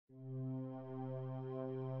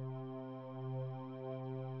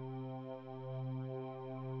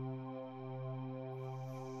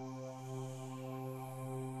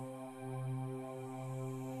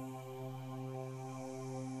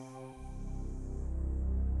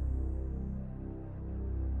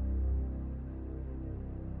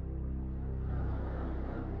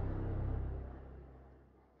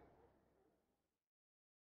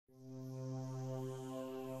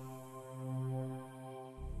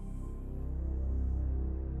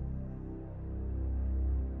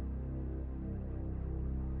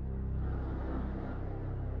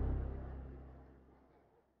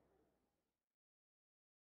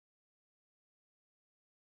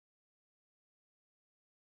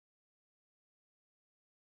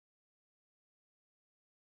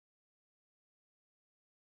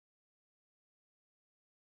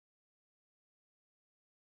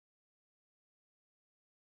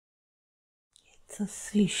It's a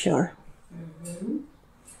seashore.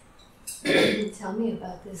 Tell me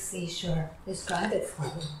about this seashore. Describe it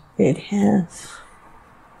for me.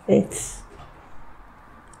 It's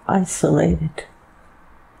isolated.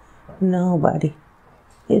 Nobody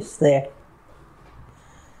is there.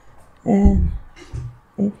 And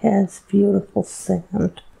it has beautiful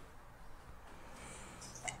sand.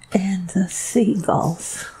 And the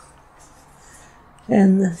seagulls.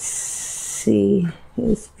 And the sea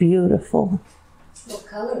is beautiful. What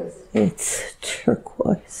color is it? It's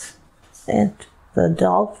turquoise. And the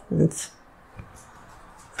dolphins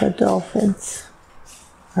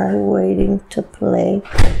are waiting to play.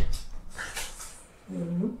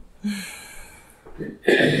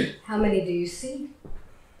 How many do you see?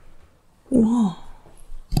 Oh,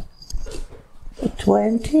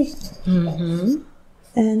 20.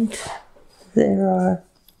 And there are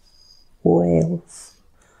whales.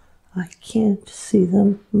 I can't see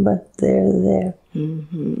them, but they're there.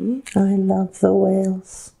 I love the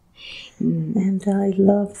whales. And I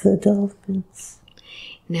love the dolphins.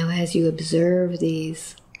 Now, as you observe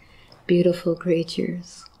these beautiful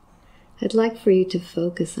creatures, I'd like for you to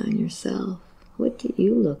focus on yourself. What do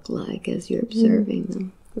you look like as you're observing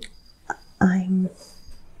them? I'm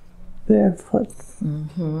barefoot.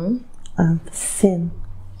 I'm thin.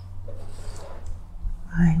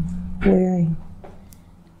 I'm wearing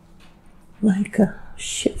like a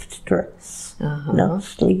shift dress. No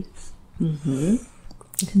sleeves.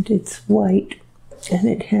 And it's white. And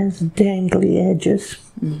it has dangly edges.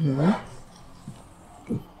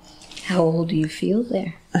 How old do you feel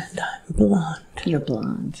there? And I'm blonde. You're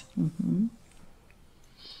blonde.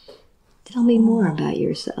 Tell me more about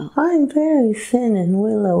yourself. I'm very thin and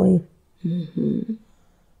willowy.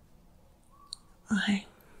 I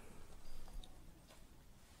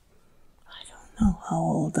don't know how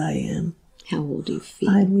old I am. How old do you feel?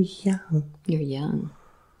 I'm young. You're young.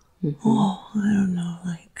 Oh, I don't know,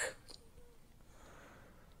 like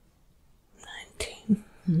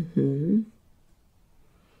 19. I'm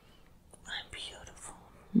beautiful.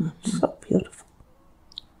 I'm so beautiful.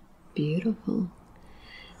 Beautiful.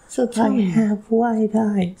 So tell I me. have white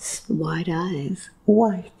eyes. White eyes.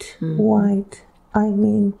 White. White. I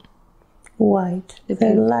mean white.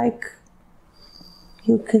 They're like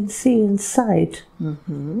you can see inside.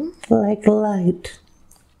 Like light.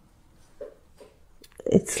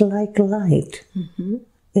 It's like light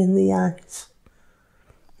in the eyes.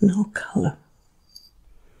 No color.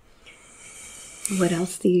 What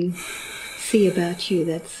else do you see about you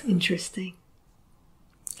that's interesting?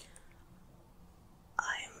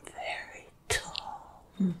 I'm very tall.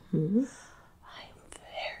 I'm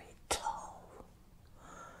very tall.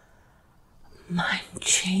 I'm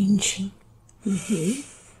changing.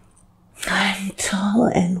 I'm tall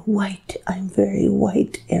and white. I'm very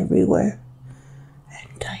white everywhere.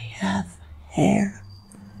 And I have hair.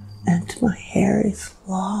 And my hair is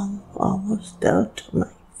long, almost down to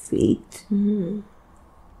my feet. And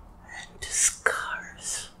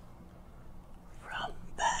scars from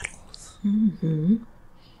battles. I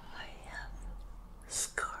have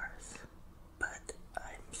scars, but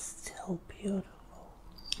I'm still beautiful.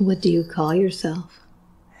 What do you call yourself?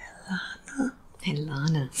 Elana.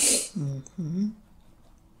 Elana.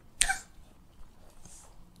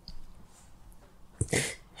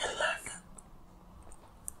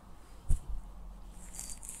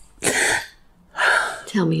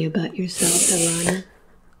 Tell me about yourself, Elana.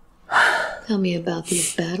 Tell me about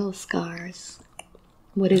these battle scars.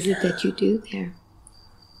 What is it that you do there?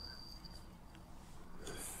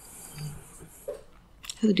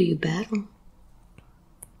 Who do you battle?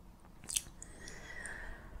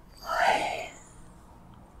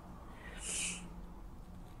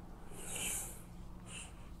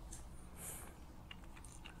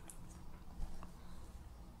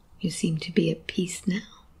 You seem to be at peace now.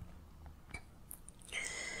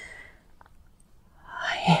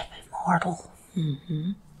 I am immortal.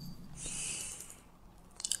 I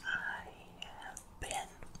have been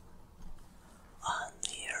on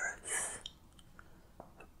the earth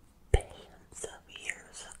billions of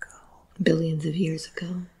years ago. Billions of years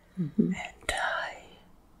ago. And I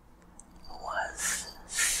was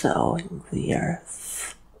sowing the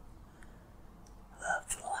earth, the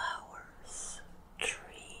flowers,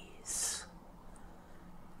 trees.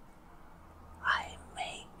 I'm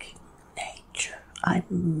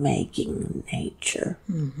making nature.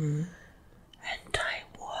 And I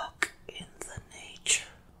walk in the nature.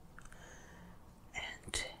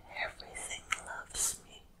 And everything loves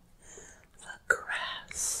me. The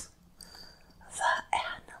grass, the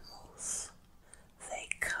animals, they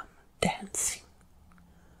come dancing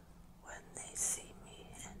when they see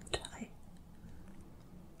me, and I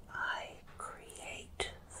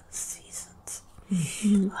I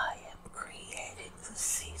am creating the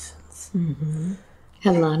seasons.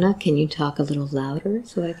 Helena, can you talk a little louder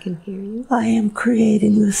so I can hear you? I am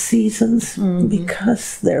creating the seasons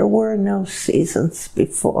because there were no seasons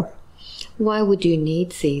before. Why would you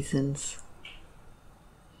need seasons?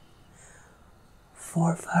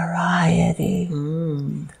 For variety,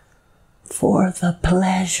 for the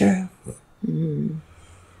pleasure.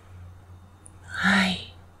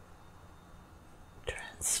 I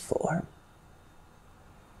transform.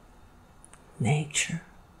 Nature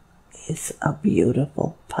is a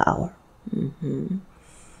beautiful power. And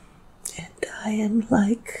I am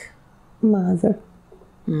like Mother.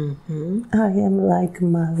 I am like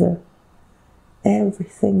Mother.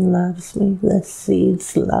 Everything loves me. The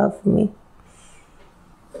seeds love me.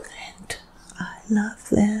 And I love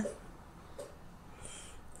them.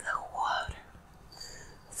 The water,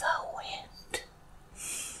 the wind,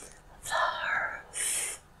 the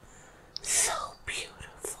earth. So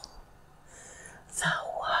beautiful. The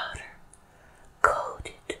water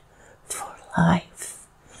coded for life.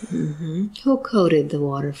 Who coded the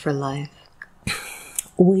water for life?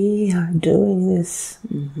 We are doing this,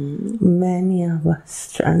 many of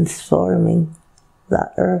us, transforming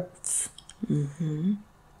the earth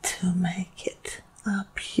to make it a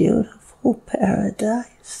beautiful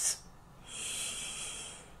paradise.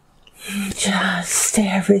 Just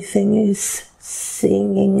everything is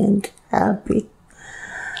singing and happy.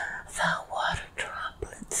 The water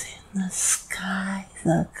droplets in the sky,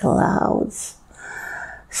 the clouds,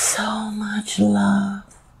 so much love.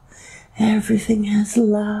 Everything has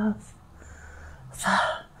love. The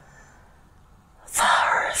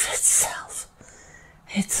earth itself,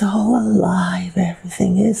 it's all alive.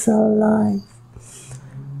 Everything is alive.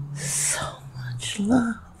 So much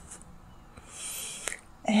love.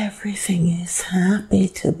 Everything is happy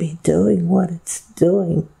to be doing what it's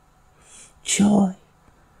doing. Joy,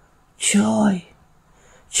 joy,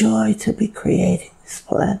 joy to be creating this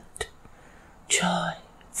planet. Joy.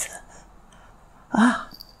 It's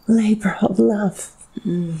labor of love.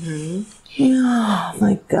 Oh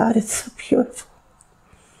my God, it's so beautiful.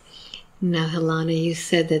 Now, Helena, you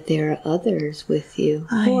said that there are others with you.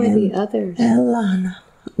 Who are the others? Elana,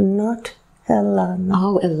 not Helena.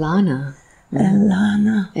 Oh, Elana.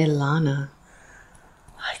 Elana.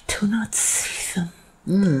 I do not see them.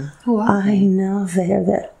 Who are I know they're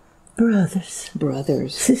the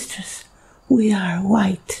brothers. Sisters. We are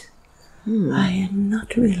white. I am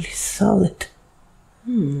not really solid.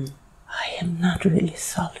 I am not really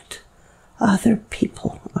solid. Other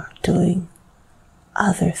people are doing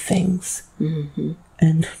other things.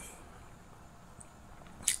 And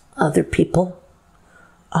other people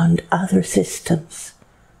and other systems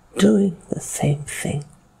doing the same thing.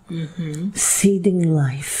 Seeding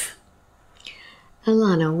life.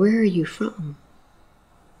 Alana, where are you from?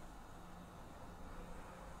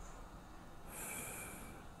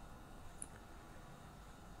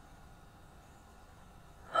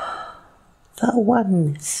 The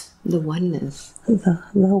oneness. The oneness. The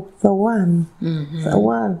one. The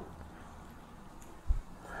one.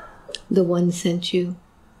 The one sent you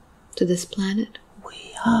to this planet?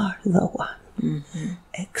 We are the one.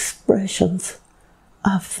 Expressions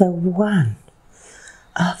of the one.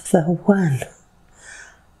 Of the one.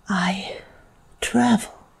 I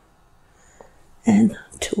travel and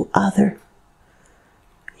to other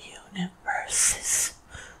universes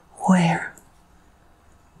where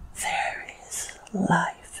there is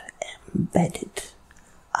life embedded.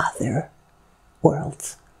 Other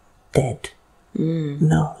worlds dead.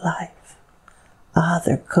 No life.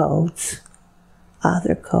 Other codes.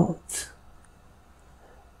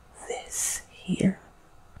 This here,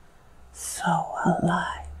 so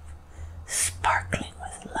alive, sparkling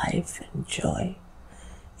with life and joy.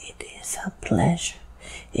 It is a pleasure.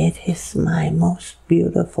 It is my most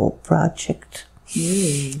beautiful project.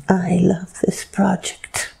 I love this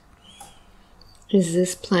project. Is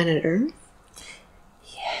this planet Earth?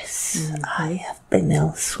 Yes, I have been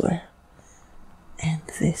elsewhere. And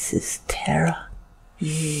this is Terra.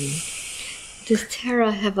 Does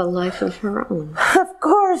Terra have a life of her own? Of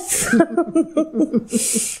course.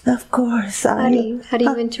 Of course. How do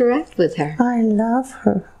you interact with her? I love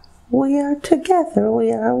her. We are together.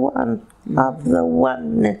 We are one of the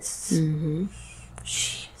oneness.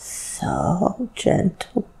 She is so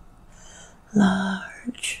gentle,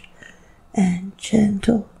 large and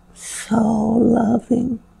gentle, so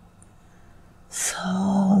loving, so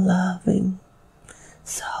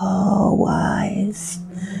wise.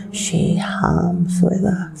 She hums with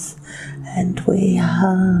us and we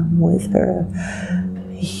hum with her.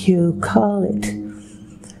 You call it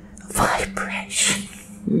vibration.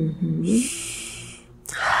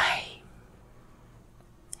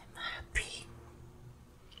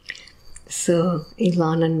 So,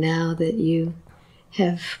 Ilana, now that you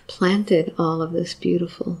have planted all these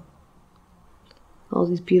beautiful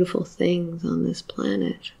things on this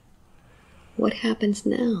planet, what happens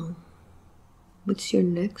now? What's your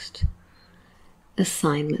next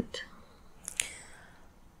assignment?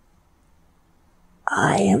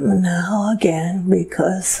 I am now again,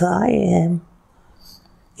 because I am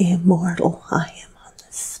immortal. I am on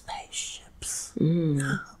the spaceships.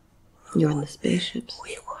 Now. You're on the spaceships.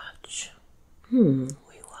 We watch. Hmm.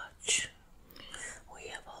 We watch. We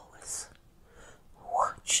have always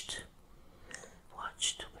watched.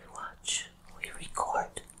 We watch. We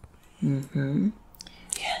record. Mm-hmm.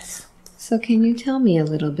 Yes. So can you tell me a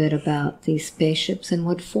little bit about these spaceships and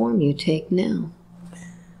what form you take now?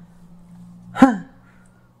 I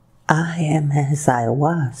am as I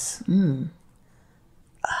was. Mm.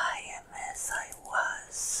 I am as I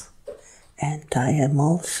was. And I am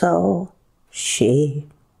also she.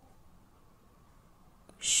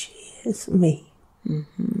 She is me.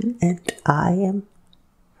 Mm-hmm. And I am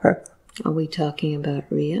her. Are we talking about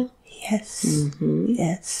Rhea? Yes. Mm-hmm.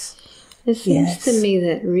 Yes. It seems to Yes. me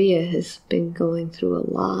that Rhea has been going through a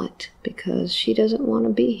lot because she doesn't want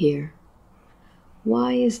to be here.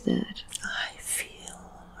 Why is that? I feel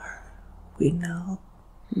her. We know.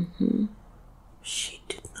 Mm-hmm. She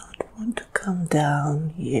did not want to come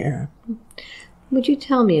down here. Would you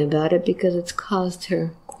tell me about it, because it's caused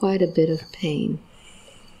her quite a bit of pain?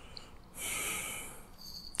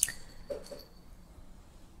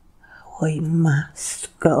 We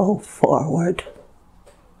must go forward.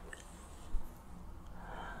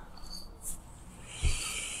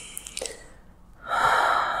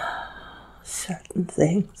 Certain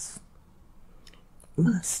things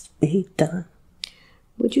must be done.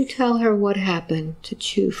 Would you tell her what happened to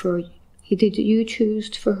choose for? Did you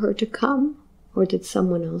choose for her to come, or did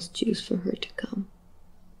someone else choose for her to come?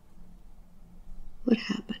 What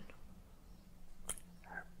happened?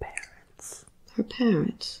 Her parents. Her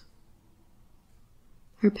parents.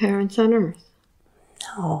 Her parents on Earth.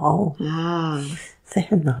 No, Ah.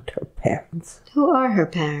 they're not her parents. Who are her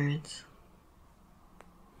parents?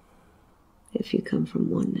 If you come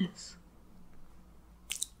from oneness.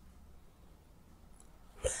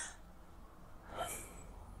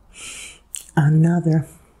 Another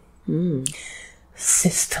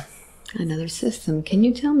system. Another system. Can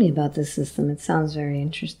you tell me about this system? It sounds very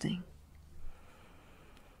interesting.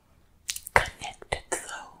 Connected,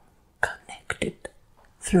 though. Connected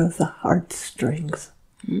through the heartstrings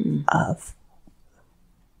of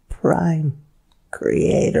Prime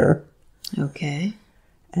Creator. Okay.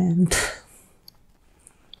 And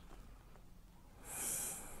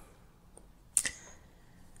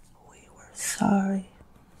we were sorry,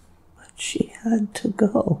 but she had to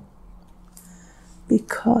go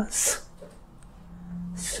because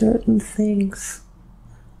certain things,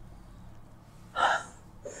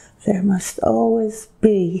 there must always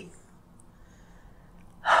be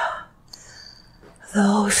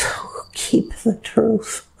those who keep the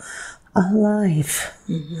truth alive.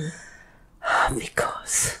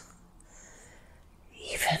 Because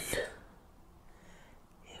even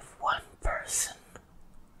if one person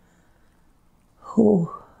who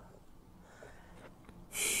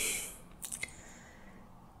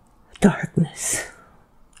darkness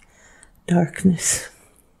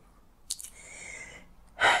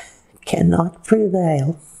cannot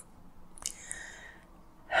prevail,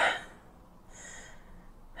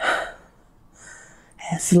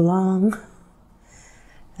 as long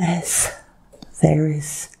as there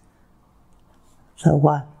is the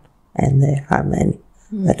one, and there are many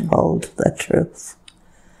that hold the truth.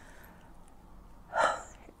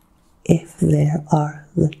 If there are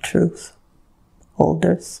the truth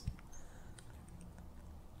holders,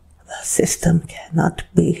 the system cannot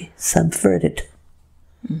be subverted.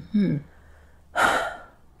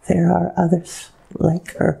 There are others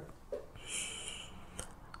like her.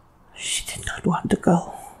 She did not want to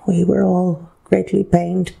go. We were all greatly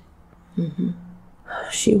pained.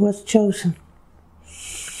 She was chosen.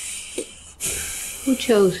 Who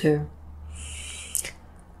chose her?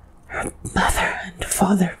 Her mother and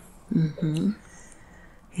father.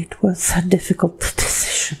 It was a difficult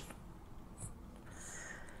decision.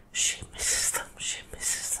 She misses them.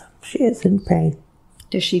 She is in pain.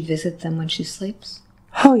 Does she visit them when she sleeps?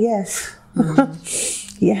 Oh, yes.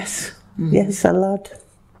 Yes. Yes, a lot.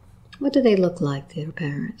 What do they look like, their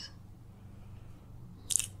parents?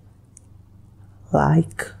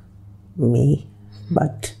 Like me,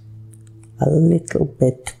 but a little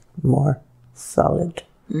bit more solid,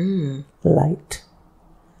 light,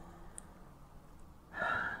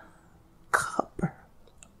 copper,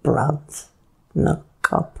 bronze, no,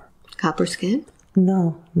 copper. Copper skin?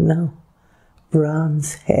 No.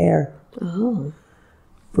 Bronze hair. Oh.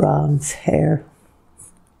 Bronze hair.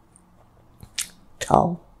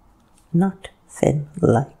 Tall, not thin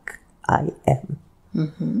like I am.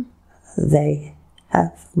 Mm-hmm. They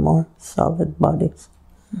have more solid bodies.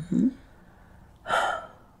 Mm-hmm.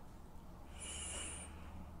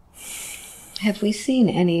 Have we seen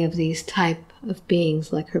any of these type of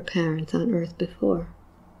beings like her parents on Earth before?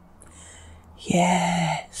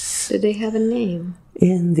 Yes. Did they have a name?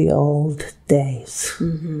 In the old days.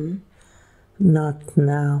 Mm-hmm. Not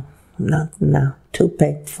now. Not now. Too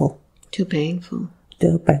painful. Too painful.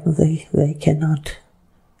 Too painful. They cannot.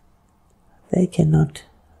 They cannot.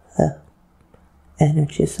 The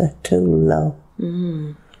energies are too low.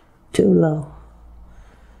 Mm. Too low.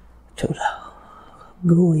 Too low.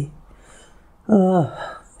 Gooey.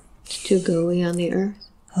 Oh. It's too gooey on the Earth?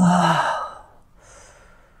 Oh.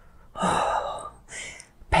 Oh.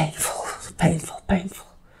 Painful. Painful. Painful.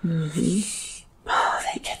 Mm-hmm. Oh,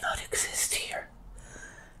 they cannot exist here.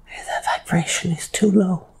 The vibration is too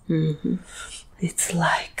low. Mm-hmm. It's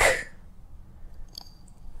like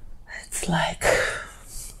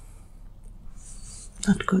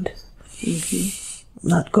not good. Mm-hmm.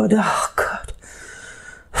 Not good. Oh God.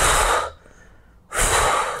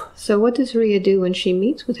 So what does Ria do when she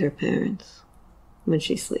meets with her parents? When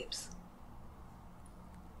she sleeps?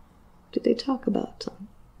 Do they talk about some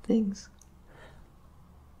things?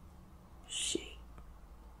 She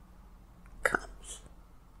comes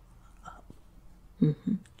up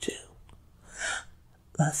Mm-hmm. to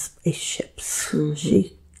the spaceships. Mm-hmm.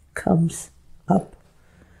 She comes up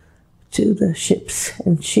to the ships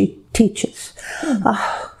and she teaches.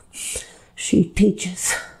 She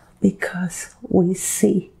teaches because we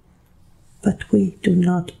see, but we do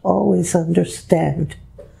not always understand.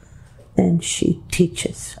 And she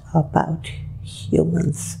teaches about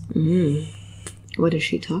humans. Mm. What does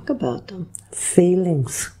she talk about them?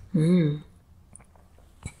 Feelings. Mm.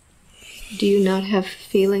 Do you not have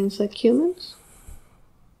feelings like humans?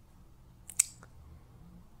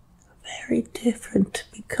 Very different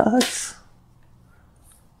because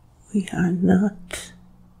we are not.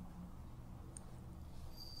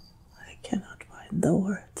 I cannot find the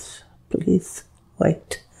words. Please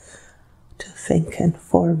wait to think and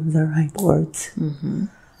form the right words. Mm-hmm.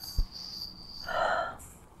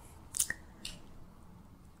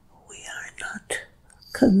 We are not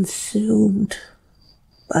consumed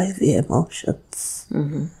by the emotions.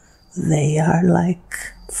 Mm-hmm. They are like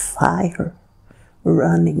fire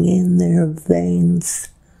running in their veins.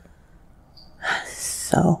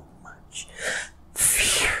 So much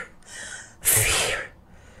fear. Fear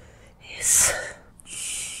is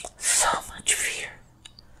so much fear.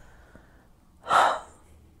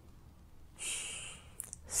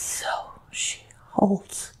 So she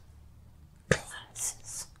holds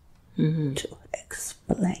classes to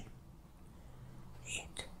explain.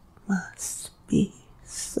 It must be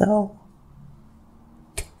so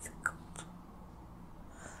difficult.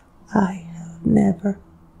 I have never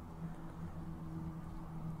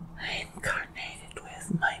incarnated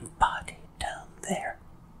with my body down there.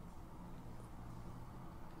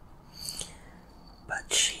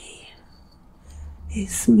 But she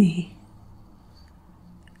is me,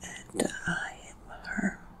 and I am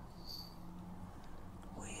her.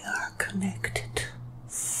 We are connected,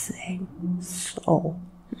 same soul,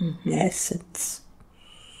 essence.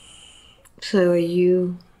 So are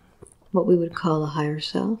you what we would call a higher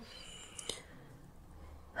self?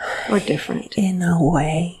 Or different? In a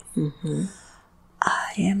way, Mm-hmm.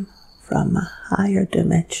 I am from a higher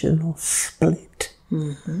dimensional split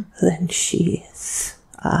than she is.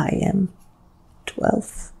 I am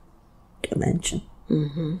 12th dimension.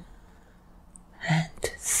 Mm-hmm.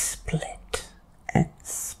 And split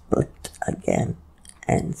again,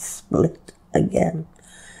 and split again.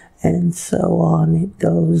 And so on it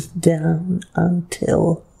goes down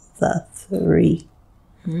until the 3D.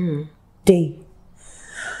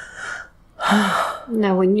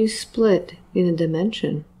 Now, when you split in a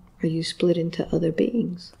dimension, are you split into other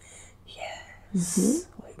beings? Yes,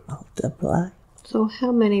 we multiply. So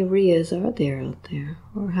how many Rias are there out there?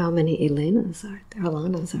 Or how many Elenas are there?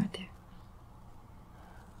 Alanas are there?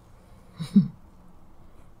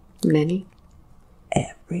 Many?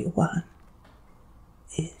 Everyone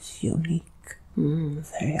is unique.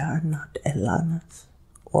 They are not Elanas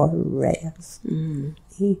or Reyes.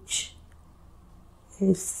 Each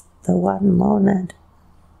is the one monad,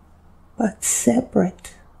 but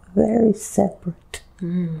separate, very separate.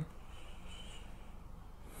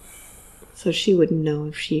 So she wouldn't know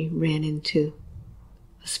if she ran into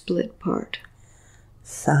a split part.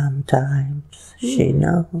 Sometimes she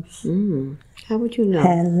knows. How would you know?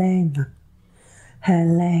 Helena.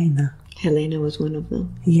 Helena was one of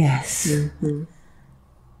them. Yes. Mm-hmm.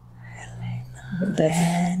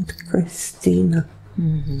 And Christina.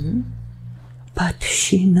 But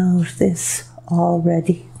she knows this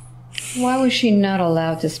already. Why was she not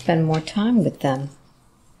allowed to spend more time with them?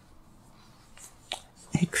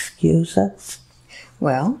 Excuse us?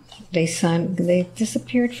 Well, they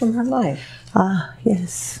disappeared from her life. Ah,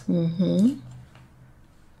 yes.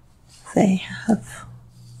 They have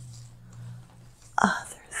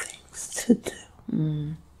other things to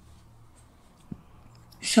do.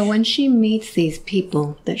 So when she meets these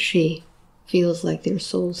people that she feels like they're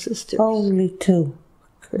soul sisters. Only two.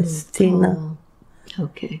 Christina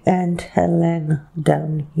Okay. and Helena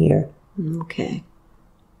down here. Okay.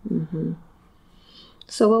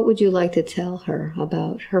 So what would you like to tell her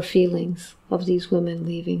about her feelings of these women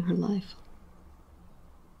leaving her life?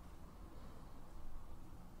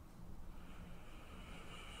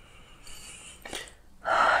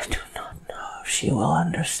 I do not know if she will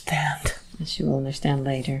understand. She will understand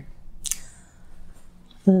later.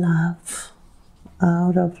 Love.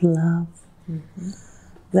 Out of love.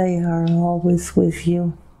 They are always with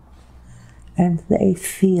you. And they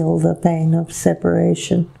feel the pain of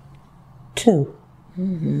separation too.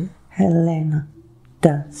 Helena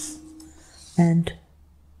does. And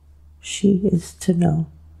she is to know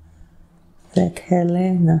that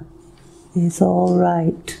Helena is all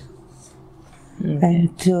right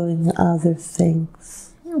and doing other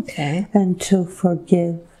things. Okay. And to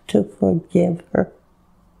forgive her.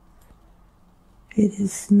 It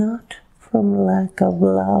is not from lack of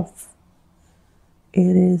love.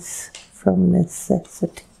 It is from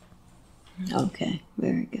necessity. Okay,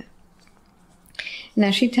 very good.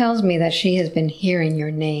 Now, she tells me that she has been hearing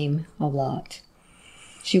your name a lot.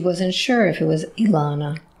 She wasn't sure if it was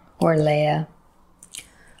Ilana or Leah.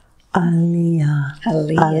 Aliyah.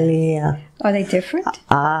 Are they different?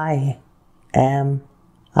 I am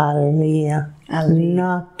Aliyah.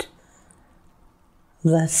 Not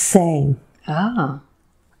the same. Ah.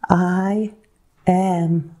 I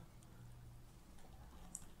am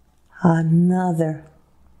another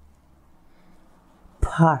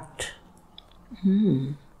part.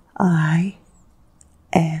 I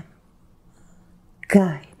am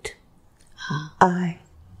guide. I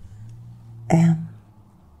am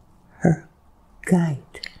her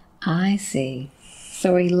guide. I see.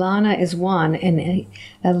 So Ilana is one and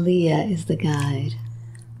Aliyah is the guide.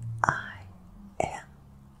 I am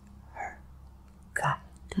her guide.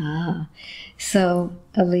 Ah. So,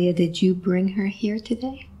 Aliyah, did you bring her here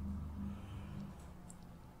today?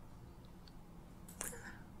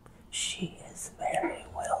 She is very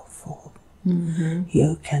willful.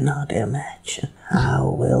 You cannot imagine how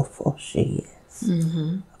willful she is.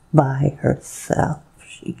 By herself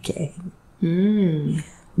she came.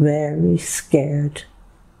 Very scared,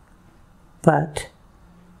 but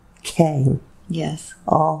came. Yes.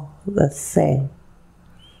 All the same.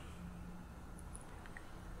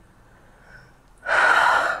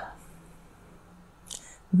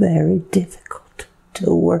 Very difficult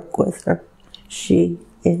to work with her. She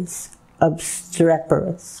is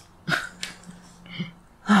obstreperous.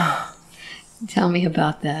 Tell me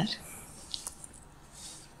about that.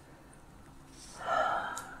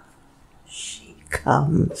 She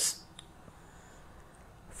comes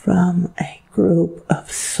from a group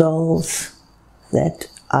of souls that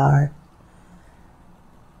are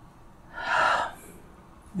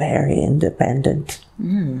very independent.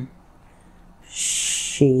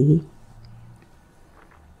 She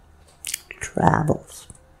travels.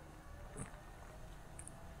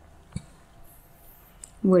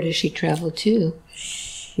 Where does she travel to?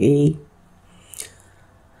 She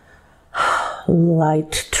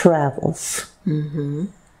light travels.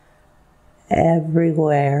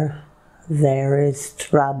 Everywhere there is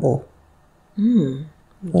trouble.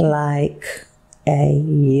 Like a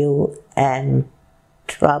UN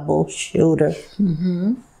troubleshooter.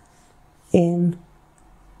 In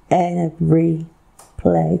every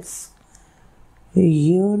place.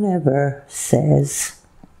 Universes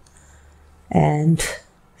and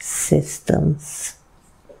systems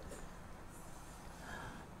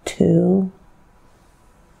to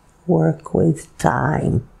work with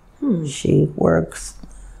time. She works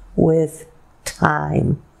with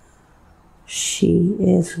time. She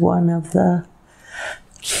is one of the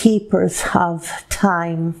keepers of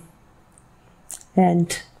time,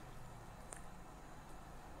 and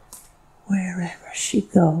wherever she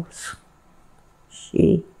goes,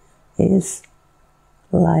 she is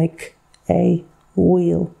like a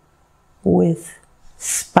wheel with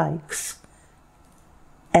spikes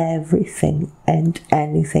everything and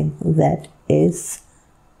anything that is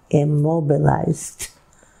immobilized.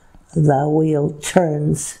 The wheel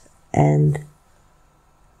turns and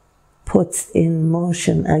puts in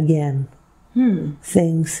motion again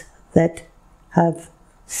things that have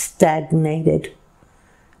stagnated,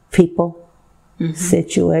 people,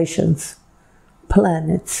 situations,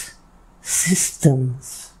 planets,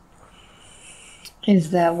 systems.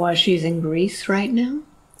 Is that why she's in Greece right now?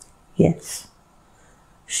 Yes,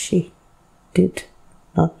 she did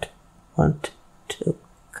not want to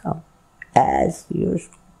come as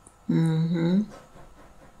usual.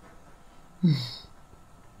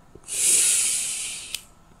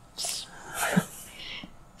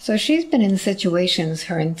 So she's been in situations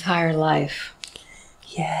her entire life.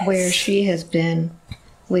 Yes. Where she has been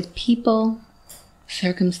with people,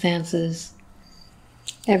 circumstances,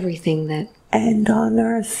 everything that... And on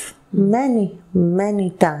Earth, many, many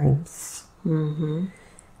times.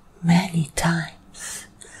 Many times.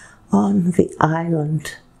 On the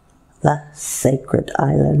island, the sacred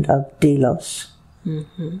island of Delos.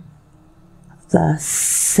 The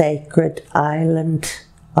sacred island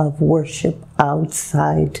of worship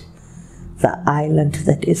outside the island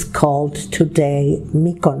that is called today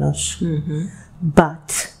Mykonos.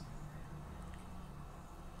 But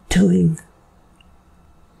doing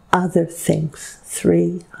other things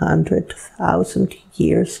 300,000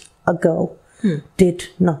 years ago did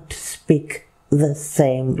not speak the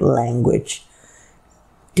same language,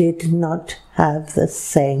 did not have the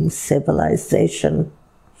same civilization.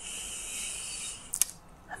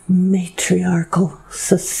 Matriarchal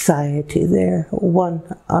society there, one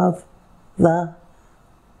of the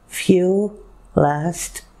few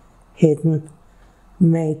last hidden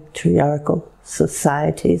matriarchal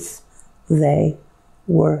societies. They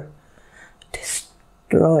were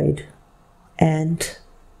destroyed, and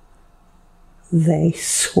they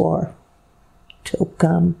swore to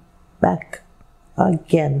come back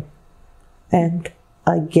again and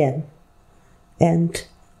again and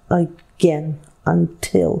again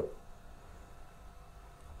until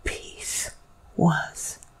peace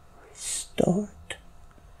was restored.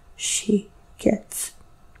 She gets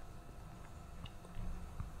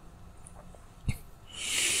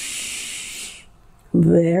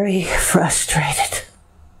very frustrated.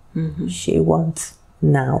 She wants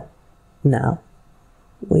now.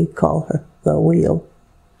 We call her the wheel,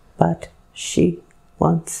 but she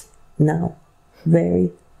wants now.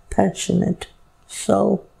 Very passionate,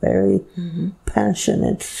 so very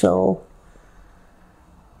passionate soul.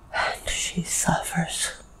 And she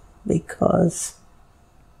suffers because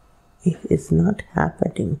it is not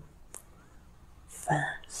happening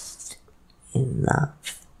fast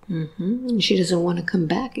enough. And she doesn't want to come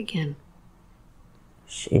back again.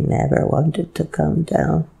 She never wanted to come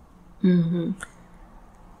down.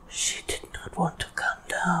 She did not want to come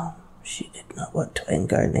down. She did not want to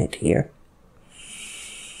incarnate here.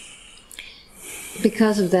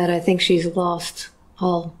 Because of that, I think she's lost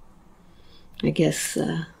all, I guess...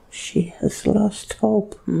 she has lost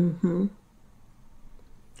hope. How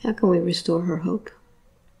can we restore her hope?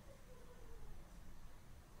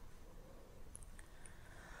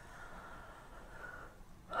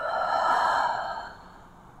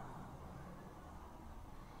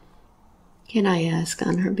 Can I ask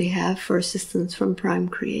on her behalf for assistance from Prime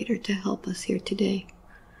Creator to help us here today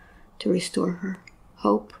to restore her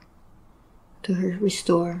hope, to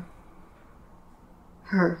restore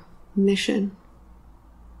her mission,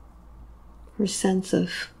 her sense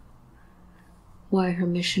of why her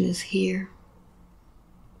mission is here,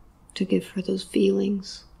 to give her those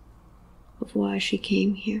feelings of why she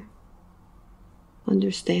came here,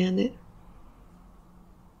 understand it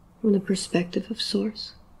from the perspective of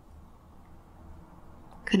Source?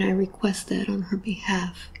 Can I request that on her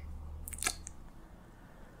behalf?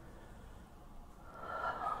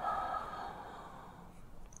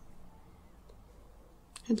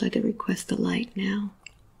 I'd like to request the light now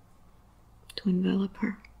to envelop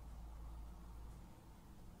her.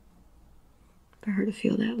 For her to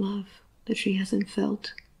feel that love that she hasn't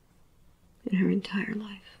felt in her entire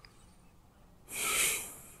life.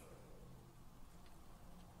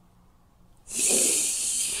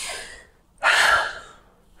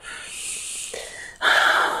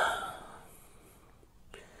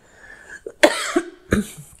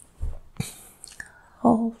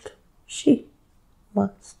 Hold. She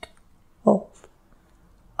must hold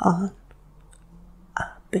on a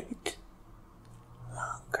bit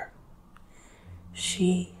longer.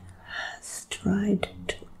 She has tried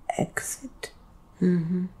to exit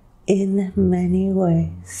in many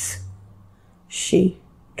ways. She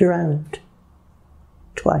drowned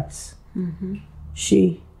twice.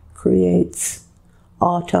 she creates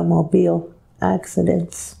automobile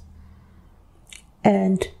accidents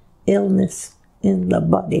and illness in the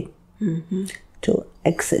body to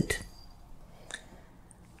exit.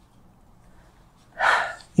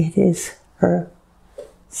 It is her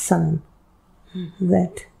son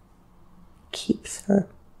that keeps her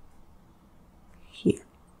here.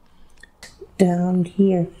 Down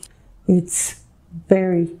here, it's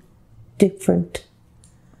very different.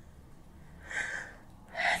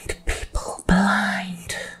 And people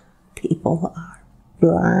blind. People are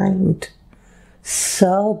blind.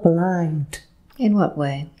 So blind. In what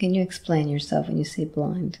way? Can you explain yourself when you say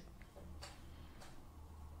blind?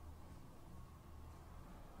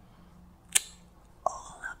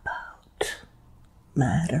 All about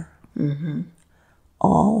matter.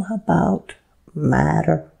 All about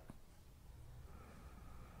matter.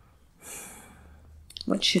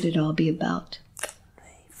 What should it all be about?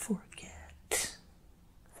 They forget.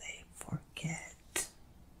 They forget.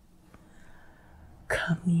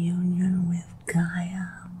 Communion with Gaia.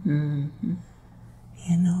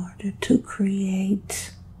 In order to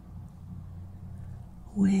create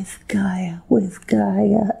with Gaia,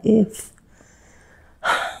 if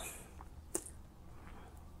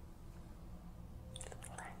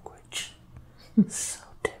language is so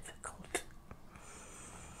difficult.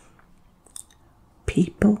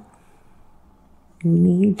 People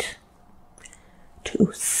need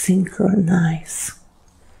to synchronize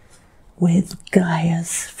with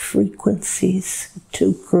Gaia's frequencies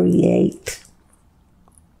to create.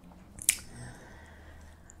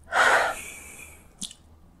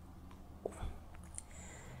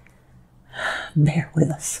 Bear with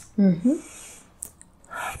us.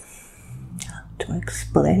 To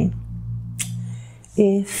explain.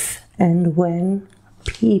 If and when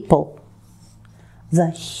people,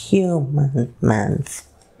 the humans,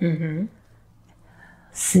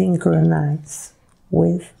 synchronize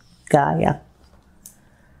with Gaia,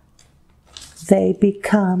 they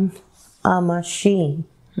become a machine,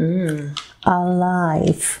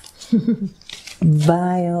 alive,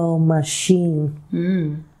 bio-machine,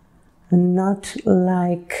 not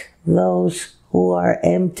like those who are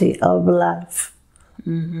empty of life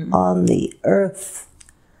on the earth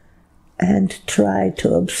and try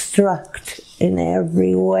to obstruct in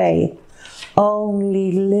every way.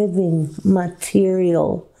 Only living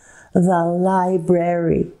material, the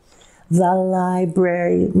library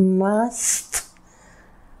must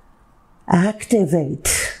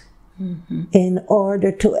activate in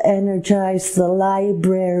order to energize the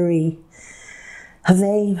library.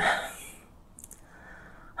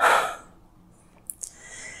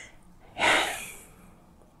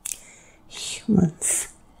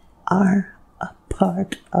 Humans are a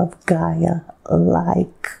part of Gaia,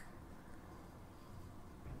 like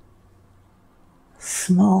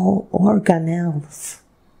small organelles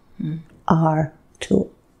are to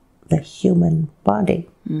the human body.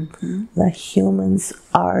 The humans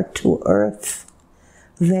are to Earth.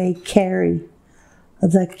 They carry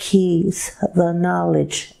the keys, the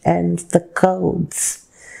knowledge, and the codes.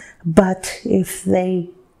 But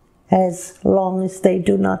as long as they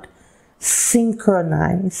do not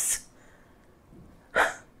synchronize,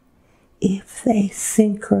 if they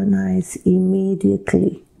synchronize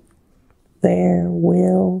immediately, there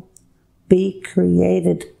will be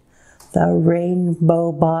created the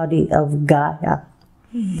rainbow body of Gaia.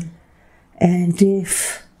 And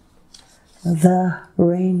if the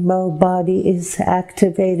rainbow body is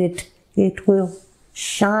activated, it will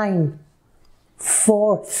shine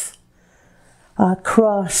forth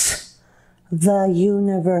across the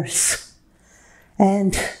universe.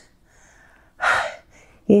 And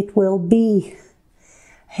it will be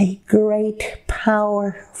a great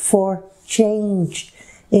power for change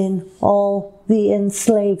in all the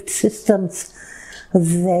enslaved systems.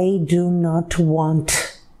 They do not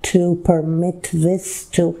want to permit this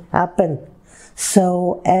to happen.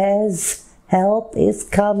 So as help is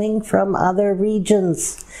coming from other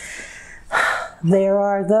regions, there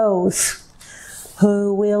are those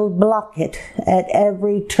who will block it at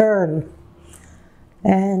every turn.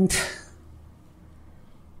 And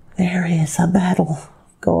there is a battle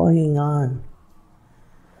going on.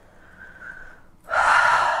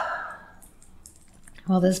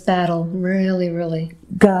 Well, this battle really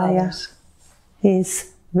Gaia bothers.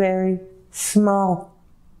 is very small,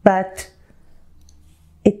 but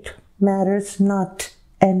it matters not,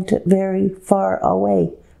 and very far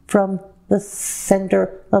away from the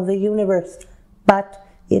center of the universe, but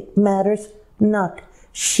it matters not.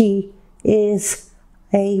 She is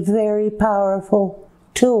a very powerful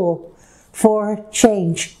tool for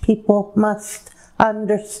change. People must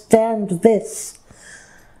understand this.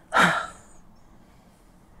 And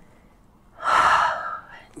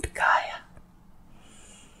Gaia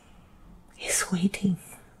is waiting.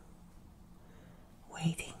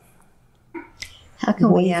 How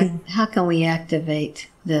can we activate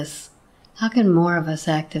this? How can more of us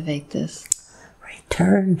activate this?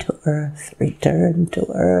 Return to earth, return to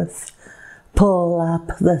earth. Pull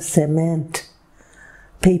up the cement.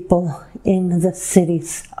 People in the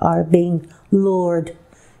cities are being lured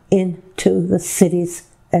into the cities,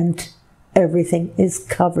 and everything is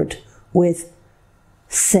covered with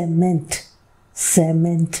cement.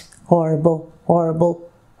 Cement. Horrible, horrible,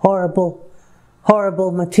 horrible,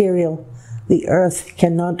 horrible material. The earth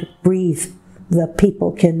cannot breathe. The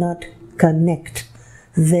people cannot connect.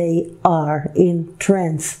 They are in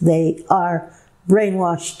trance. They are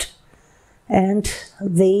brainwashed. And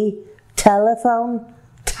the telephone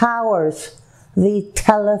towers,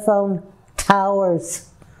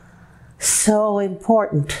 so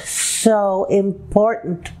important, so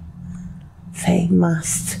important. They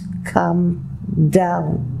must come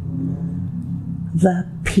down. The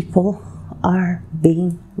people are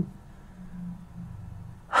being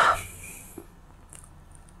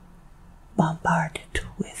bombarded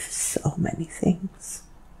with so many things.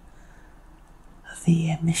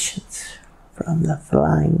 The emissions from the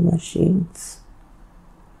flying machines,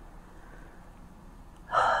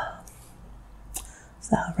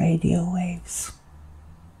 the radio waves,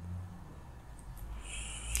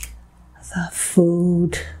 the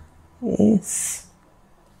food is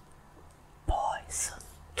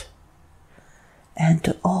poisoned,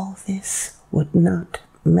 and all this would not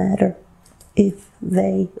matter if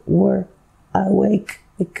they were awake,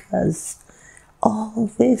 because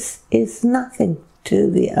all this is nothing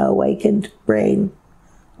to the awakened brain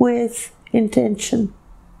with intention.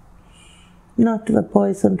 Not the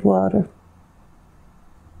poisoned water,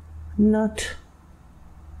 not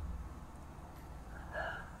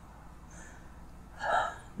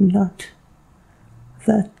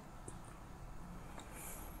the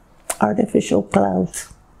artificial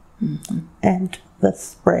clouds and the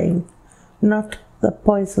spraying, not the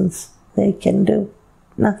poisons. They can do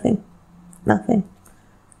nothing,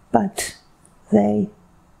 but they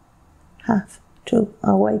have to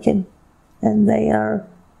awaken, and they are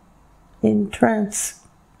in trance.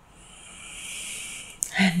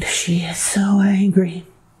 And she is so angry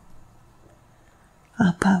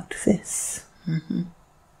about this.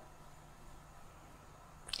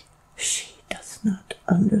 She does not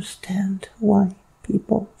understand why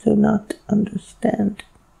people do not understand.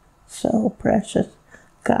 So precious.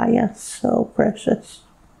 Gaia, so precious.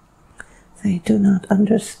 They do not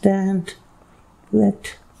understand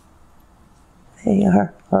that they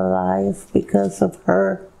are alive because of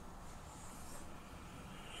her.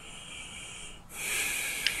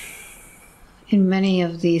 In many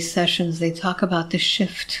of these sessions, they talk about the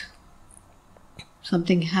shift,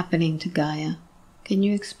 something happening to Gaia. Can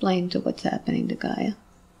you explain to what's happening to Gaia?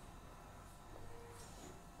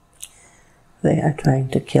 They are trying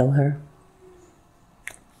to kill her.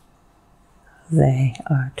 They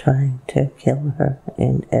are trying to kill her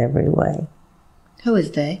in every way. Who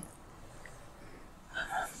is they?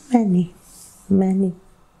 Many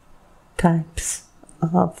types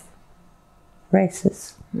of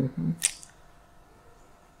races. They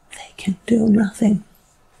can do nothing.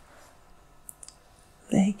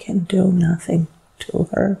 They can do nothing to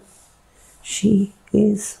her. She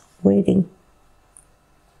is waiting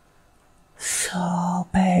so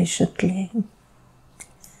patiently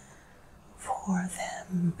for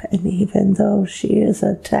them, and even though she is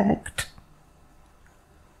attacked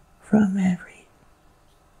from every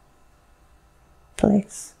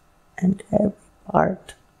place and every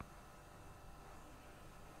part,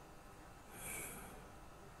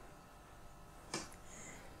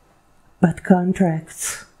 but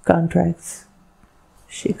contracts,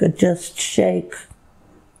 she could just shake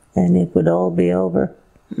and it would all be over.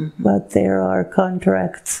 But there are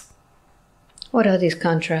contracts. What are these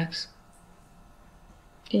contracts?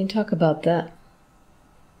 Can you talk about that?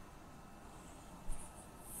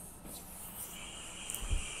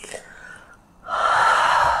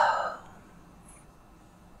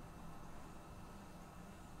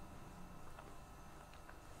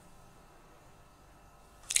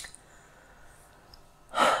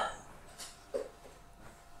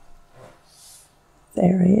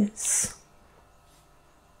 There is.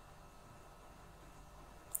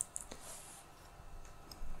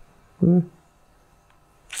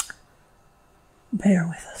 Bear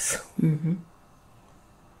with us.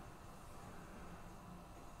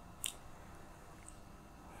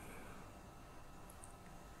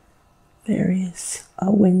 There is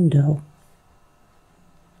a window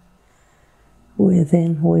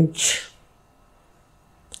within which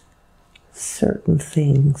certain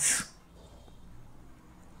things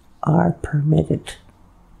are permitted.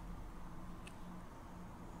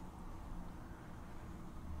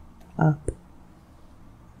 Up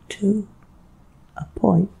to a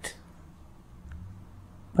point,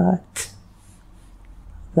 but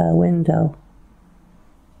the window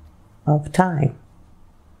of time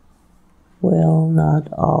will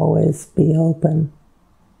not always be open,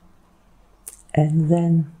 and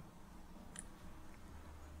then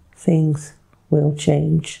things will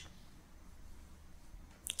change.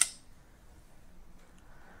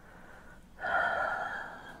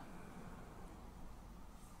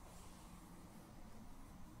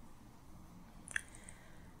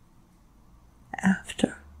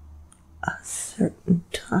 After a certain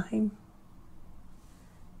time,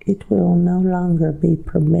 it will no longer be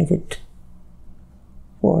permitted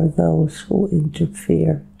for those who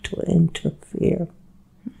interfere to interfere.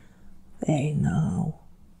 They know.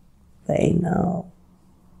 They know.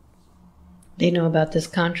 They know about this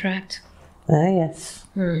contract? Yes.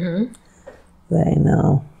 Mm-hmm. They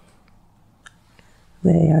know.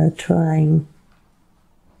 They are trying.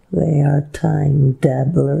 They are time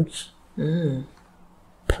dabblers. Mm.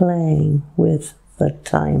 Playing with the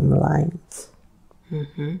timelines.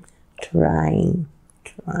 Mm-hmm. Trying.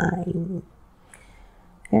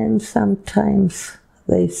 And sometimes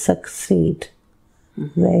they succeed.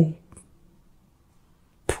 Mm-hmm. They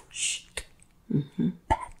push it mm-hmm.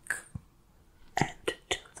 back and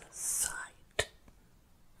to the side.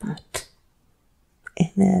 But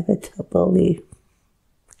inevitably,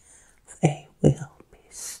 they will be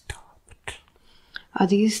stopped. Are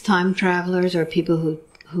these time travelers or people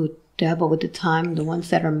who dabble with the time the ones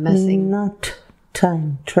that are messing? Not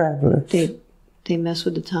time travelers. They mess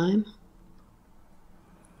with the time?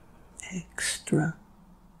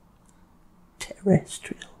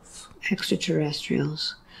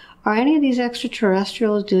 Extraterrestrials. Are any of these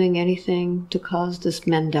extraterrestrials doing anything to cause this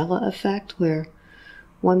Mandela effect where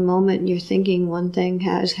one moment you're thinking one thing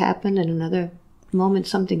has happened and another moment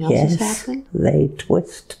something else has happened? They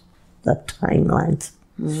twist the timelines.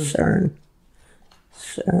 CERN.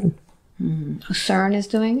 CERN is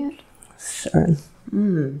doing it? CERN.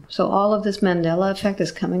 So all of this Mandela effect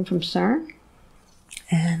is coming from CERN?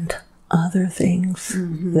 And other things.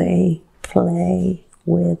 They play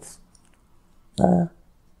with the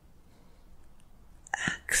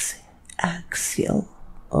axial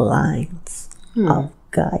lines of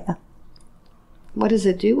Gaia. What does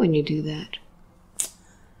it do when you do that?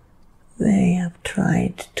 They have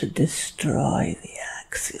tried to destroy the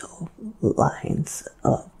axial lines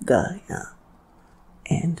of Gaia,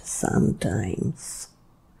 and sometimes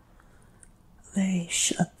they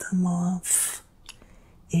shut them off.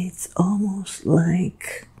 It's almost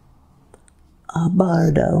like a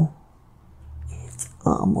bardo. It's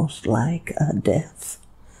almost like a death.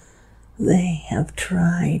 They have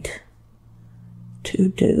tried to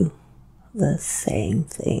do the same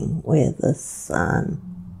thing with the sun.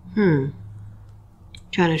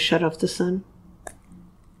 Trying to shut off the sun?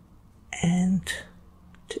 And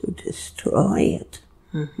to destroy it.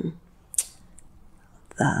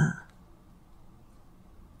 The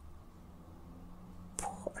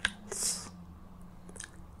portals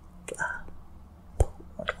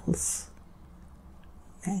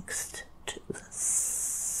next to the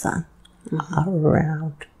sun,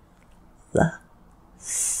 around the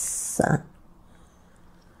sun.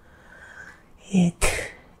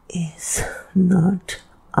 It is not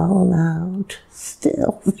allowed.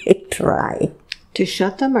 Still, they try. To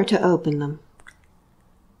shut them or to open them?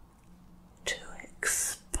 To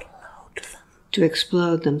explode them. To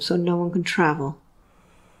explode them so no one can travel.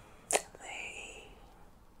 They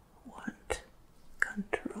want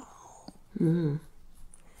control.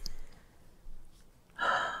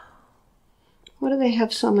 Why do they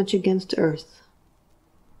have so much against Earth?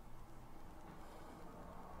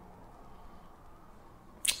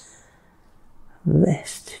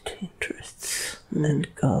 Vested interests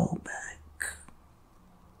that go back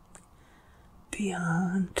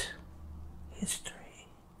beyond history,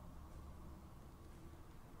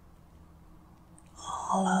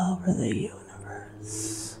 all over the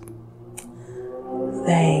universe.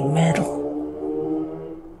 They meddle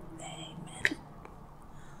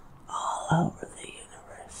all over the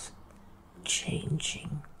universe,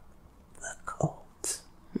 changing the codes,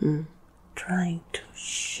 trying to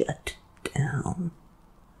shut down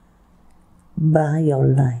bio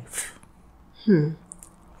life.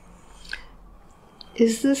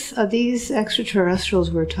 Are these extraterrestrials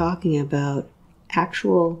we're talking about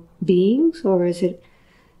actual beings or is it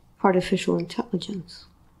artificial intelligence?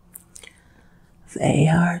 They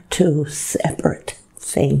are two separate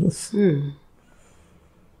things.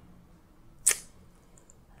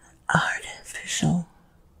 Artificial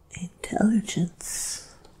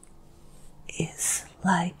intelligence is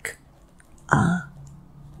like a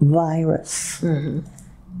virus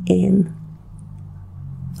in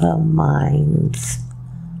the minds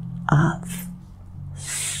of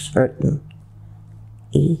certain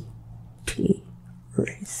ET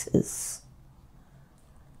races.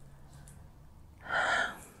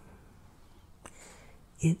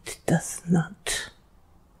 It does not.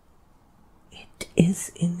 It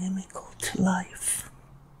is inimical to life.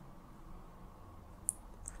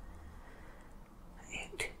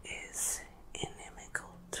 It is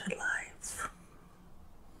inimical to life.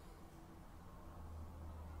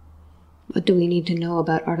 What do we need to know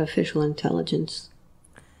about artificial intelligence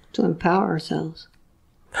to empower ourselves?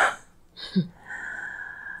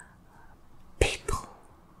 People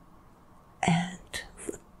and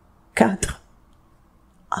the cadre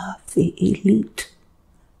of the elite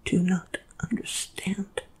do not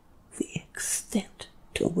understand the extent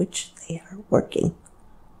to which they are working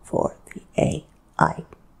for the AI.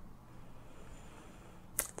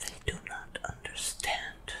 They do not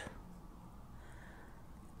understand.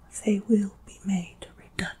 They will be made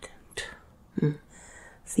redundant.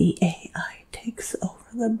 The AI takes over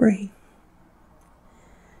the brain.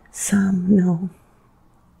 Some know,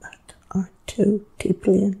 but are too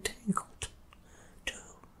deeply entangled to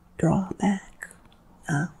draw back.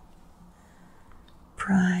 Now,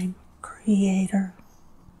 Prime Creator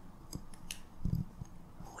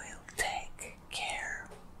will take care.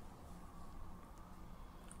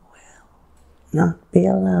 Will not be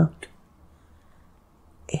allowed.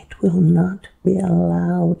 It will not be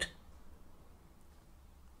allowed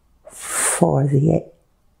for the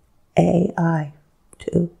AI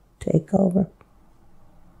to take over.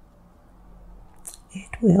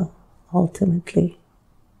 It will ultimately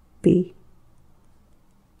be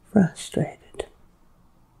frustrated.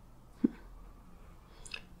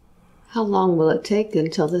 How long will it take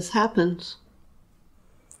until this happens?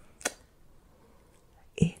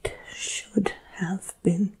 It should have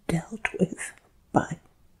been dealt with by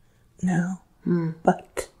now,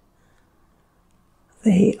 but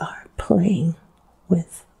they are playing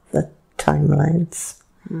with the timelines,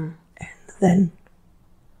 and then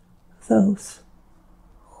those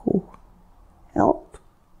who help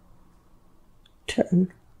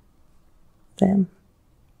turn them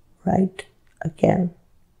right again,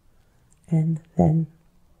 and then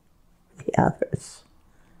the others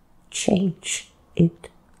change it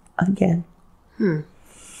again.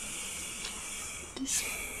 This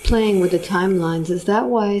playing with the timelines, is that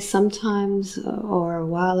why sometimes or a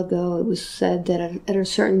while ago it was said that at a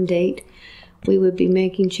certain date we would be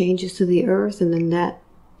making changes to the earth, and then that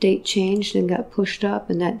date changed and got pushed up,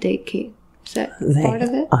 and that date came? Is that part of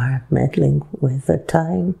it? They are meddling with the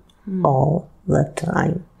time all the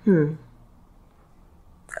time.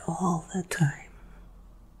 All the time.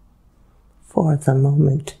 For the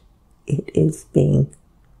moment, it is being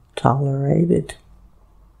tolerated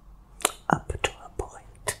up to a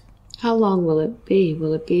point. How long will it be?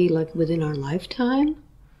 Will it be like within our lifetime?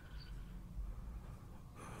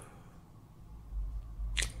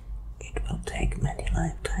 It will take many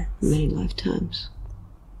lifetimes. Many lifetimes.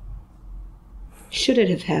 Should it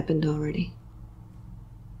have happened already?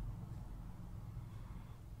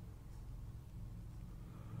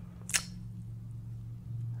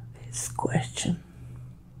 This question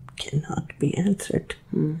cannot be answered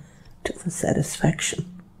to the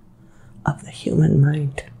satisfaction of the human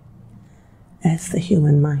mind, as the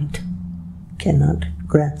human mind cannot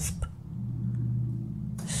grasp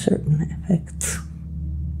certain effects.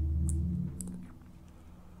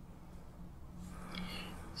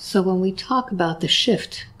 So when we talk about the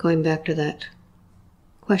shift, going back to that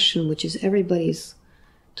question, which is everybody's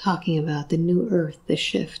talking about, the new earth, the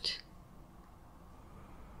shift,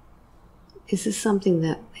 is this something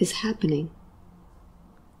that is happening?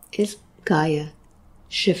 Is Gaia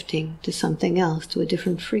shifting to something else, to a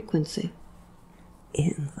different frequency?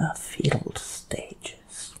 In the field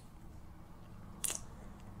stages,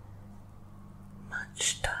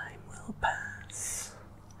 much time will pass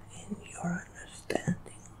in your understanding.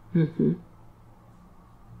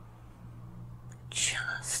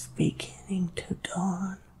 Just beginning to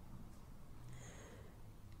dawn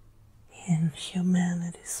in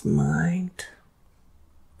humanity's mind,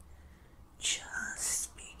 just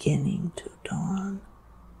beginning to dawn.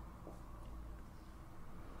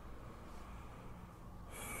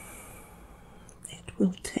 It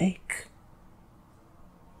will take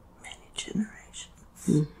many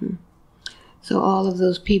generations. So all of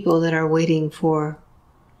those people that are waiting for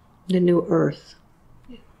the new earth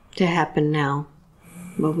to happen now,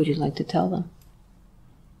 what would you like to tell them?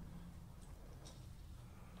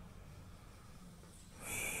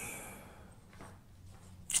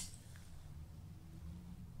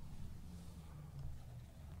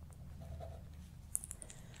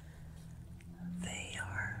 They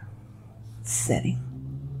are setting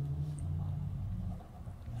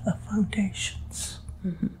the foundations.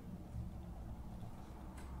 Mm-hmm.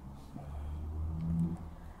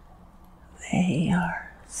 They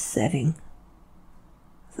are setting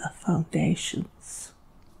the foundations.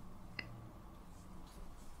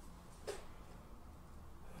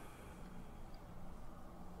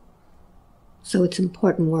 So it's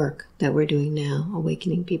important work that we're doing now,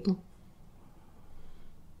 awakening people.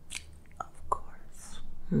 Of course.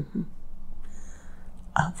 Mm-hmm.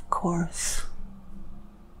 Of course.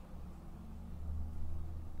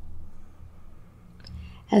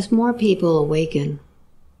 As more people awaken,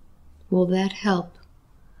 will that help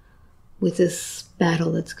with this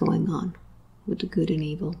battle that's going on with the good and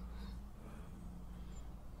evil?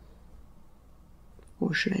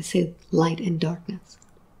 Or should I say light and darkness?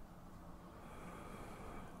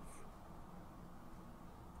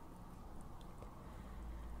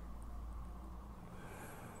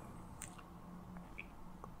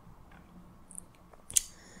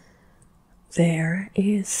 There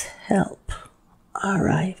is help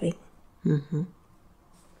arriving. Mm-hmm.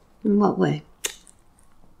 In what way?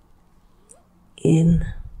 In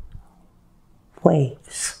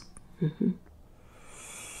waves. Mm-hmm.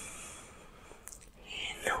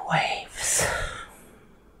 In waves.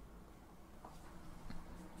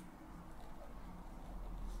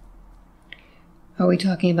 Are we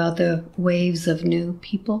talking about the waves of new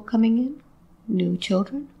people coming in? New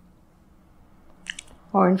children?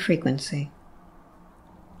 Or in frequency?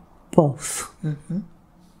 Both. Mm-hmm.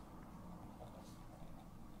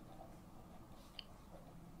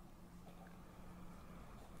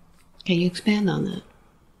 Can you expand on that?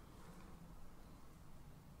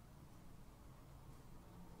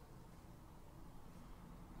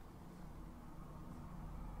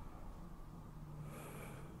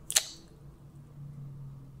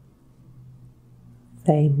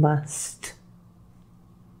 They must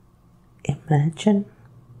imagine.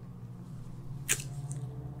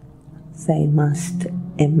 They must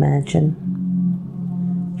imagine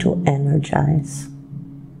to energize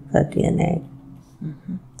the DNA.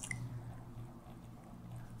 Mm-hmm.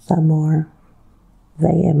 The more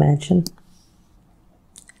they imagine,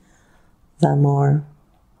 the more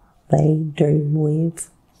they dreamweave,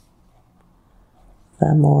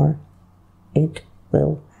 the more it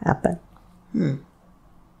will happen.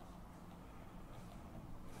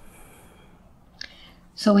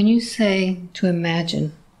 So when you say to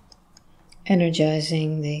imagine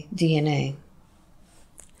energizing the DNA,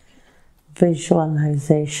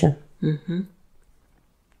 Visualization. mm-hmm.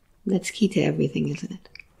 That's key to everything, isn't it?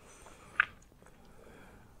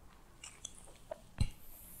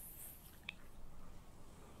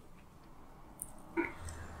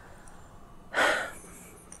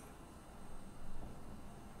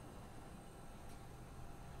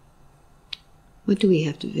 What do we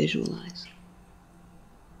have to visualize?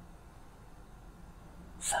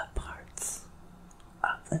 The parts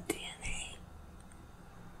of the DNA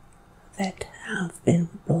that have been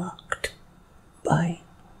blocked by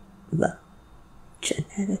the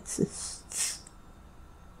geneticists,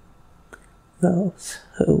 those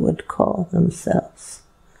who would call themselves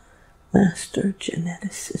master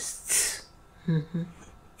geneticists.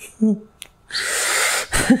 Mm-hmm.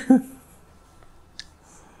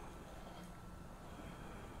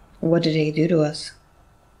 What did they do to us?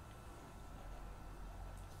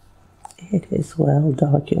 It is well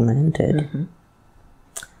documented. Mm-hmm.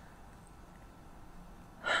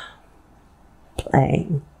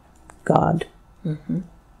 Playing God. Mm-hmm.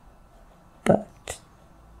 But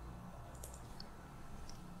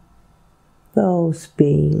those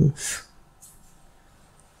beings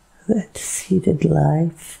that seeded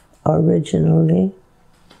life originally,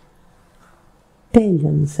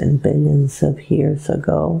 billions and billions of years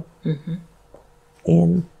ago, Mm-hmm.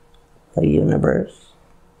 in the universe,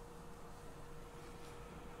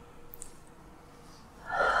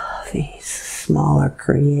 these smaller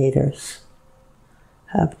creators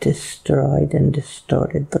have destroyed and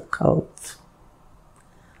distorted the codes.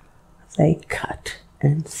 They cut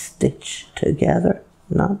and stitch together,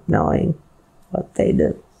 not knowing what they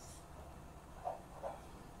do.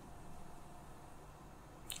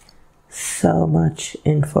 So much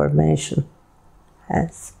information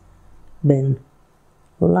has been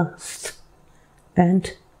lost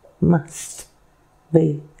and must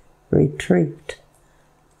be retrieved.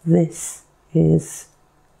 This is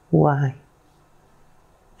why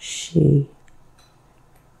she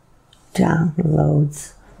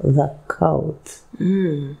downloads the codes.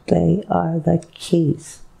 They are the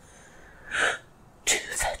keys to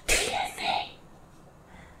the DNA.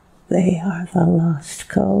 They are the lost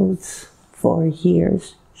codes. For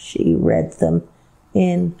years, she read them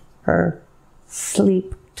in her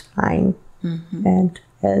sleep time. And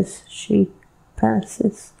as she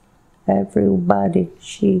passes, everybody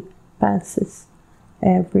she passes,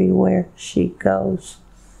 everywhere she goes,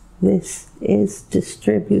 this is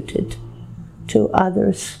distributed to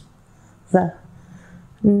others. The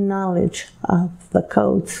knowledge of the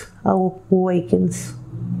codes awakens.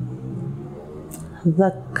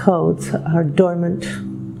 The codes are dormant.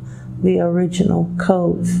 The original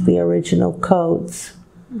codes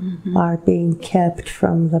are being kept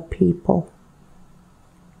from the people.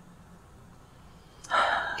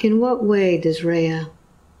 In what way does Rhea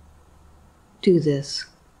do this?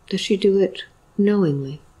 Does she do it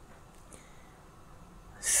knowingly?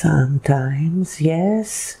 Sometimes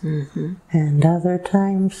yes, and other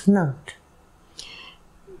times not.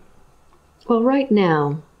 Well, right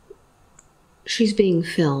now, she's being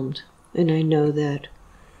filmed, and I know that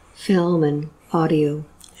film and audio.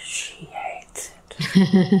 She hates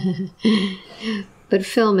it. But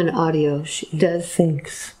film and audio She does.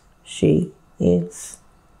 thinks she is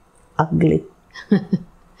ugly.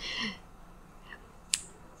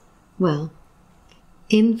 Well,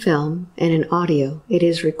 in film and in audio, it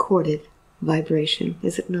is recorded vibration,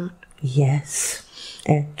 is it not? Yes,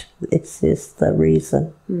 and this is the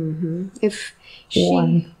reason. If she.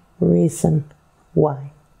 One reason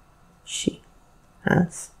why she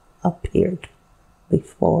has appeared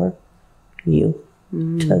before you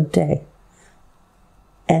today,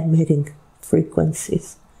 emitting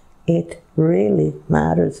frequencies. It really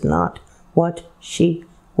matters not what she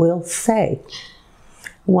will say,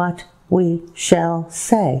 what we shall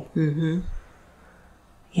say.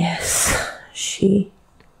 Yes, she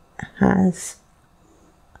has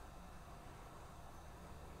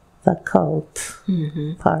the codes,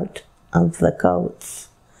 part of the codes.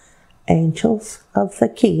 Angels of the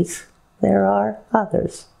keys. There are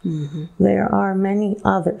others. There are many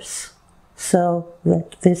others, so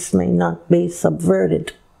that this may not be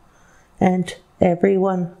subverted. And every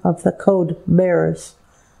one of the code bearers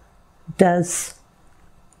does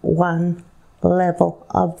one level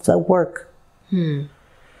of the work. And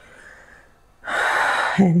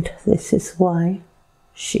this is why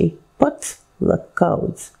she puts the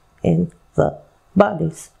codes in the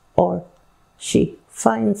bodies, or she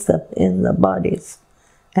finds them in the bodies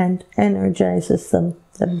and energizes them.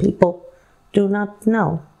 The people do not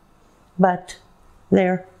know, but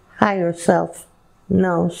their higher self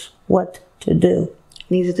knows what to do.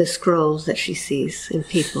 These are the scrolls that she sees in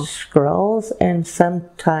people. Scrolls and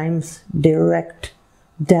sometimes direct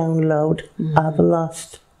download of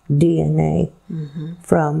lost DNA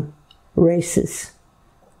from races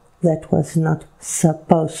that was not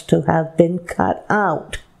supposed to have been cut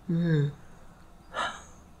out.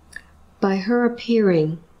 By her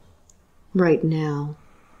appearing right now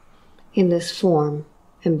in this form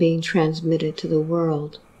and being transmitted to the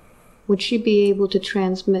world, would she be able to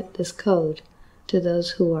transmit this code to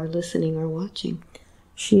those who are listening or watching?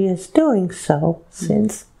 She is doing so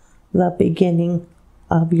since the beginning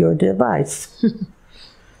of your device.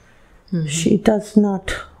 She does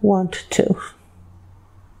not want to,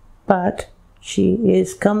 but she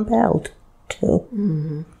is compelled to.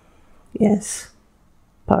 Yes,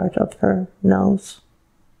 part of her knows.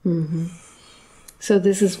 So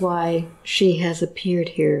this is why she has appeared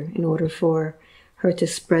here, in order for her to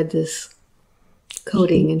spread this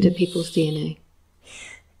coding into people's DNA.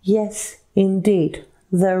 Yes, indeed.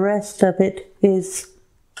 The rest of it is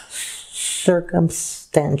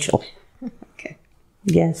circumstantial. Okay.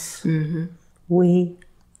 Yes. We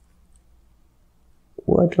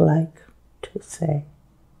would like to say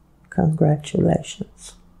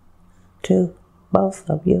congratulations to both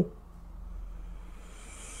of you.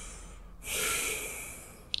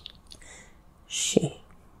 She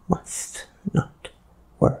must not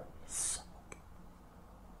worry so.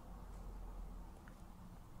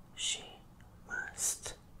 She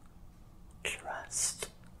must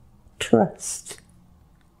trust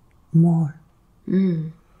more.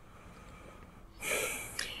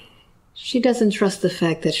 She doesn't trust the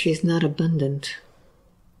fact that she's not abundant.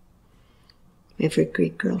 Every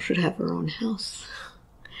Greek girl should have her own house.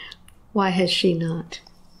 Why has she not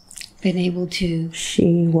been able to?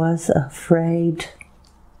 She was afraid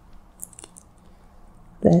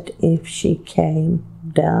that if she came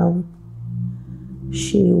down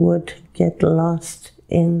she would get lost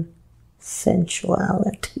in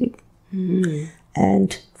sensuality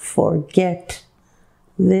and forget.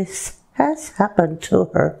 This has happened to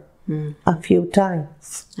her a few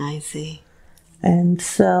times. I see. And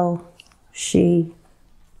so she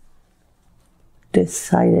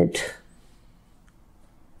decided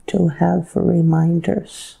to have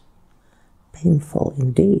reminders. Painful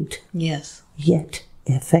indeed. Yes. Yet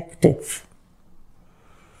effective.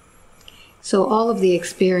 So all of the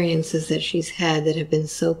experiences that she's had that have been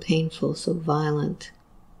so painful, so violent,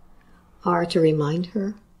 are to remind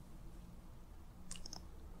her?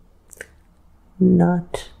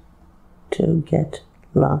 Not to get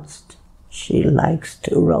lost. She likes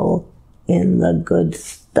to roll in the good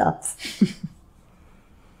stuff.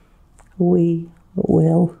 We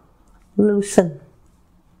will loosen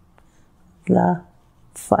the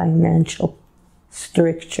financial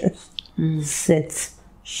strictures since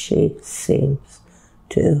she seems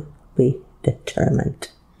to be determined.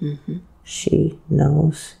 She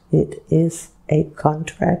knows it is a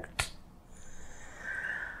contract.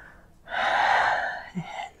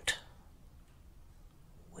 And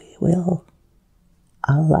we will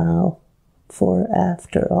allow, for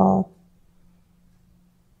after all,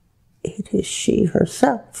 it is she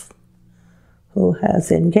herself who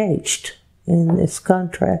has engaged in this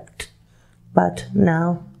contract. But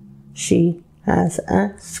now she has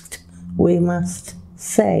asked, we must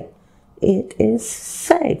say, it is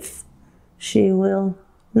safe. She will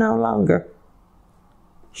no longer.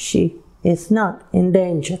 She is not in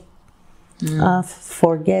danger of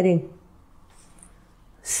forgetting.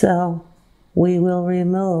 So we will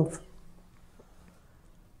remove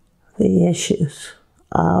the issues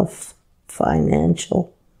of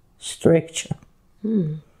financial stricture.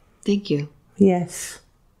 Thank you. Yes.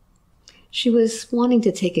 She was wanting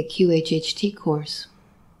to take a QHHT course.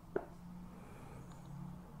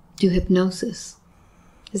 Do hypnosis.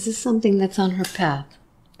 Is this something that's on her path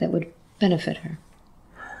that would benefit her?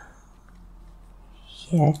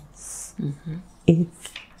 Yes. If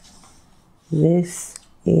this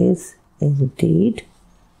is indeed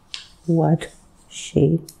what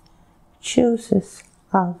she chooses,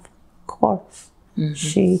 of course,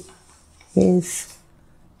 she is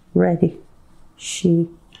ready. She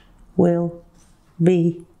will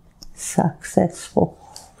be successful.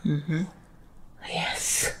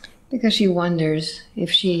 Yes. Because she wonders, if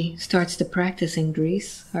she starts to practice in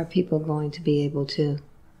Greece, are people going to be able to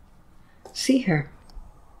see her?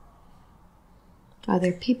 Are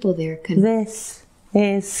there people there? This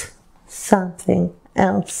is something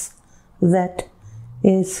else that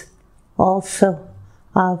is also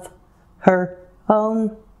of her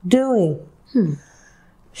own doing.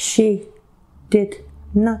 She did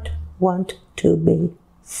not want to be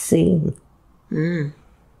seen.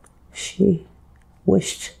 She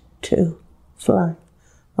wished to fly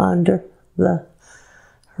under the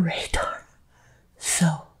radar,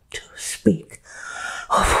 so to speak.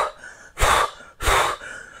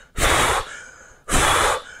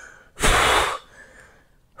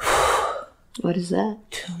 What is that?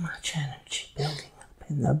 Too much energy building up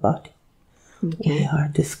in the body. Okay. We are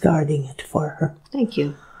discarding it for her. Thank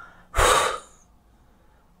you.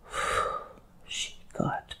 She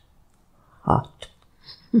got hot.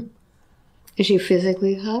 Is she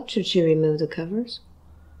physically hot? Should she remove the covers?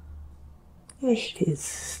 It is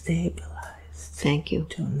stabilized. Thank you.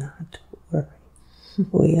 Do not worry.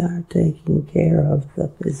 We are taking care of the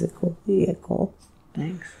physical vehicle.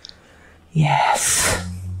 Thanks. Yes.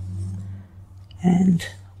 And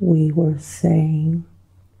we were saying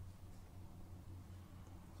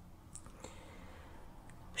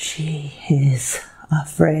she is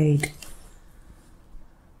afraid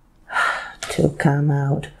to come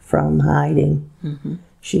out from hiding.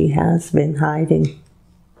 She has been hiding.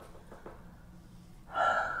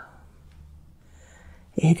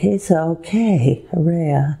 It is okay,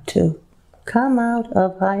 Rhea, to come out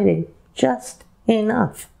of hiding just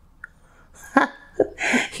enough.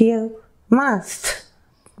 You must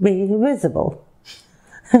be visible.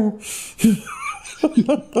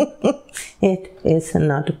 It is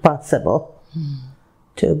not possible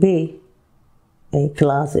to be a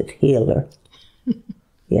closet healer.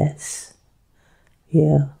 Yes,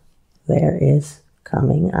 there is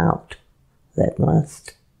coming out that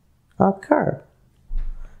must occur.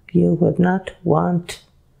 You would not want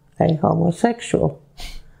a homosexual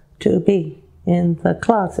to be in the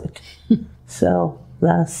closet. So,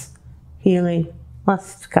 thus, healing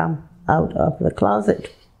must come out of the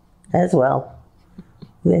closet as well.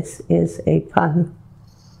 This is a pun.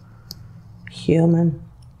 Human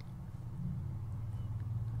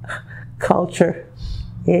culture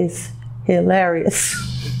is hilarious.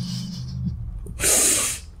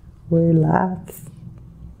 We laugh.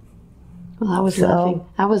 Well,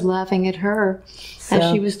 I was laughing at her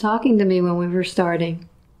as she was talking to me when we were starting.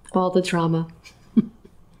 All the trauma.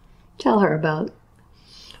 Tell her about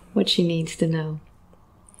what she needs to know.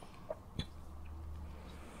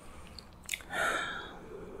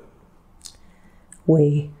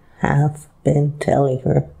 We have been telling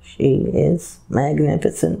her she is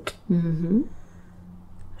magnificent. Mm-hmm.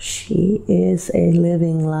 She is a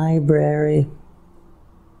living library.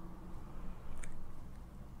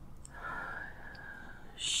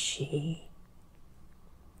 She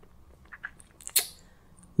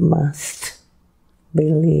must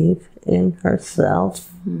believe in herself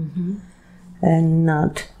and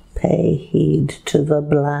not pay heed to the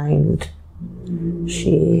blind.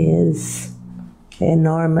 She is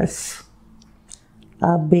enormous,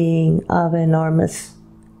 a being of enormous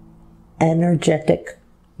energetic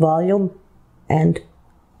volume and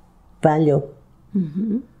value.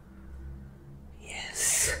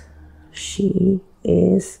 Yes, she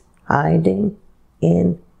is hiding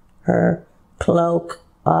in her cloak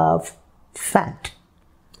of fat.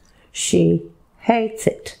 She hates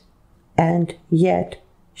it, and yet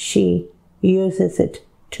she uses it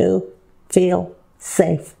to feel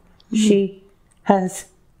safe. She has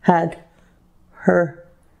had her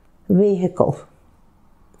vehicle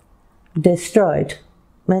destroyed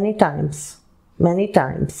many times.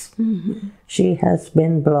 She has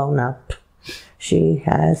been blown up. She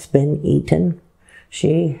has been eaten.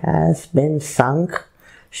 She has been sunk.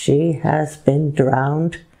 She has been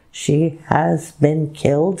drowned. She has been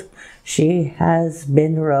killed. She has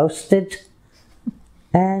been roasted.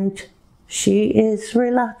 And she is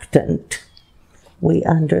reluctant. We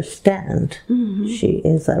understand. She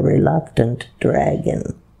is a reluctant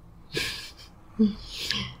dragon.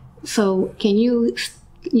 So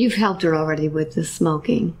you've helped her already with the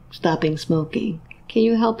smoking, stopping smoking. Can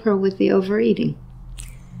you help her with the overeating?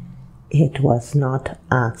 It was not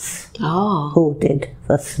us Oh. who did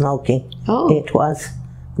the smoking. Oh. It was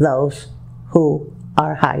those who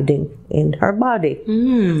are hiding in her body.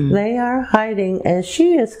 They are hiding as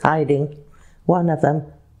she is hiding. One of them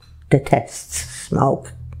detests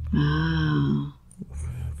smoke. Oh.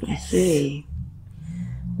 I see.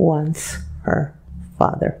 Once her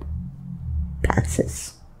father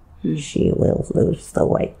passes, she will lose the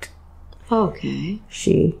weight. Okay.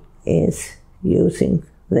 She is using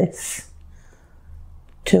this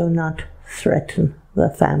to not threaten the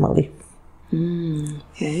family.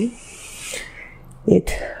 Okay.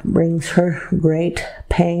 It brings her great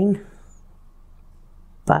pain,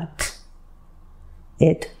 but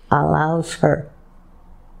it allows her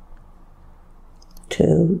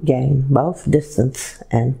to gain both distance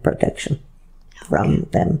and protection from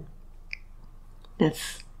them.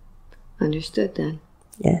 That's understood then.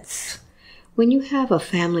 Yes. When you have a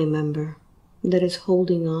family member that is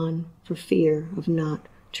holding on for fear of not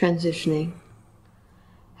transitioning,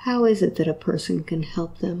 how is it that a person can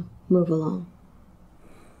help them move along?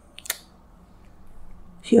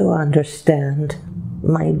 You understand,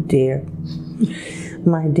 my dear,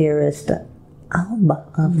 my dearest Alba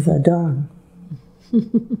of the Dawn.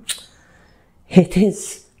 It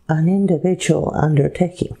is an individual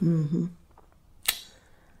undertaking.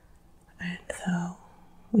 And so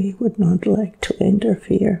we would not like to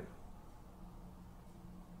interfere.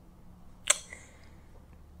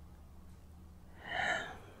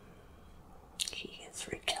 He is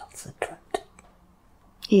recalcitrant.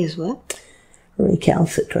 He is what?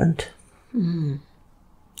 Recalcitrant.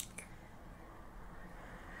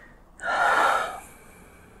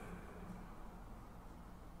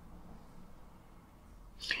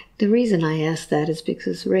 The reason I asked that is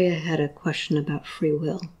because Rhea had a question about free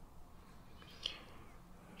will.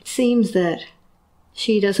 It seems that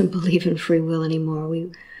she doesn't believe in free will anymore.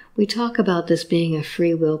 We talk about this being a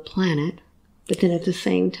free will planet, but then at the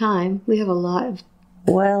same time, we have a lot of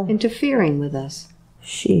interfering with us.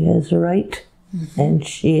 She is right and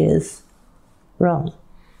she is wrong.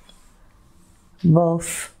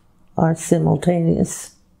 Both are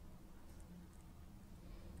simultaneous.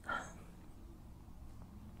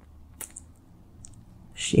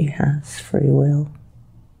 She has free will,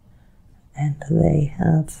 and they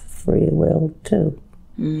have free will too.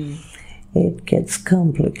 It gets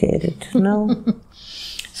complicated, no?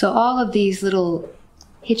 So all of these little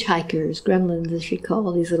hitchhikers, gremlins as she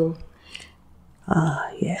call these little...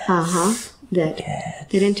 Yes.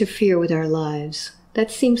 That interfere with our lives.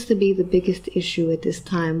 That seems to be the biggest issue at this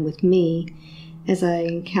time with me, as I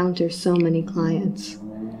encounter so many clients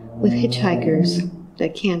with hitchhikers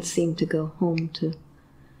that can't seem to go home to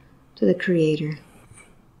the Creator.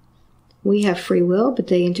 We have free will, but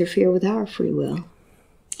they interfere with our free will.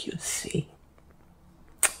 You see,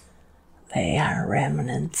 they are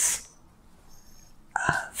remnants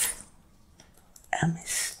of a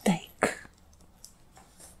mistake,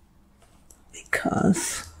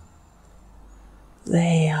 because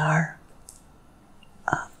they are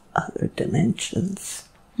of other dimensions,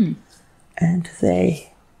 and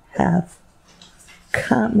they have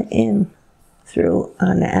come in through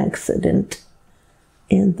an accident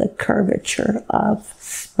in the curvature of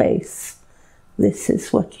space. This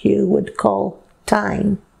is what you would call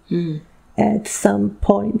time. At some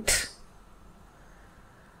point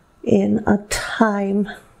in a time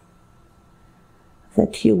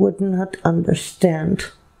that you would not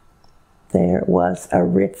understand, there was a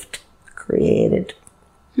rift created.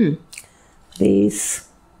 These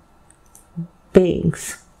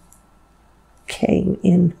beings came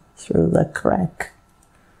in through the crack.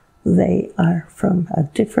 They are from a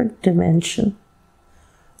different dimension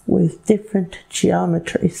with different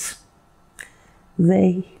geometries.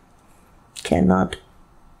 They cannot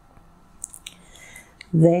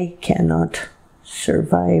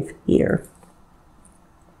survive here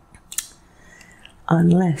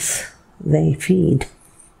unless they feed.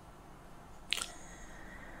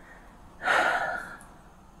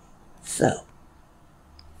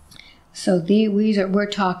 So we're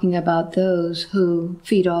talking about those who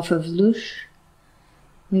feed off of lush,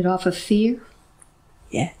 feed off of fear?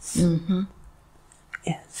 Yes.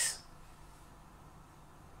 Yes.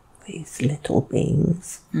 These little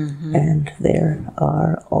beings. And there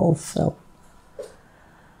are also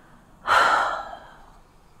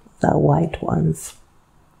the white ones.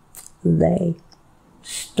 They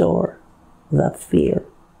store the fear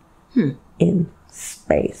in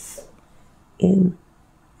space, in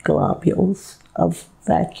globules of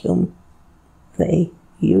vacuum. They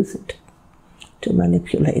use it to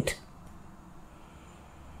manipulate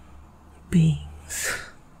beings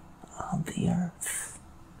on the earth.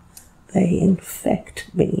 They infect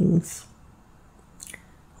beings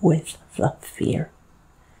with the fear,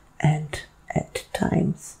 and at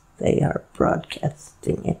times they are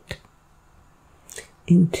broadcasting it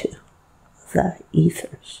into the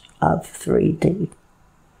ethers of 3D.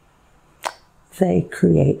 They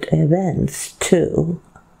create events too,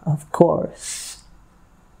 of course.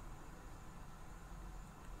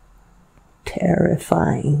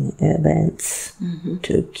 Terrifying events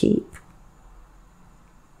to keep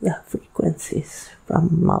the frequencies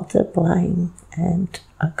from multiplying and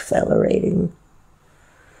accelerating.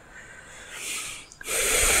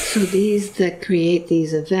 So these that create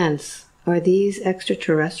these events, are these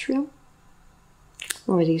extraterrestrial?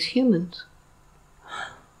 Or are these humans?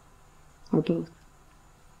 Or both?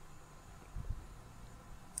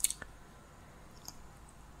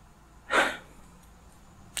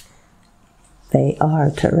 They are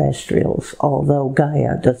terrestrials, although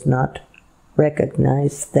Gaia does not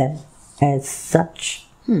recognize them as such.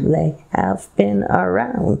 They have been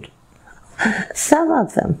around, some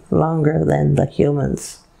of them longer than the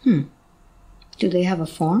humans. Do they have a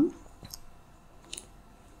form?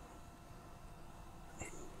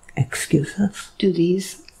 Excuse us? Do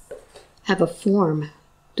these have a form?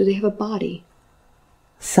 Do they have a body?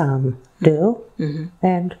 Some do,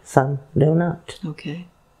 and some do not. Okay.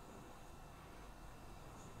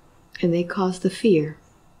 And they cause the fear.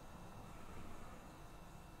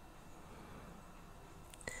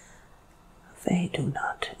 They do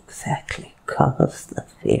not exactly cause the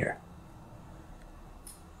fear.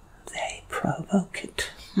 They provoke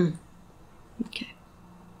it. Okay.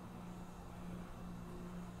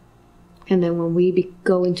 And then when we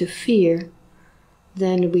go into fear,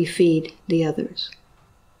 then we feed the others.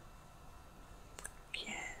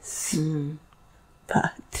 Yes.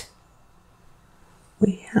 But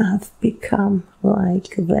we have become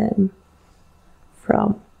like them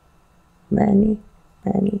from many,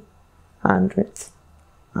 many hundreds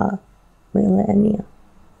of millennia.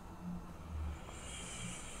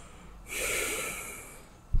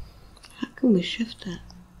 How can we shift that?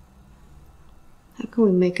 How can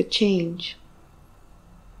we make a change?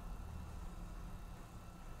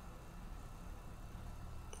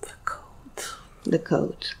 The codes. The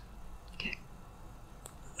codes. Okay.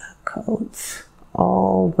 The codes.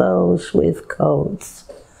 All those with codes.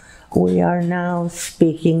 We are now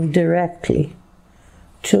speaking directly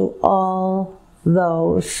to all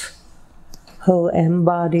those who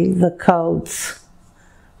embody the codes.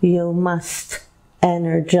 You must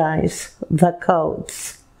energize the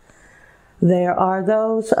codes. There are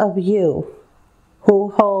those of you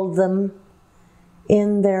who hold them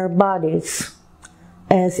in their bodies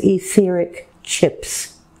as etheric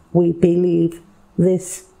chips. We believe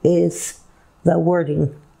this is the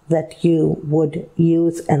wording that you would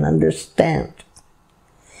use and understand.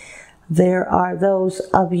 There are those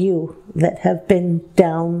of you that have been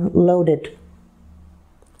downloaded.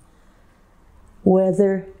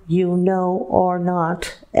 Whether you know or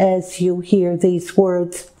not, as you hear these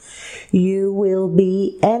words, you will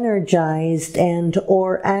be energized and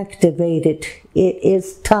or activated. It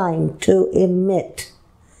is time to emit.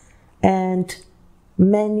 And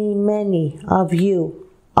many of you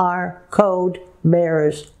are code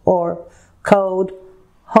bearers or code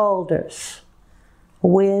holders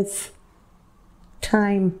with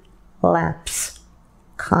time lapse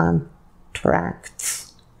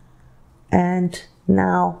contracts. And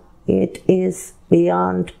now it is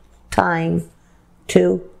beyond time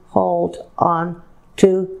to hold on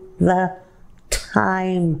to the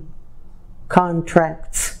time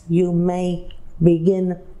contracts. You may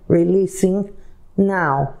begin releasing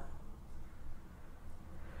now.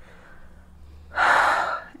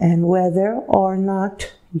 And whether or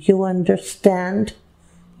not you understand,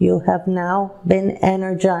 you have now been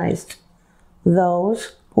energized.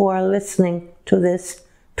 Those who are listening to this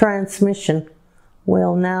transmission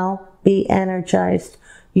will now be energized.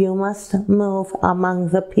 You must move among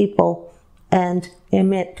the people and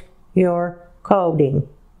emit your coding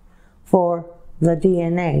for the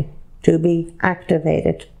DNA to be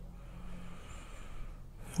activated.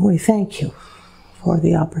 We thank you for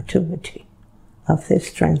the opportunity of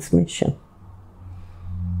this transmission.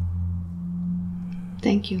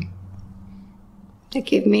 Thank you. That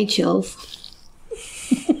gave me chills.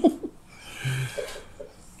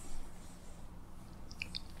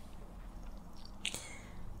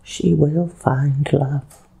 She will find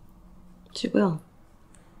love. She will.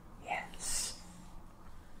 Yes.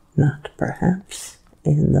 Not perhaps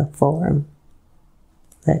in the form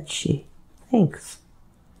that she thinks,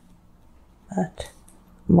 but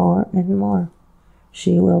more and more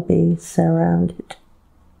she will be surrounded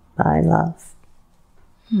by love.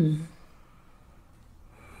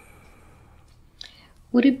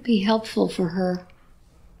 Would it be helpful for her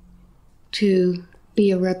to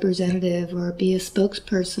be a representative or be a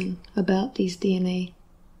spokesperson about these DNA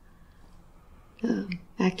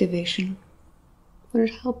activation? Would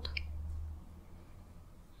it help?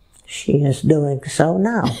 She is doing so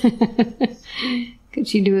now. Could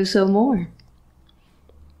she do so more?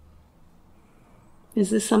 Is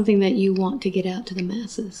this something that you want to get out to the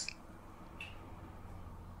masses?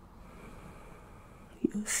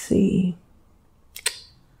 You see,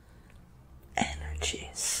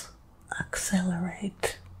 energies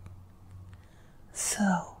accelerate.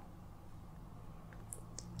 So,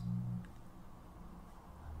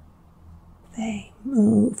 they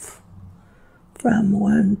move from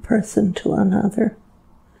one person to another,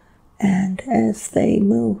 and as they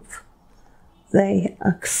move, they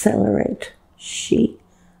accelerate. She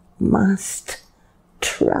must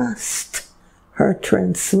trust her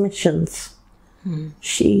transmissions.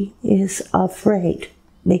 She is afraid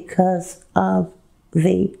because of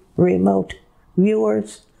the remote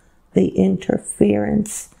viewers, the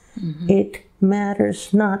interference. It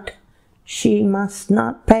matters not. She must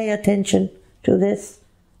not pay attention to this.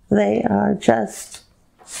 They are just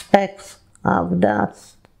specks of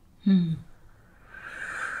dust.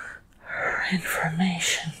 Her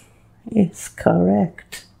information is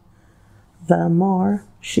correct. The more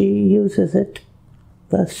she uses it,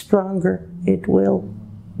 the stronger it will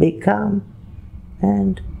become,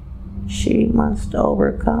 and she must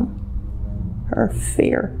overcome her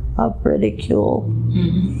fear of ridicule.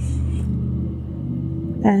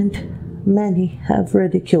 And many have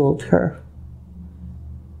ridiculed her,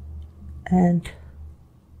 and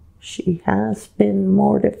she has been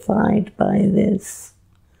mortified by this.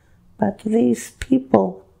 But these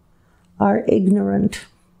people are ignorant.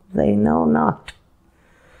 They know not.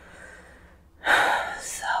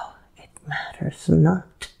 So it matters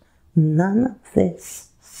not. None of this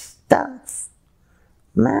stuff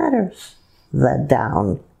matters. The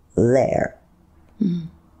down there.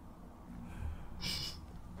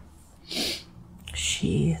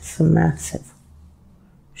 She is massive.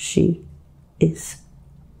 She is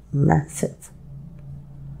massive.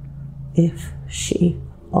 If she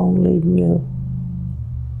only knew,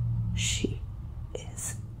 she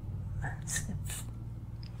is massive.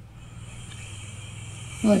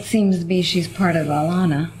 Well, it seems to be she's part of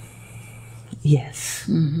Alana. Yes.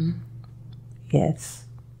 Yes.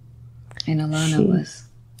 And Alana was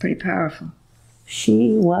pretty powerful.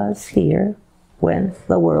 She was here when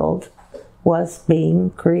the world was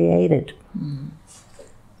being created.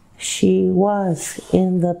 She was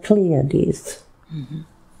in the Pleiades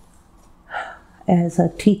as a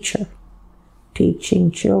teacher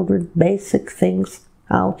teaching children basic things,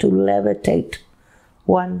 how to levitate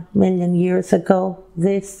 1 million years ago.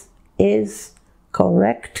 This is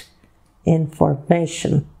correct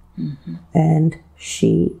information. And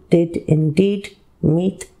she did indeed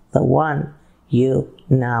meet the one you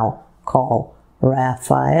now call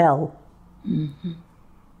Raphael.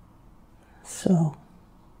 So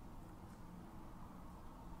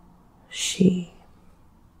she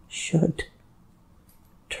should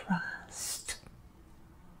trust.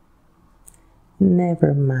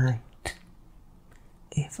 Never mind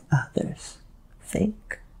if others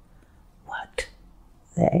think what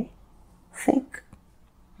they think.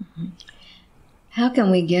 How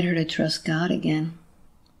can we get her to trust God again?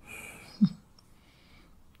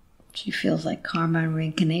 She feels like karma and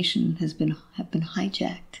reincarnation have been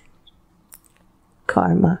hijacked.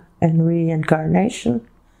 Karma and reincarnation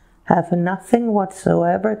have nothing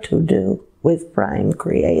whatsoever to do with Prime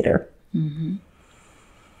Creator.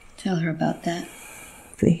 Tell her about that.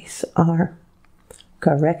 These are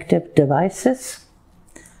corrective devices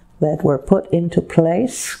that were put into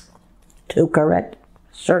place to correct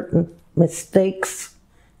certain mistakes,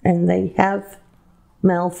 and they have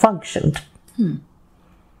malfunctioned. In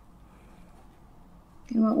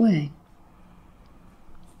what way?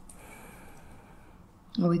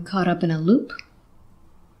 Are we caught up in a loop?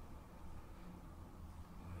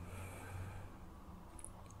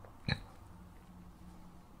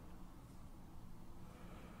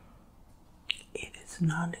 It is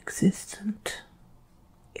non-existent.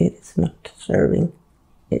 It is not serving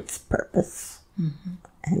its purpose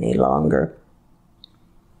any longer.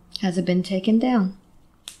 Has it been taken down?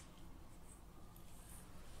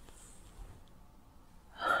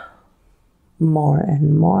 More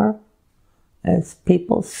and more as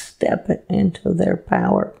people step into their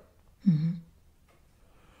power.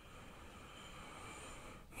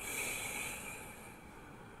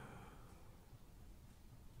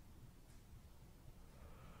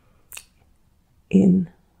 In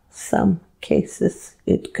some cases,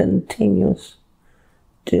 it continues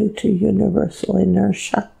due to universal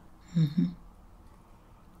inertia.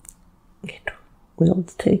 It will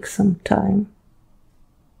take some time.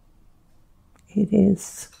 It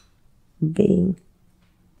is being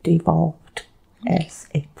devolved as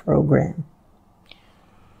a program.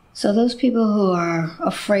 So those people who are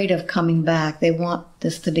afraid of coming back, they want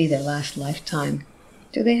this to be their last lifetime.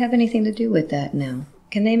 Do they have anything to do with that now?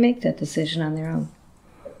 Can they make that decision on their own?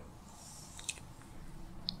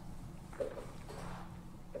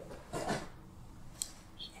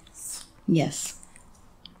 Yes.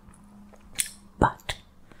 But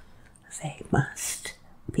they must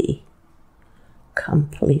be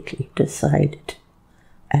completely decided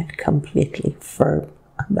and completely firm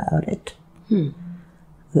about it.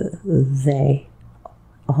 They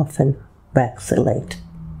often vacillate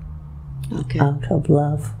out of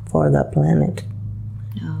love for the planet.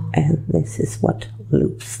 And this is what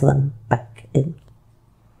loops them back in.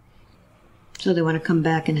 So they want to come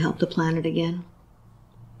back and help the planet again?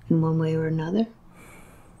 In one way or another?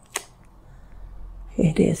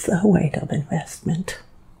 It is the weight of investment.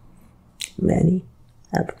 Many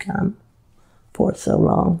have come for so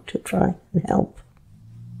long to try and help.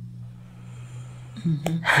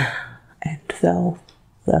 And though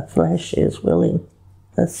the flesh is willing,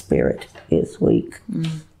 the spirit is weak.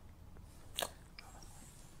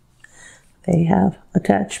 They have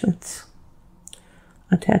attachments.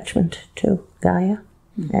 Attachment to Gaia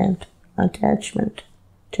and attachment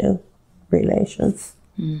to relations,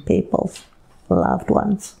 people's loved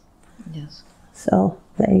ones. Yes. So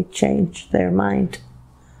they change their mind.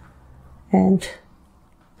 And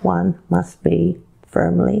one must be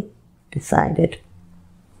firmly decided.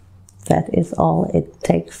 That is all it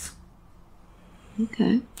takes.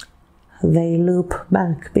 Okay. They loop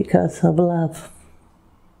back because of love.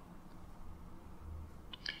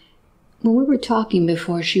 When we were talking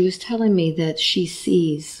before, she was telling me that she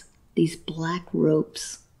sees these black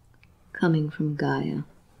ropes coming from Gaia.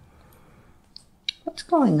 What's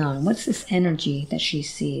going on? What's this energy that she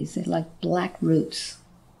sees? They're like black roots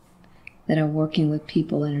that are working with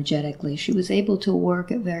people energetically. She was able to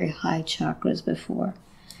work at very high chakras before,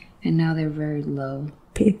 and now they're very low.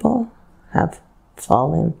 People have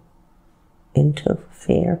fallen into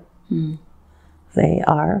fear. They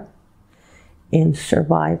are in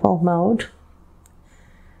survival mode.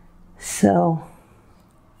 So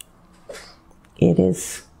it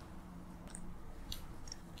is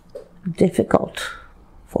difficult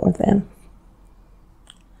for them.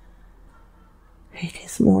 It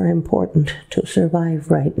is more important to survive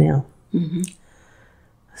right now.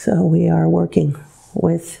 So we are working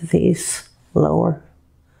with these lower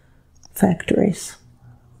factories,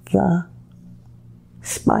 the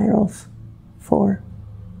spirals for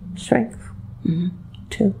strength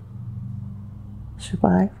to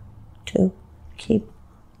survive, to keep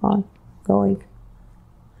on going.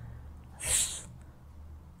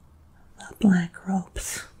 The black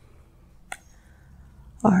ropes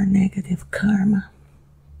are negative karma,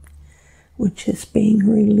 which is being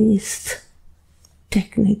released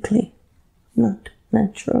technically, not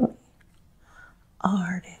naturally,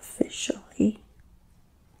 artificially.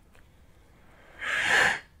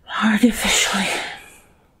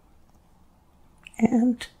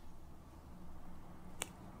 And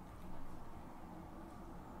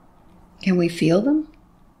can we feel them?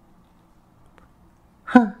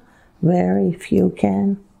 Very few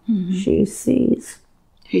can. She sees.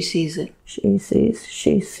 She sees it. She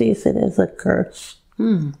sees it as a curse.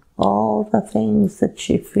 All the things that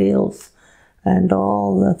she feels and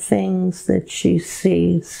all the things that she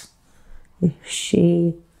sees,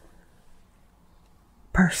 she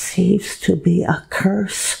perceives to be a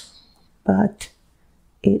curse, but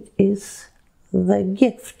it is the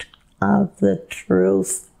gift of the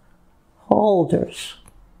truth holders.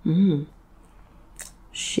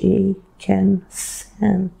 She can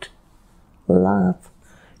send love.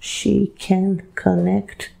 She can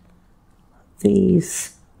connect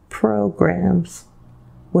these programs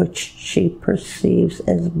which she perceives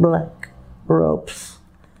as black ropes.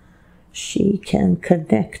 She can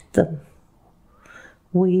connect them.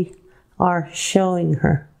 We are showing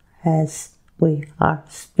her as we are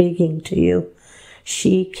speaking to you.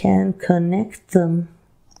 She can connect them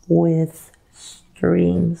with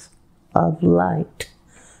streams of light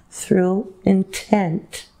through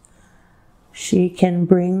intent. She can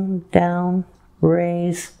bring down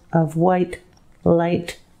rays of white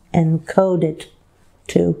light and code it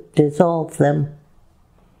to dissolve them.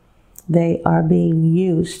 They are being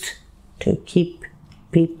used to keep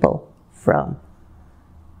people from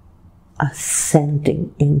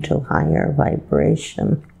ascending into higher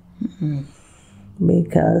vibration,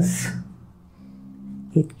 because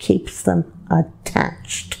it keeps them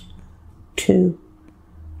attached to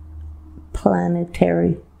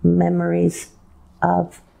planetary memories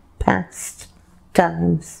of past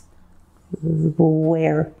times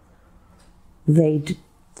where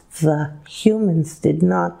the humans did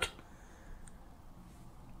not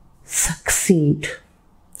succeed,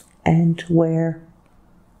 and where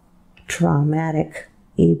traumatic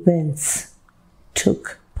events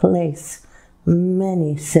took place.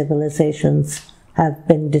 Many civilizations have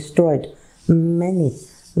been destroyed. Many.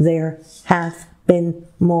 There have been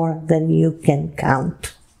more than you can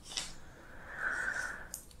count.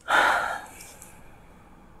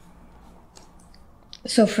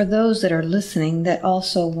 So for those that are listening that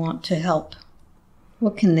also want to help,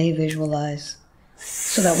 what can they visualize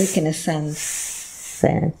so that we can ascend?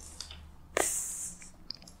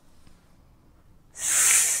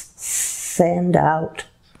 Send out,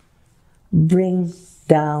 bring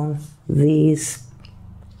down these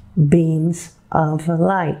beams of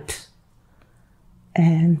light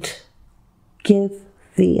and give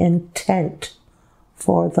the intent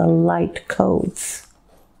for the light codes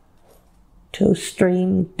to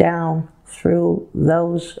stream down through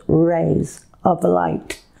those rays of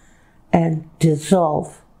light and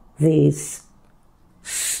dissolve these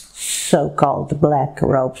so-called black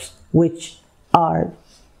ropes, which are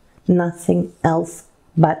nothing else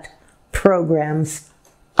but programs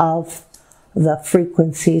of the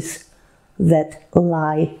frequencies that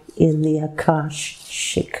lie in the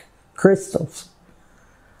Akashic crystals.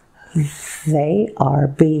 They are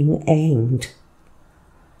being aimed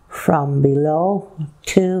from below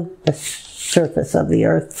to the surface of the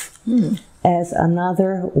earth as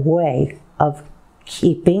another way of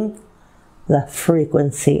keeping the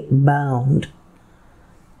frequency bound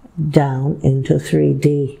down into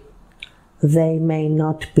 3D. They may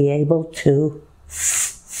not be able to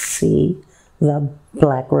see the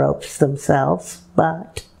black ropes themselves,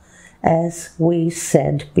 but as we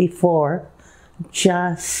said before,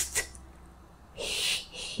 just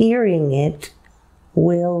hearing it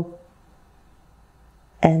will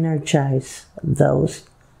energize those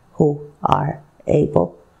who are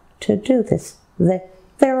able to do this.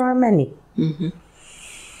 There are many.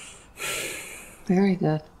 Very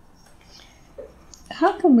good.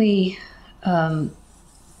 How can we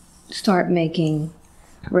start making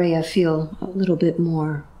Rhea feel a little bit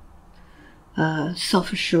more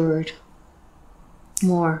self-assured,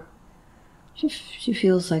 more, she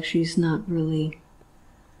feels like she's not really,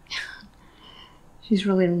 she's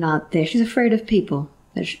really not there. She's afraid of people,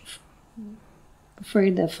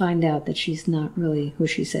 afraid to find out that she's not really who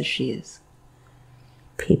she says she is.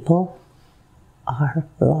 People are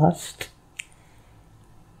lost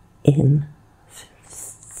in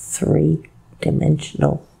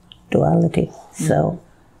three-dimensional duality. So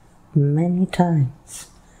many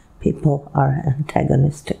times people are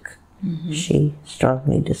antagonistic. She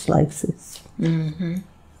strongly dislikes this.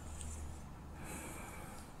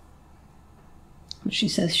 She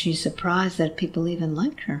says she's surprised that people even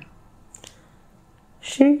like her.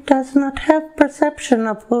 She does not have perception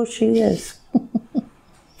of who she is.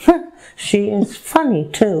 She is funny,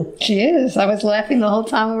 too. She is. I was laughing the whole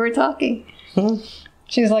time we were talking.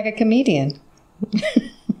 She's like a comedian.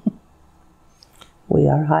 We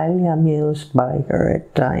are highly amused by her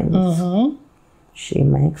at times. She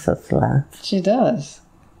makes us laugh. She does.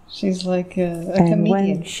 She's like a and comedian.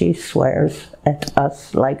 When she swears at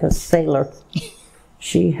us like a sailor,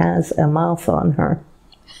 she has a mouth on her.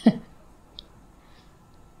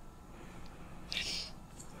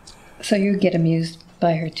 So you get amused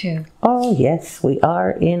by her too? Oh, yes, we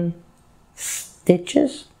are in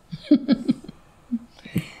stitches.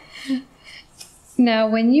 Now,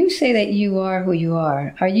 when you say that you are who you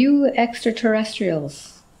are you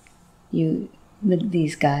extraterrestrials?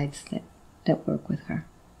 These guides that work with her.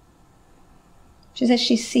 She says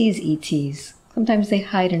she sees ETs. Sometimes they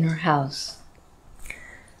hide in her house.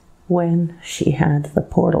 When she had the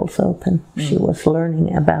portals open, she was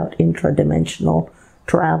learning about intradimensional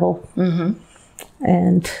travel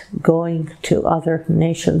and going to other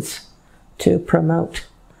nations to promote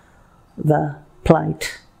the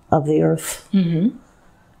plight of the earth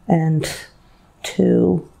and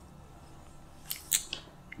to,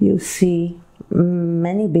 you see,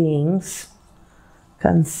 many beings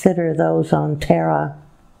consider those on Terra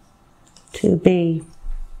to be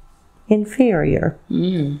inferior.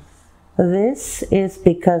 This is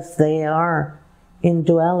because they are in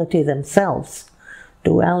duality themselves.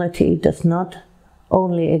 Duality does not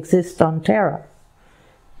only exist on Terra.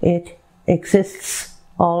 It exists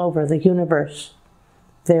all over the universe.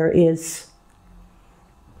 There is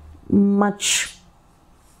much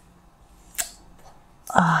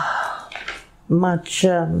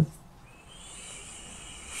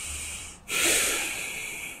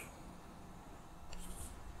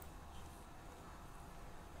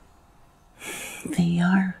they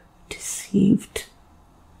are deceived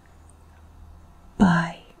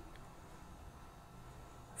by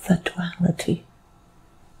the duality.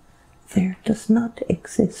 There does not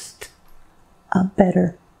exist a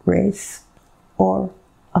better race or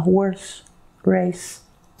a worse race.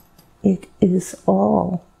 It is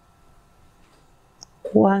all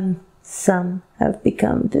one. Some have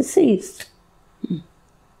become deceased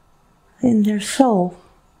in their soul.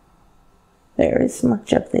 There is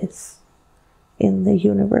much of this in the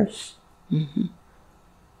universe.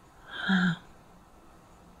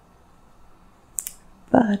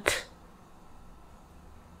 But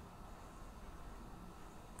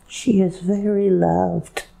she is very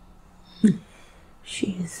loved.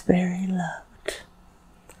 She is very loved.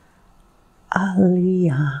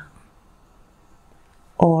 Aliyah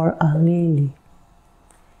or Alili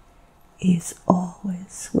is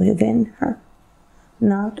always within her,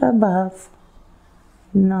 not above,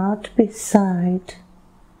 not beside,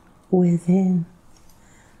 within.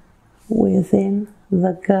 Within,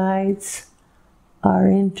 the guides are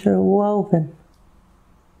interwoven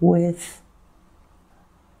with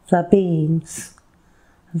the beings.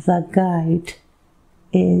 The guide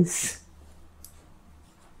is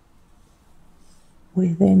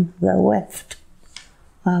within the weft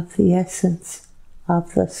of the essence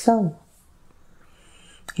of the soul.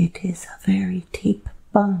 It is a very deep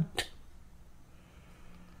bond.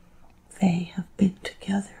 They have been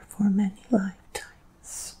together for many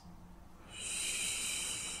lifetimes.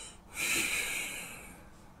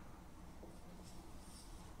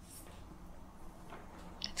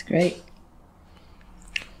 That's great.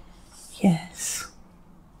 Yes.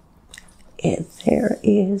 There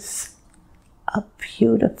is a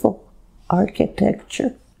beautiful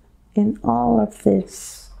architecture in all of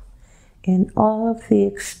this, in all of the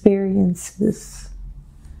experiences.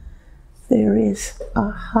 There is a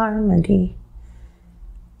harmony,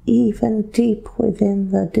 even deep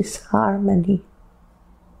within the disharmony.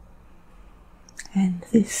 And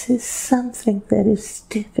this is something that is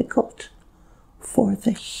difficult for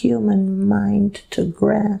the human mind to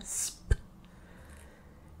grasp.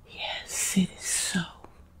 Yes, it is so.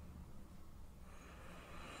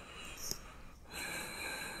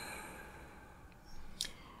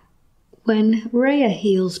 When Rhea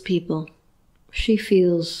heals people, she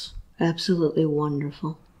feels absolutely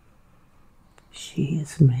wonderful. She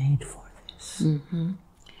is made for this.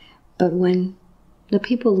 But when the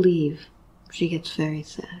people leave, she gets very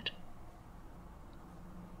sad.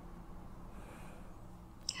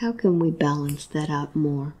 How can we balance that out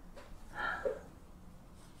more?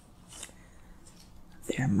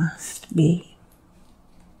 There must be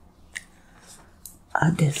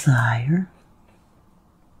a desire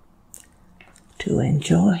to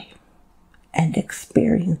enjoy and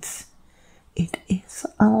experience. It is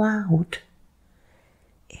allowed.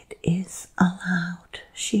 It is allowed.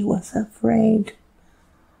 She was afraid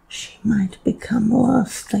she might become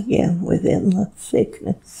lost again within the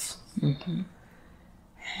thickness. Mm-hmm.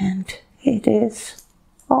 And it is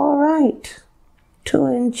all right to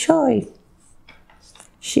enjoy.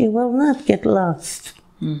 She will not get lost.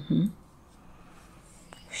 Mm-hmm.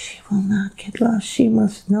 She will not get lost. She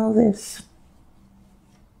must know this.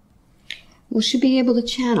 Will she be able to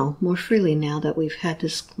channel more freely now that we've had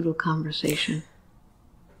this little conversation?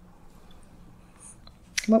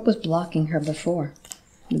 What was blocking her before?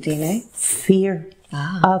 The DNA? Fear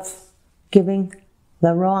of giving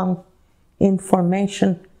the wrong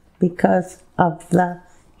information because of the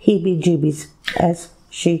heebie-jeebies, as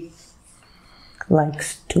she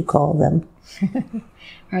likes to call them.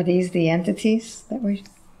 Are these the entities that we...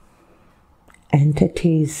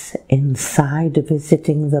 Entities inside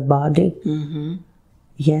visiting the body? Mm-hmm.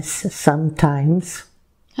 Yes, sometimes.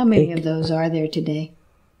 How many of those are there today?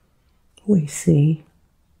 We see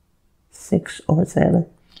 6 or 7.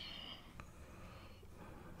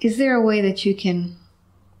 Is there a way that you can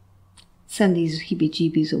send these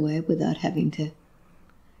heebie-jeebies away without having to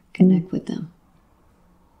connect with them?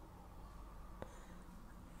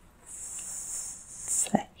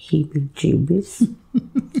 The heebie-jeebies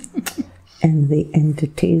and the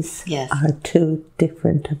entities are 2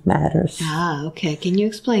 different matters. Ah, okay. Can you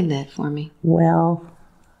explain that for me? Well,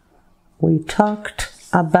 we talked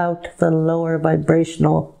about the lower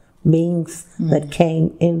vibrational beings that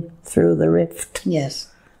came in through the rift. Yes.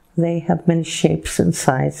 They have many shapes and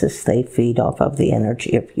sizes. They feed off of the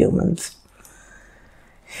energy of humans.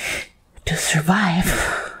 To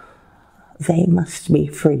survive, they must be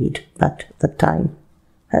freed, but the time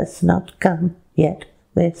has not come yet.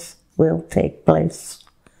 This will take place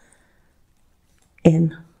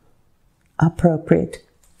in appropriate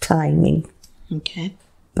timing. Okay.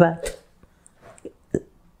 But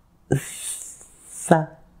the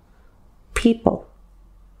people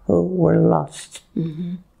who were lost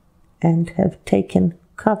and have taken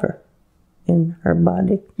cover in her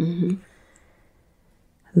body,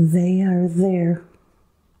 they are there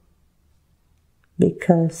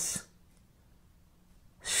because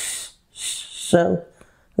so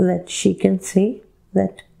that she can see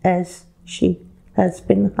that as she has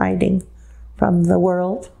been hiding from the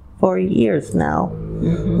world for years now,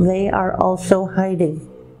 they are also hiding.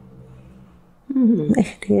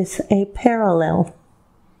 It is a parallel.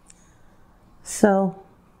 So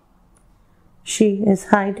she is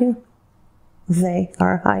hiding, they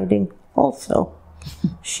are hiding also.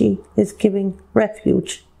 She is giving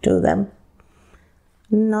refuge to them.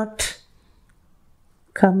 Not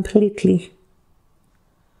completely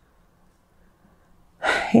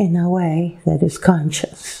in a way that is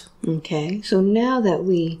conscious. Okay, so now that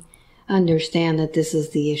we understand that this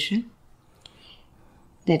is the issue,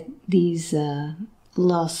 that these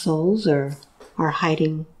lost souls are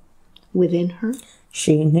hiding within her,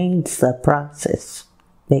 she needs the process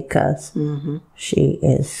because she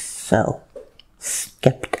is so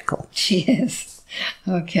skeptical. She is.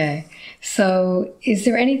 Okay. So is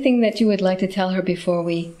there anything that you would like to tell her before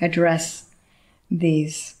we address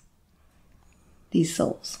these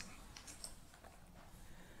souls?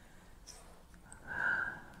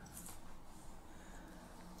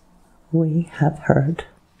 We have heard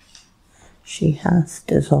she has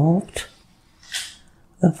dissolved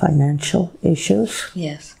the financial issues.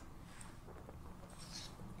 Yes.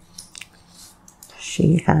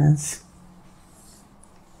 She has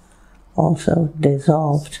also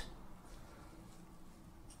dissolved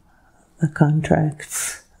the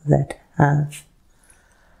contracts that have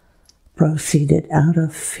proceeded out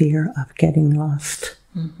of fear of getting lost.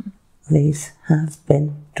 These have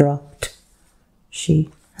been dropped.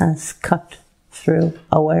 She has cut through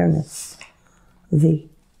awareness. The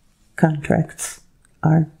contracts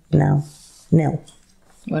are now nil.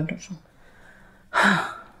 Wonderful.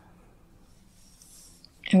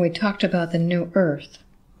 And we talked about the new earth.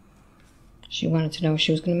 She wanted to know if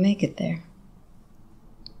she was going to make it there.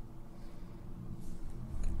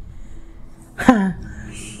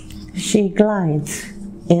 She glides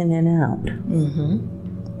in and out.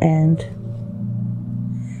 And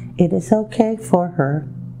it is okay for her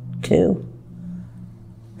to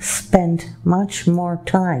spend much more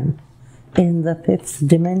time in the 5th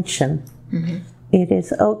dimension. It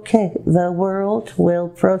is okay. The world will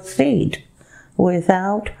proceed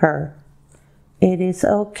without her. It is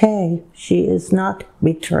okay. She is not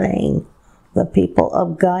betraying the people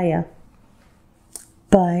of Gaia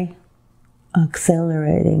by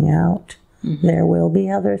accelerating out. There will be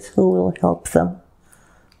others who will help them,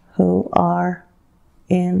 who are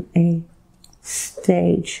in a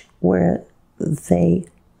stage where their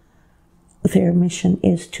mission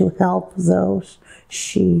is to help those.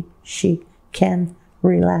 She can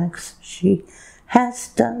relax. She has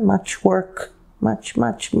done much work, much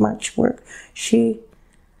work. She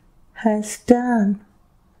has done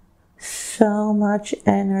so much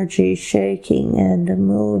energy shaking and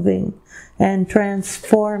moving and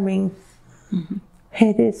transforming.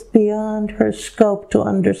 It is beyond her scope to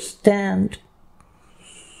understand.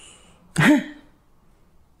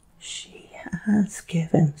 She has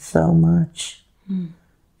given so much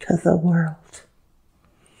to the world.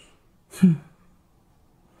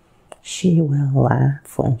 She will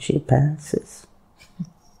laugh when she passes.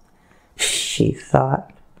 She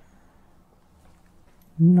thought,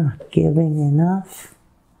 not giving enough,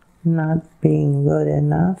 not being good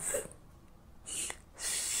enough.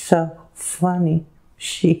 So funny.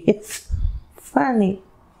 She is funny.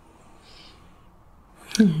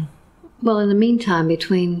 Well, in the meantime,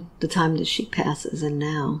 between the time that she passes and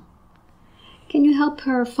now, can you help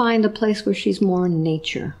her find a place where she's more in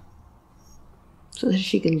nature so that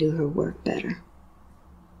she can do her work better?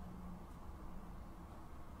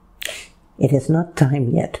 It is not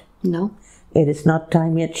time yet. No? It is not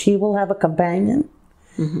time yet. She will have a companion.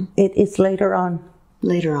 It is later on.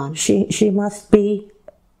 Later on. She must be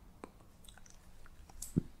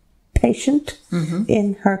patient.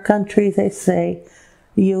 In her country, they say,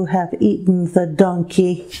 you have eaten the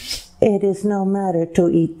donkey. It is no matter to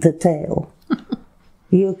eat the tail.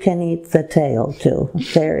 You can eat the tail too.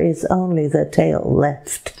 There is only the tail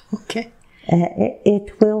left. Okay.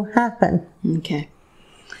 It will happen. Okay.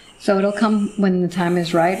 So it'll come when the time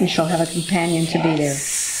is right, and she'll have a companion to be there.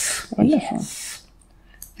 Wonderful. Yes.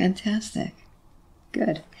 Fantastic.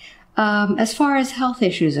 Good. As far as health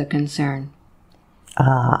issues are concerned,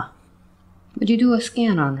 would you do a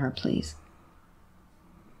scan on her, please?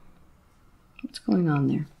 What's going on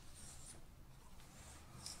there?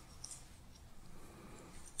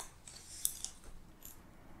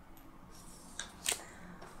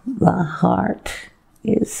 The heart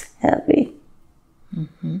is heavy.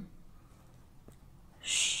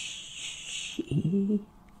 She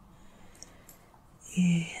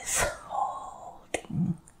is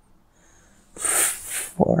holding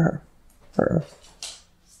for her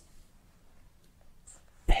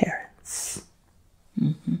parents.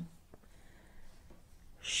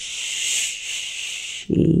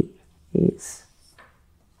 She is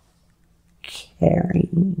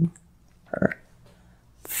carrying her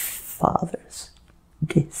father's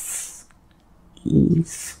dis-ease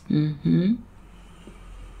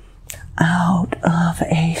out of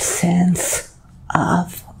a sense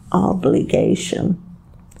of obligation.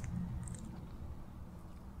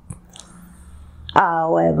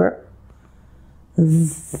 However,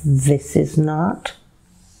 this is not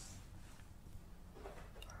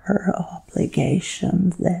her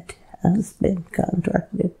obligation that has been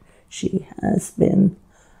contracted. She has been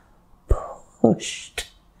pushed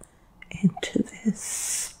into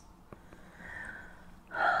this.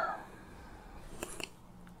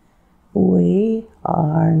 We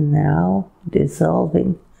are now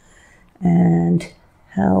dissolving and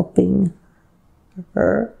helping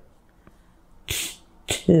her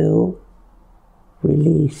to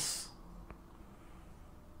release.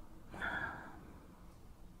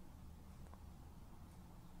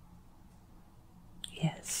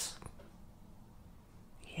 Yes.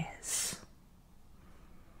 Yes.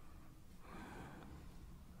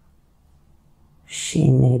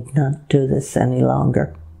 She need not do this any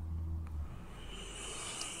longer.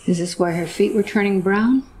 Is this why her feet were turning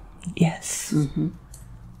brown? Yes.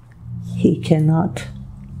 He cannot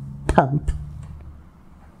pump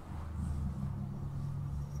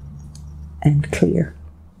and clear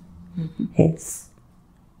his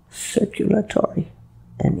circulatory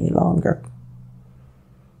any longer.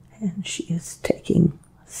 And she is taking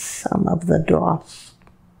some of the dross.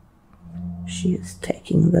 She is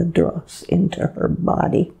taking the dross into her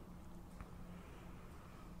body.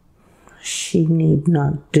 She need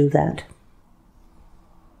not do that.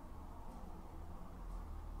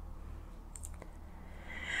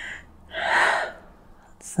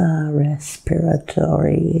 The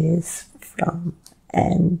respiratory is from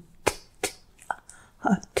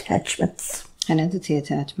attachments. An entity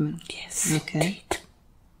attachment. Yes. Okay.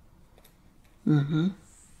 And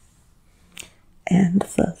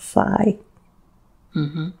the thigh.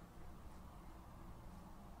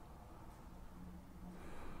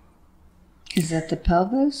 Is that the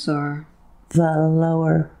pelvis or? The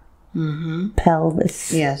lower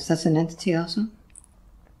pelvis. Yes, that's an entity also?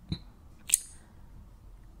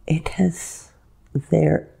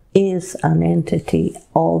 There is an entity,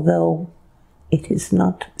 although it is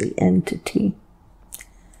not the entity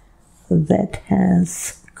that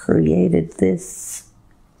has created this.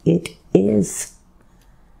 It is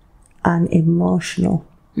an emotional,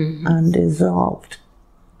 undissolved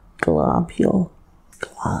globules.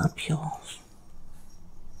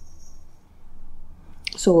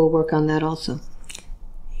 So we'll work on that also.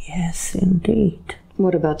 Yes, indeed.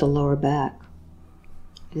 What about the lower back?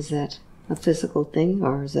 Is that a physical thing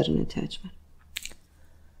or is that an attachment?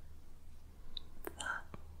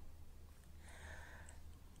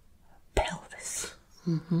 Pelvis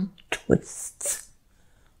twists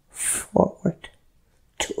forward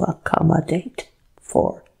to accommodate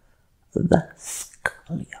for the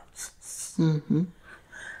scoliosis. And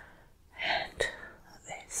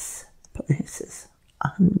this places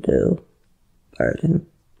undue burden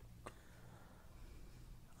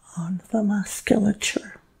on the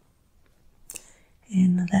musculature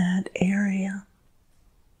in that area.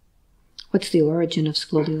 What's the origin of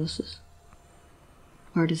scoliosis?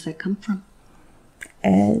 Where does that come from?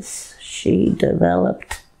 As she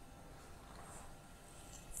developed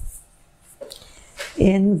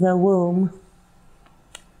in the womb,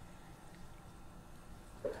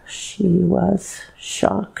 she was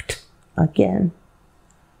shocked again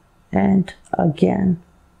and again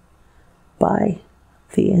by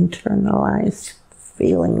the internalized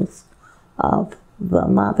feelings of the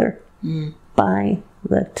mother. By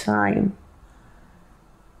the time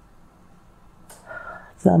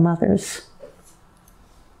the mother's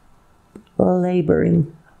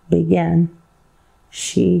laboring began,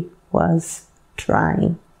 she was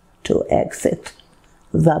trying to exit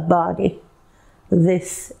the body.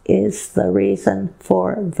 This is the reason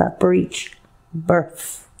for the breech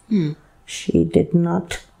birth. She did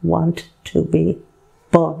not want to be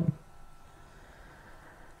born.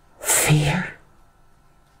 Fear.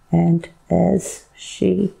 And as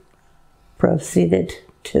she proceeded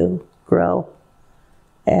to grow,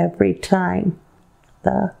 every time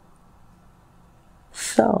the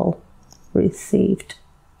soul received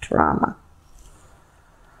trauma,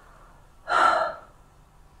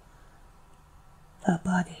 the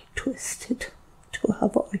body twisted to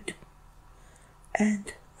avoid.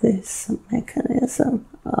 And this mechanism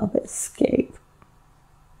of escape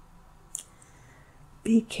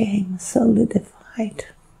became solidified.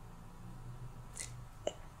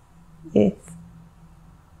 If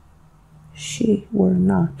she were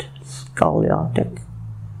not scoliotic,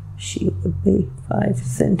 she would be 5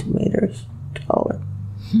 centimeters taller.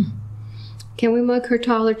 Can we make her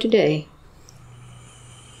taller today?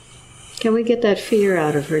 Can we get that fear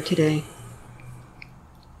out of her today?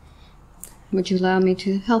 Would you allow me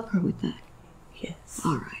to help her with that? Yes.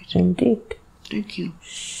 All right. Indeed. Thank you.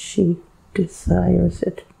 She desires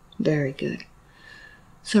it. Very good.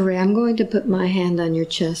 So, Ray, I'm going to put my hand on your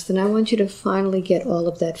chest, and I want you to finally get all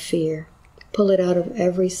of that fear. Pull it out of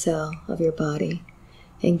every cell of your body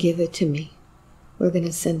and give it to me. We're going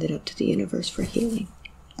to send it up to the universe for healing.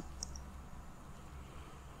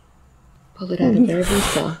 Pull it out of every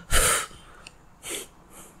cell.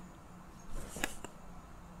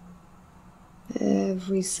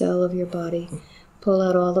 Every cell of your body. Pull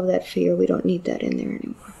out all of that fear. We don't need that in there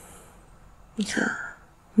anymore. So,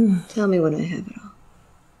 tell me when I have it all.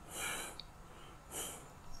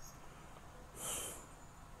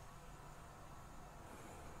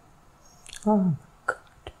 Oh my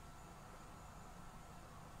God.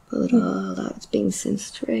 Pull it all out. It's being sent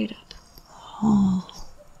straight up. Oh.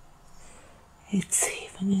 It's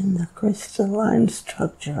even in the crystalline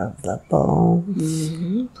structure of the bones.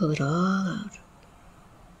 Pull it all out.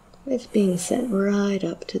 It's being sent right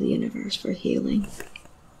up to the universe for healing.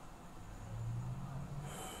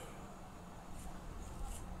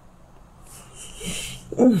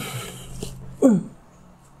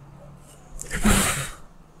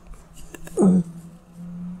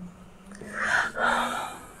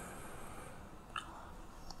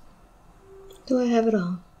 Do I have it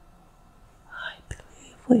all? I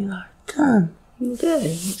believe we are done. Good.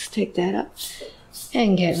 Let's take that up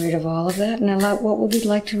and get rid of all of that. Now, what would we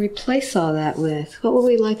like to replace all that with? What would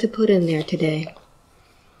we like to put in there today?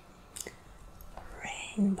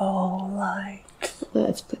 Rainbow light.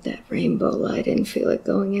 Let's put that rainbow light in. Feel it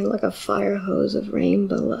going in like a fire hose of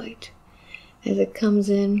rainbow light as it comes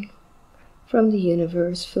in from the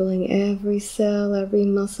universe, filling every cell, every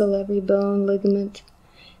muscle, every bone, ligament,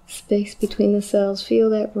 space between the cells. Feel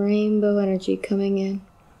that rainbow energy coming in.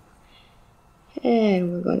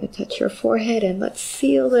 And we're going to touch your forehead and let's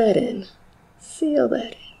seal that in. Seal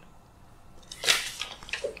that in.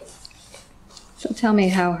 So tell me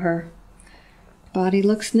how her body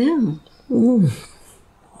looks now.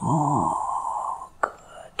 Oh,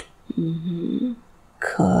 good. Mm-hmm.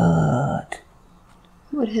 Good.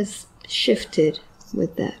 What has shifted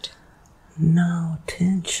with that? No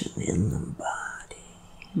tension in the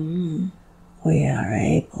body. We are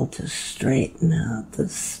able to straighten out the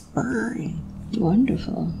spine.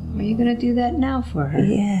 Wonderful. Are you going to do that now for her?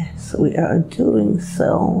 Yes, we are doing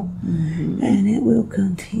so. And it will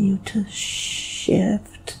continue to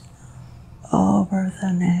shift over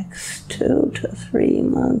the next 2 to 3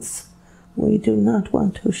 months. We do not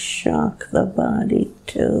want to shock the body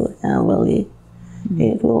too heavily.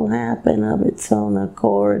 It will happen of its own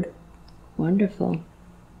accord. Wonderful.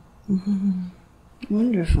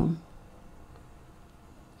 Wonderful.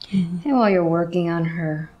 And while you're working on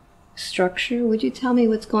her structure, would you tell me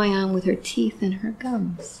what's going on with her teeth and her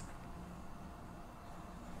gums?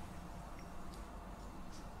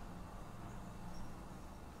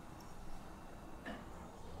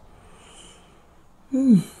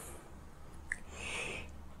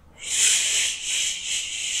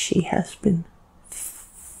 She has been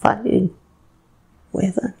fighting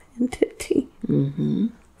with an entity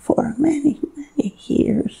for many, many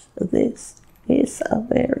years. This is a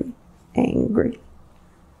very angry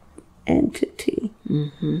entity.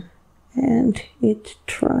 And it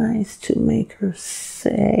tries to make her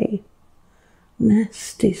say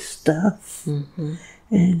nasty stuff.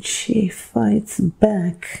 And she fights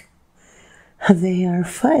back. They are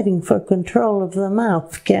fighting for control of the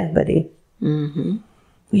mouth cavity.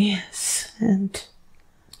 Yes, and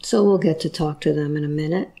So we'll get to talk to them in a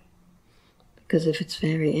minute. Because if it's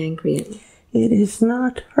very angry, it is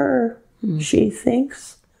not her. She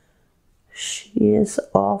thinks she is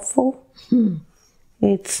awful.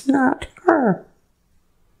 It's not her.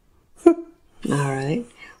 all right.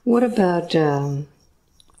 What about the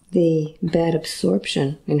bad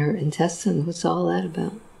absorption in her intestine? What's all that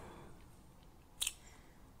about?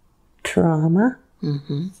 Trauma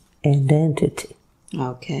and entity.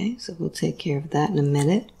 Okay, so we'll take care of that in a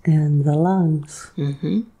minute. And the lungs.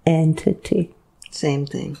 Entity. Same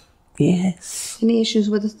thing. Yes. Any issues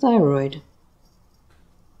with the thyroid?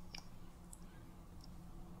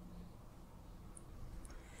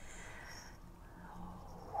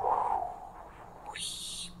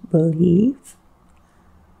 Believe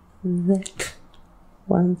that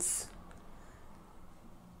once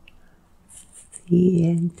the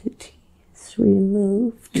entity is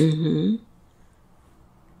removed,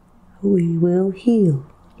 we will heal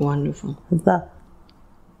Wonderful. the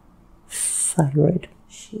thyroid.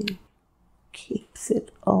 She keeps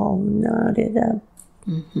it all knotted up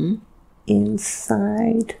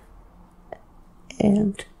inside,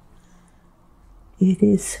 and it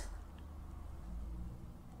is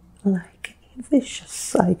like a vicious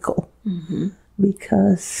cycle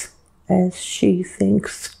because as she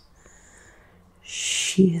thinks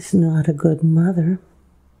she is not a good mother,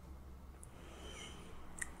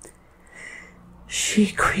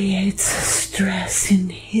 she creates stress in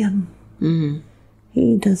him.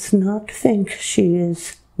 He does not think she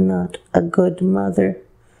is not a good mother.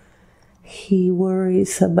 He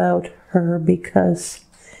worries about her because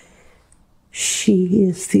she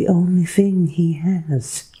is the only thing he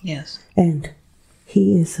has. Yes. And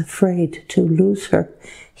he is afraid to lose her.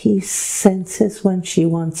 He senses when she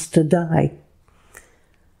wants to die.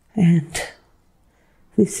 And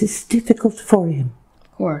this is difficult for him.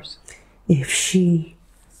 Of course. If she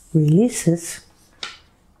releases,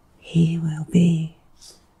 he will be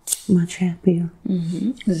much happier.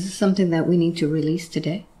 Is this something that we need to release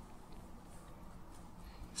today?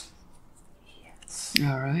 Yes.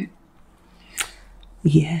 All right.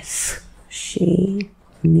 Yes, she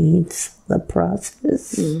needs the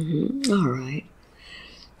process. All right.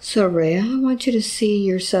 So, Rhea, I want you to see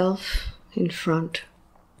yourself in front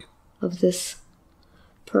of this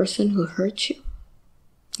person who hurt you.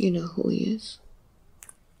 You know who he is.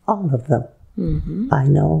 All of them. I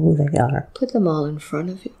know who they are. Put them all in front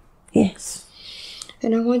of you. Yes.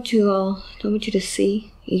 And I want you to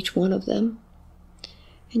see each one of them.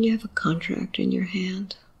 And you have a contract in your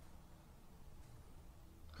hand.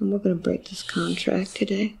 And we're going to break this contract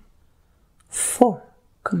today. 4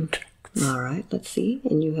 contracts. All right, let's see.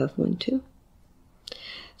 And you have one too.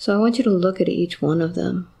 So I want you to look at each one of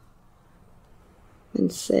them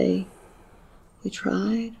and say, we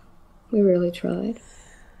tried. We really tried.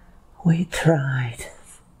 We tried.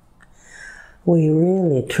 We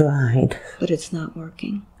really tried. But it's not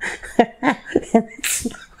working. And it's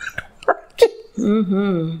not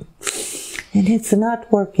working. And it's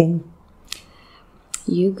not working.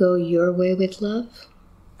 You go your way with love.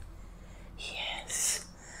 Yes.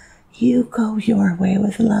 You go your way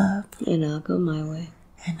with love. And I'll go my way.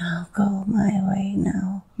 And I'll go my way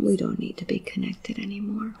now. We don't need to be connected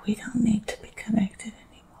anymore. We don't need to be connected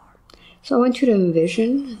anymore. So I want you to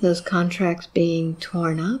envision those contracts being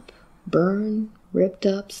torn up, burned, ripped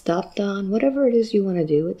up, stopped on, whatever it is you want to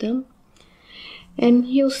do with them. And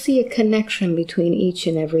you'll see a connection between each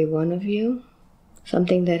and every one of you.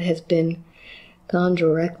 Something that has been gone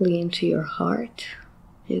directly into your heart.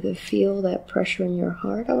 You can feel that pressure in your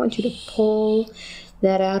heart. I want you to pull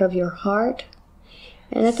that out of your heart.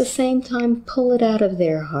 And at the same time, pull it out of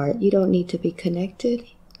their heart. You don't need to be connected.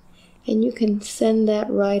 And you can send that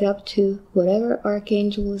right up to whatever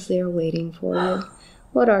archangel is there waiting for you.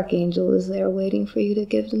 What archangel is there waiting for you to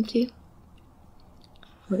give them to you?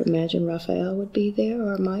 I would imagine Raphael would be there,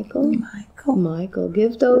 or Michael. Michael,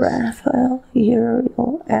 give those. Raphael,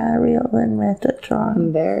 Uriel, Ariel, and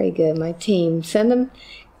Metatron. Very good, my team. Send them,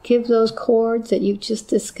 give those cords that you've just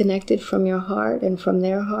disconnected from your heart and from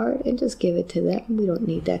their heart, and just give it to them. We don't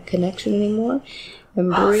need that connection anymore.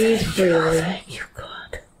 And breathe freely. Thank you,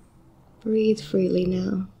 God. Breathe freely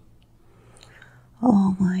now.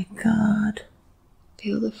 Oh my God.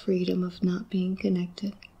 Feel the freedom of not being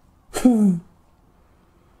connected.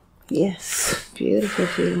 Yes. Beautiful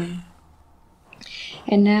feeling.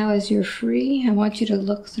 And now as you're free, I want you to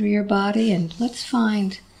look through your body and let's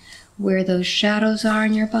find where those shadows are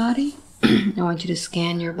in your body. I want you to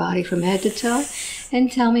scan your body from head to toe and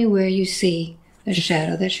tell me where you see a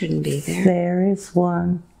shadow that shouldn't be there. There is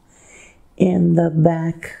one in the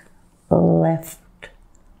back left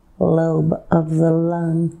lobe of the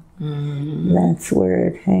lung. That's where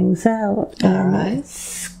it hangs out. All right.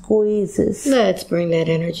 Squeezes. Let's bring that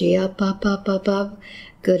energy up, up, up, up, up.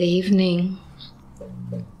 Good evening.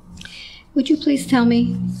 Would you please tell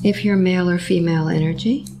me if you're male or female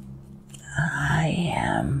energy? I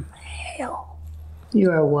am male.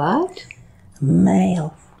 You're what?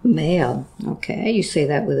 Male. Male. Okay, you say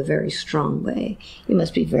that with a very strong way. You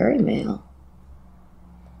must be very male.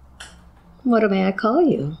 What may I call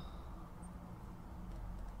you?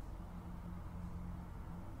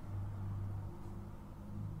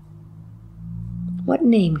 What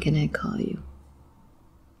name can I call you?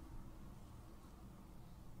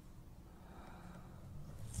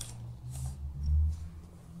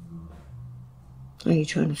 Are you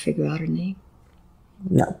trying to figure out her name?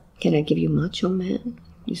 No. Can I give you macho man?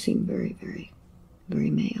 You seem very, very,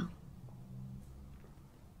 very male.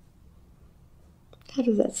 How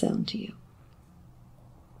does that sound to you?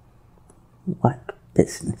 What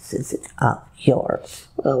business is it of yours?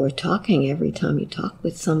 Well, we're talking every time you talk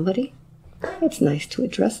with somebody. It's nice to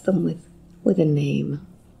address them with a name.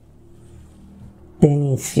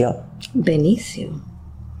 Benicio. Benicio.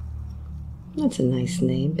 That's a nice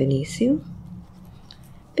name, Benicio.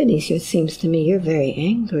 Benicio, it seems to me you're very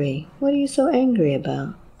angry. What are you so angry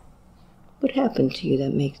about? What happened to you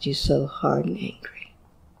that makes you so hard and angry?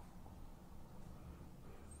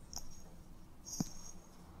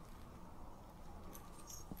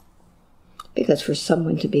 Because for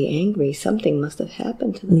someone to be angry, something must have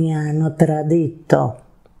happened to them. Mi hanno tradito.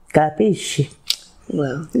 Capisci?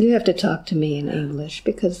 Well, you have to talk to me in English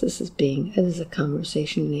because this is a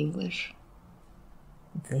conversation in English.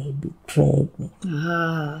 They betrayed me.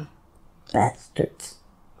 Ah. Bastards.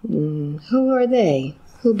 Who are they?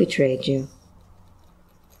 Who betrayed you?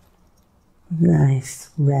 Nice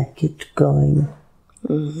racket going.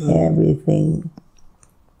 Everything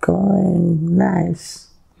going nice.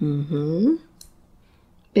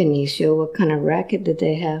 Benicio, what kind of racket did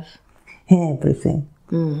they have? Everything.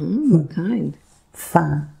 What kind?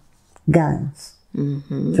 Fun. Guns.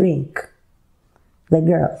 Drink. The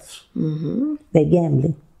girls. The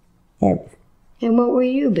gambling. Everything. And what were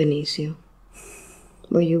you, Benicio?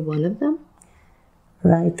 Were you one of them?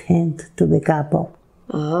 Right hand to the capo.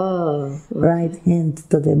 Oh. Right hand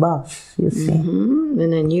to the boss, you see. And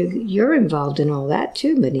then you're involved in all that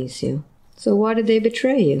too, Benicio. So why did they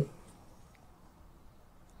betray you?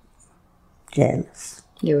 Jealous.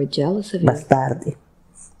 They were jealous of you. Bastardi.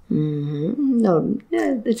 No,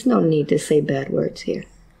 it's no need to say bad words here.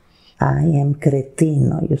 I am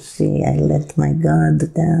cretino, you see. I let my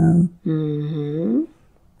guard down.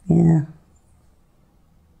 Yeah.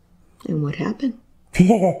 And what happened?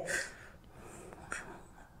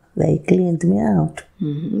 They cleaned me out.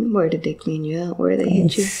 Where did they clean you out? Where did they They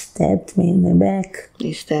hit you? stabbed me in the back.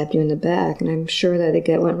 They stabbed you in the back, and I'm sure that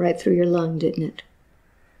it went right through your lung, didn't it?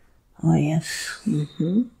 Oh, yes.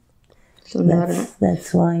 So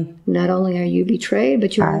that's why. Not only are you betrayed,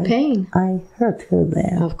 but you're in pain. I hurt her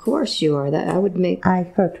there. Of course you are. That I would make. I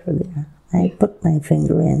hurt her there. I put my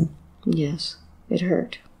finger in. Yes, it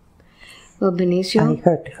hurt. Well, Benicio. I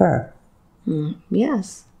hurt her.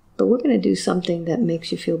 Yes, but we're going to do something that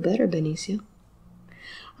makes you feel better, Benicio.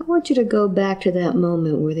 I want you to go back to that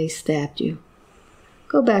moment where they stabbed you.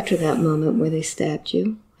 Go back to that moment where they stabbed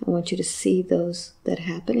you. I want you to see that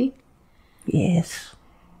happening. Yes.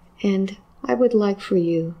 And I would like for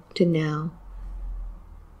you to now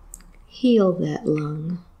heal that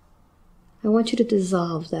lung. I want you to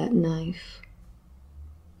dissolve that knife.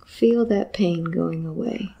 Feel that pain going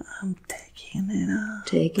away. I'm taking it out.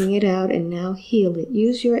 Taking it out, and now heal it.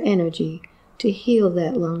 Use your energy to heal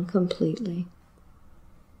that lung completely.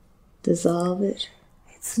 Dissolve it.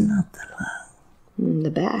 It's not the lung. In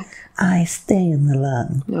the back. I stay in the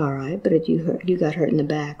lung. All right, but you got hurt in the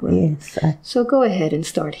back, right? Yes. So go ahead and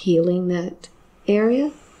start healing that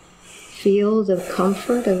area. Feel the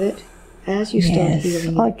comfort of it as you start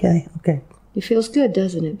healing it. Okay. It feels good,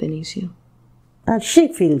 doesn't it, Benicio? She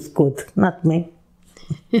feels good, not me.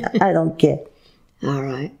 I don't care. All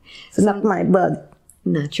right. It's not my body.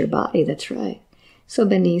 Not your body, that's right. So,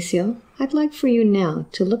 Benicio, I'd like for you now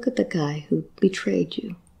to look at the guy who betrayed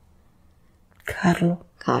you. Carlo.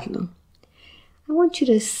 I want you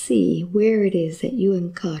to see where it is that you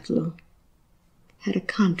and Carlo had a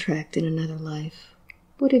contract in another life.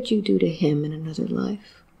 What did you do to him in another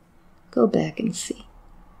life? Go back and see.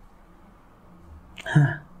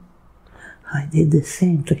 I did the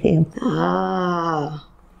same to him. Ah.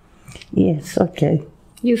 Yes, okay.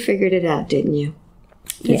 You figured it out, didn't you?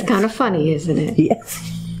 Yes. It's kind of funny, isn't it? Yes.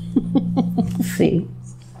 See?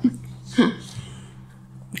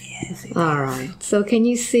 Yes. All right. So can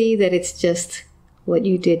you see that it's just what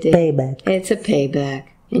you did to Payback. It's a payback.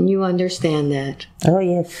 And you understand that. Oh,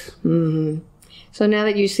 yes. Mm-hmm. So now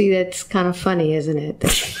that you see, that's kind of funny, isn't it?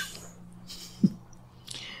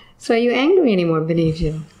 So are you angry anymore,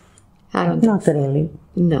 Benicio? I don't think Not really.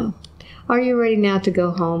 No. Are you ready now to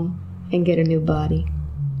go home and get a new body?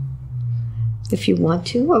 If you want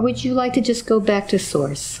to, or would you like to just go back to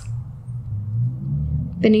source?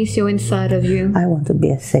 Benicio, inside of you? I want to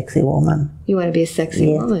be a sexy woman. You want to be a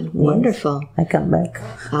sexy woman? Yes. Wonderful. I come back.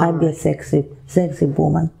 I'll be a sexy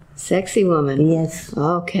woman. Sexy woman. Yes.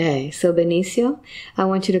 Okay. So, Benicio, I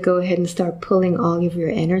want you to go ahead and start pulling all of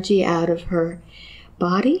your energy out of her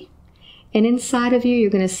body. And inside of you,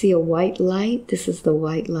 you're going to see a white light. This is the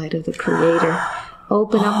white light of the Creator.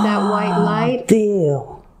 Open up that white light.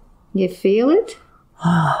 Dio. You feel it?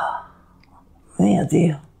 Mio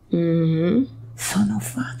Dio. Mm-hmm. Sono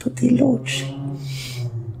fatto di luce.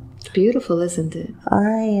 It's beautiful, isn't it?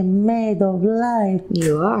 I am made of light.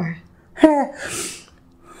 You are.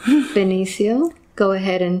 Benicio, go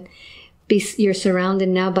ahead and you're surrounded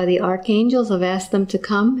now by the archangels. I've asked them to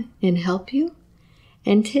come and help you.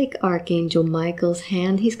 And take Archangel Michael's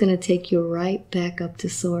hand. He's going to take you right back up to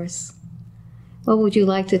source. What would you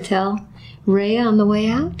like to tell Rhea on the way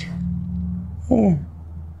out? Yeah.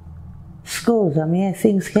 Scusa me,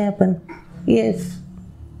 things happen. Yes.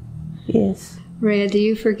 Yes. Rhea, do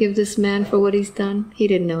you forgive this man for what he's done? He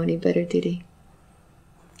didn't know any better, did he?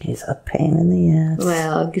 He's a pain in the ass.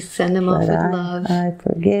 Well, send him off with love. I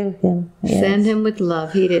forgive him. Yes. Send him with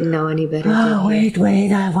love. He didn't know any better, did he?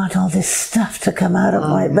 Wait. I want all this stuff to come out of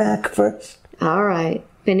my back first. All right.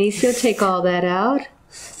 Benicio, take all that out.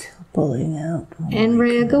 Still pulling out. And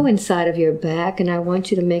Rhea, go inside of your back, and I want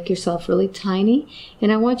you to make yourself really tiny.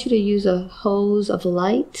 And I want you to use a hose of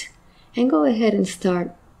light. And go ahead and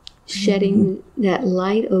start shedding that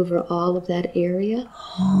light over all of that area.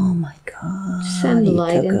 Oh my God. Send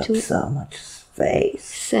light into it. So much space.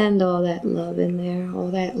 Send all that love in there,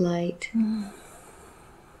 all that light.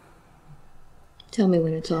 Tell me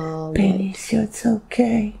when it's all Benicio, it's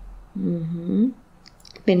okay. Mm-hmm.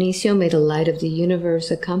 Benicio, may the light of the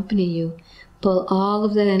universe accompany you. Pull all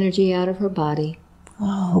of that energy out of her body.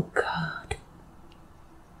 Oh God.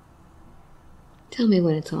 Tell me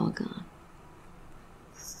when it's all gone.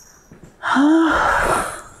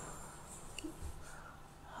 Oh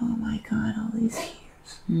my God, all these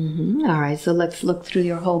years. Mm-hmm. All right, so let's look through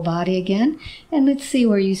your whole body again, and let's see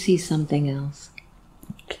where you see something else.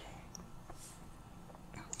 Okay.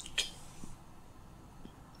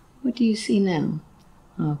 What do you see now?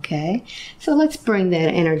 Okay, so let's bring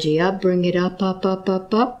that energy up. Bring it up, up, up,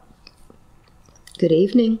 up, up. Good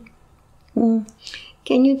evening.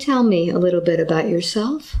 Can you tell me a little bit about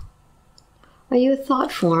yourself? Are you a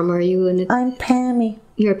thought form? Are you I'm Pammy.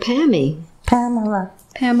 You're Pammy. Pamela.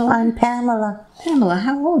 Pamela? I'm Pamela. Pamela,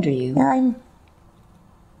 how old are you?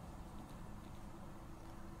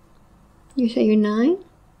 You say you're 9?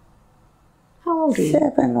 How old are you?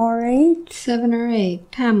 7 or 8. 7 or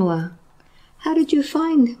 8. Pamela, how did you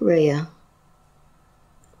find Rhea?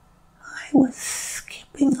 I was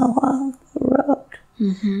skipping along the road,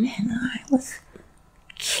 Mm-hmm. and I was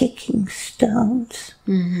kicking stones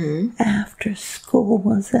after school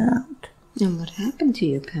was out. And what happened to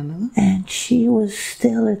you, Pamela? And she was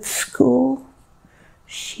still at school.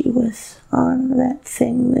 She was on that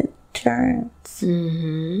thing that turns,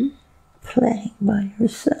 playing by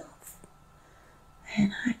herself.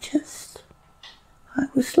 And I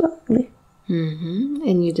was lonely.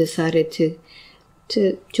 And you decided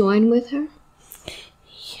to join with her?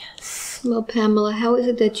 Yes. Well, Pamela, how is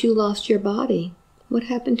it that you lost your body? What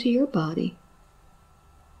happened to your body?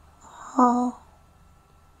 Oh,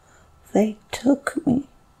 they took me.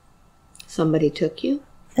 Somebody took you?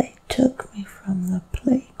 They took me from the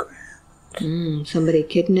playground. Somebody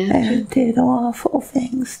kidnapped you? And did awful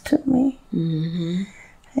things to me.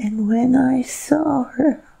 And when I saw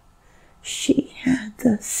her, she had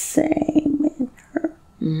the same in her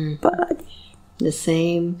body. The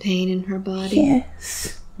same pain in her body?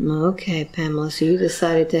 Yes. Okay, Pamela, so you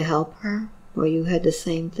decided to help her? Or you had the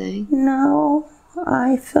same thing? No,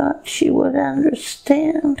 I thought she would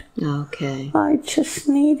understand. Okay. I just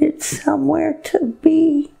needed somewhere to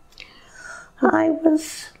be. I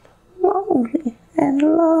was lonely and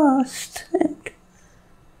lost, and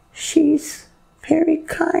she's a very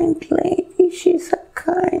kind lady. She's a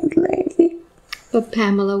kind lady. But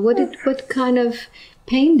Pamela, what kind of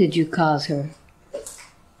pain did you cause her?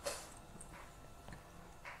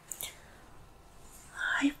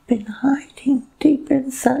 I've been hiding deep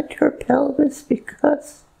inside her pelvis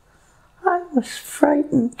because I was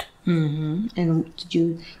frightened. And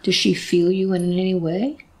does she feel you in any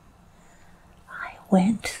way? I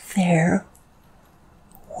went there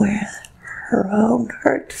where her own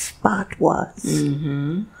hurt spot was.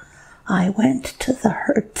 I went to the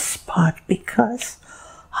hurt spot because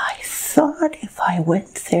I thought if I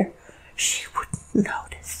went there, she wouldn't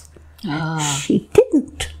notice. She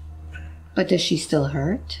didn't. But does she still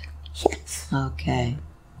hurt? Yes. Okay.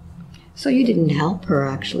 So you didn't help her,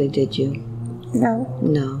 actually, did you? No.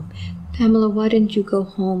 No. Pamela, why didn't you go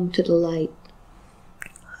home to the light?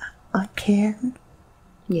 I can.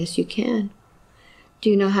 Yes, you can. Do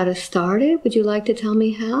you know how to start it? Would you like to tell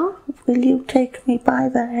me how? Will you take me by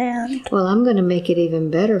the hand? Well, I'm going to make it even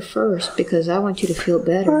better first because I want you to feel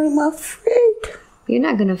better. I'm afraid. You're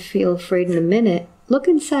not going to feel afraid in a minute. Look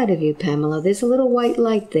inside of you, Pamela. There's a little white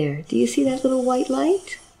light there. Do you see that little white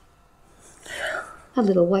light? A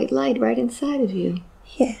little white light right inside of you.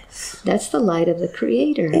 Yes. That's the light of the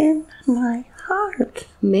Creator. In my heart.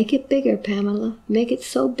 Make it bigger, Pamela. Make it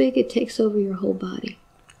so big it takes over your whole body.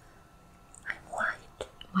 I'm white.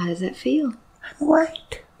 How does that feel? I'm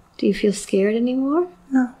white. Do you feel scared anymore?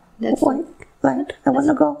 No. That's white. Light. I want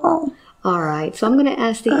to go home. All right. So I'm going to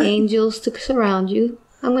ask the angels to surround you.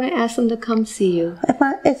 I'm going to ask them to come see you.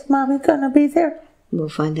 Is Mommy going to be there? We'll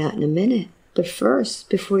find out in a minute. But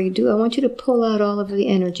first, before you do, I want you to pull out all of the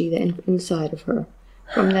energy that inside of her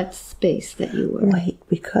from that space that you were. Wait,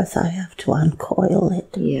 because I have to uncoil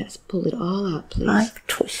it. Yes, pull it all out, please. I've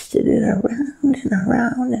twisted it around and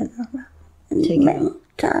around and around and many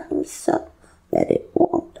times so that it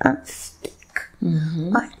won't unstick.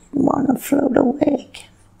 I didn't want to float away again.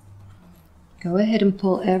 Go ahead and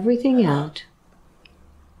pull everything out.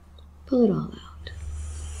 Pull it all out.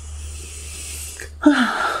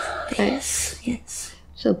 Yes, yes.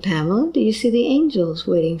 So, Pamela, do you see the angels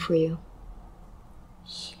waiting for you?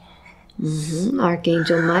 Yes.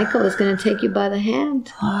 Archangel Michael is going to take you by the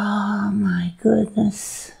hand. Oh, my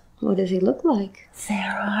goodness. What does he look like?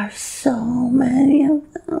 There are so many of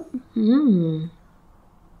them.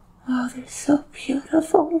 Oh, they're so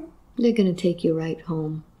beautiful. They're going to take you right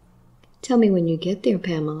home. Tell me when you get there,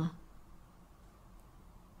 Pamela.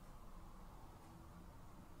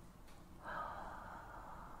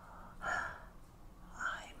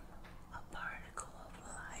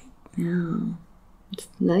 It's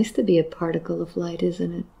nice to be a particle of light,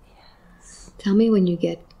 isn't it? Yes. Tell me when you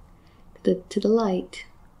get to the light.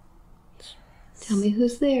 Yes. Tell me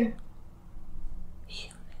who's there.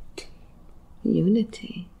 Unity.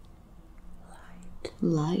 Unity. Light.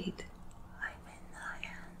 Light. I'm in the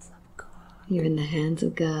hands of God. You're in the hands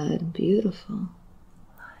of God. Beautiful.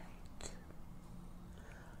 Light.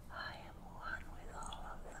 I am one with all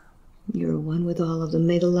of them. You're one with all of them.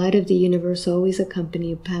 May the light of the universe always accompany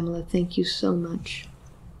you, Pamela. Thank you so much.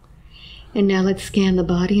 And now let's scan the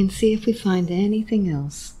body and see if we find anything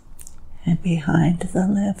else. And behind the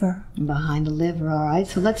liver. Behind the liver, all right.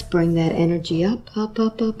 So let's bring that energy up, up,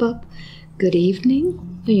 up, up, up. Good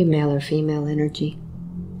evening. Are you male or female energy?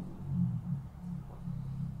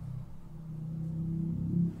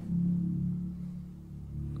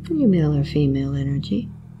 Are you male or female energy?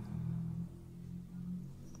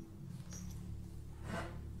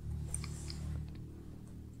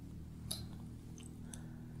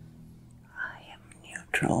 I am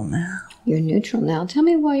neutral now. You're neutral now. Tell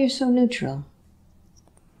me why you're so neutral.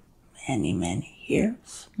 Many, many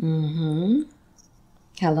years. Mm-hmm.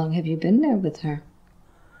 How long have you been there with her?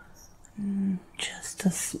 Just a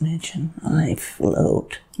smidgen. I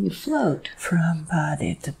float. You float. From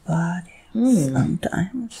body to body.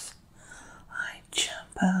 Sometimes I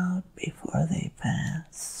jump out before they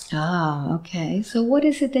pass. Ah, okay. So what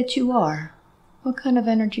is it that you are? What kind of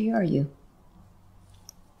energy are you?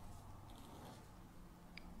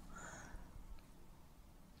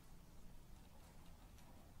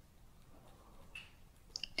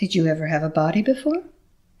 Did you ever have a body before?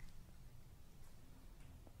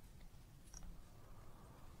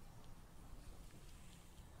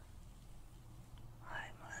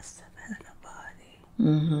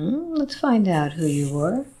 Let's find out who you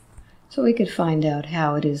were, so we could find out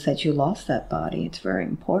how it is that you lost that body. It's very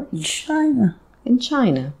important. China. In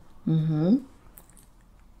China.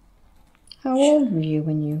 How old were you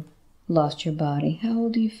when you lost your body? How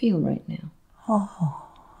old do you feel right now? Oh,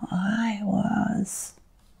 I was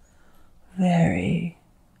very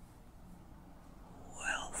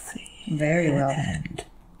wealthy. Very wealthy. And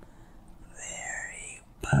very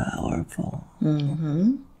powerful.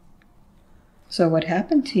 So what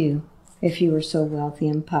happened to you if you were so wealthy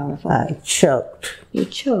and powerful? I choked. You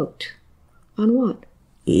choked. On what?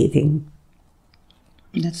 Eating.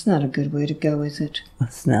 That's not a good way to go, is it?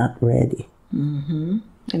 Was not ready. And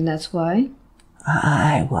that's why?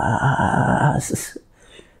 I was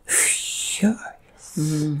furious.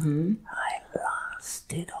 I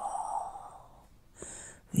lost it all.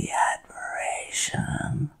 The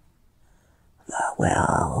admiration, the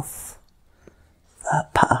wealth, the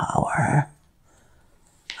power.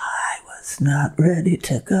 I was not ready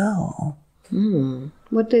to go.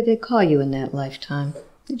 What did they call you in that lifetime?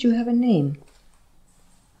 Did you have a name?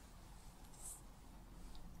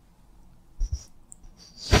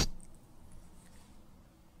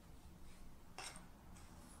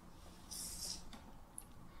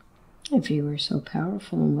 If you were so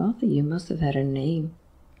powerful and wealthy, you must have had a name.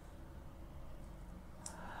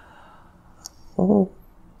 Oh,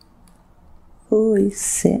 we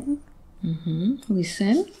sin? We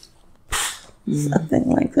sin? Something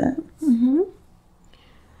like that.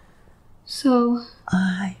 So,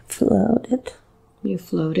 I floated. you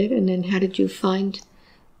floated, and then how did you find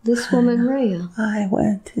this woman, Rhea? I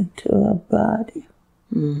went into a body.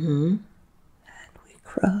 Mm-hmm. And we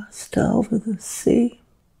crossed over the sea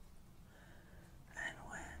and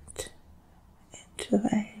went into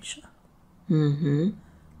Asia. Mm-hmm.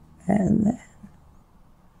 And then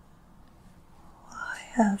I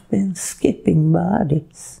have been skipping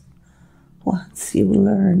bodies. Once you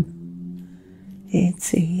learn,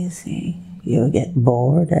 it's easy. You get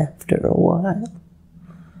bored after a while.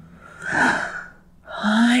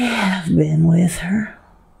 I have been with her.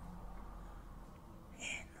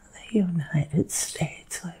 In the United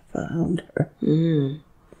States, I found her.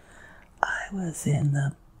 I was in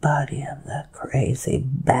the body of the crazy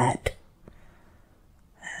bat.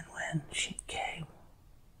 And when she came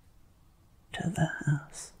to the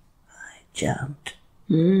house, I jumped.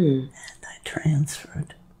 And I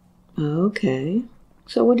transferred. Okay.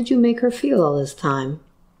 So what did you make her feel all this time?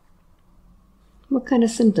 What kind of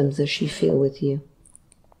symptoms does she feel with you?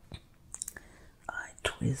 I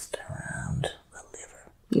twist around the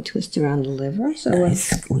liver. You twist around the liver? So I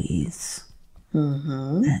squeeze.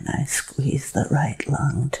 And I squeeze the right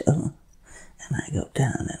lung too. And I go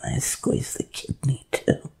down and I squeeze the kidney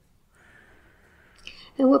too.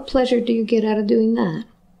 And what pleasure do you get out of doing that?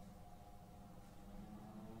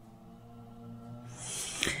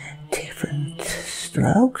 Different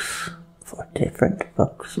strokes for different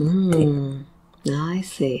folks. I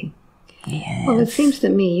see. Yes. Well, it seems to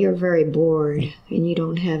me you're very bored and you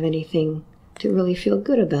don't have anything to really feel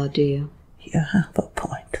good about, do you? You have a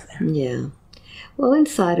point there. Yeah. Well,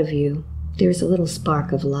 inside of you, there's a little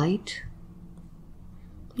spark of light.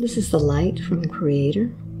 This is the light from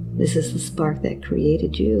Creator. This is the spark that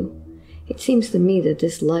created you. It seems to me that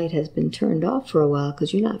this light has been turned off for a while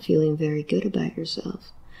because you're not feeling very good about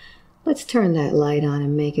yourself. Let's turn that light on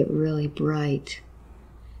and make it really bright.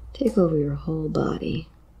 Take over your whole body.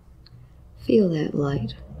 Feel that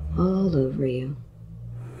light all over you.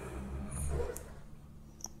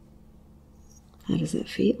 How does that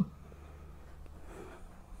feel?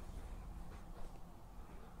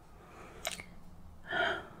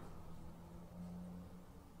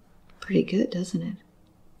 pretty good, doesn't it?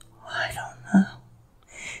 I don't know.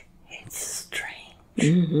 It's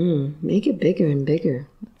strange. Make it bigger and bigger.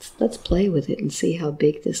 Let's play with it and see how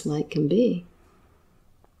big this light can be.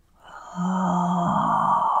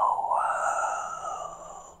 Oh.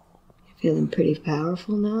 You feeling pretty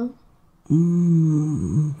powerful now?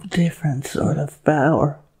 Different sort of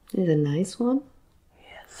power. Is it a nice one?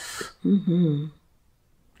 Yes. Yes.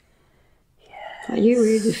 Are you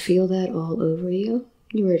ready to feel that all over you?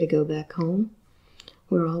 You ready to go back home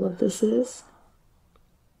where all of this is?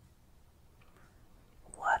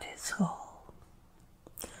 What is all?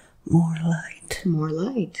 More light. More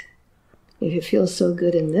light. If it feels so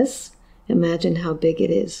good in this, imagine how big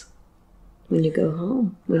it is when you go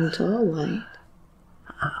home, when it's all light.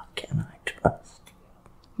 How can I trust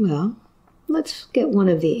you? Well, let's get one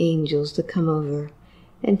of the angels to come over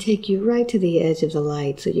and take you right to the edge of the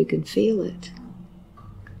light so you can feel it.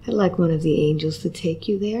 I'd like one of the angels to take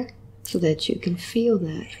you there so that you can feel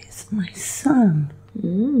that. It's my son.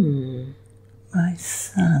 My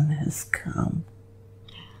son has come.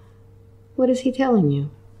 What is he telling you?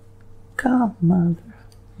 Come, Mother.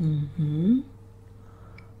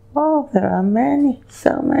 Oh, there are many,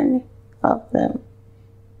 so many of them.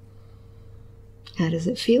 How does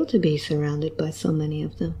it feel to be surrounded by so many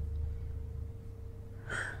of them?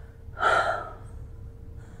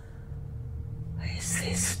 Is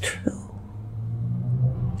this true?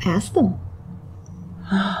 Ask them.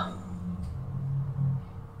 My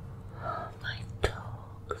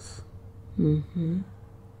dogs.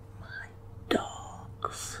 My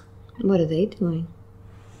dogs. What are they doing?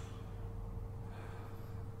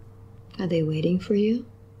 Are they waiting for you?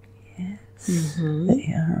 Yes,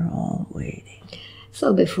 they are all waiting.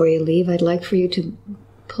 So before you leave, I'd like for you to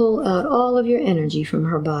pull out all of your energy from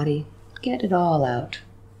her body. Get it all out.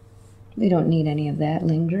 We don't need any of that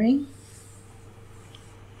lingering.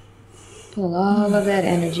 Pull all of that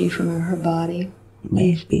energy from her body.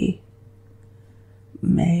 Maybe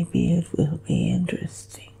it will be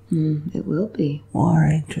interesting. It will be. More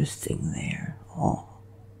interesting there. Oh,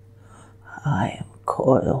 I am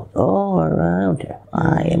coiled all around her.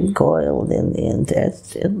 I am coiled in the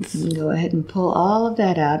intestines. Go ahead and pull all of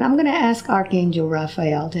that out. I'm going to ask Archangel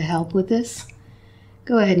Raphael to help with this.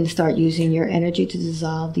 Go ahead and start using your energy to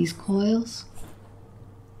dissolve these coils.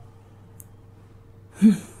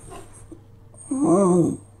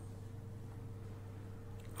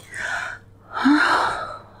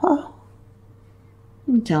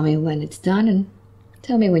 And tell me when it's done, and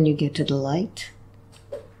tell me when you get to the light.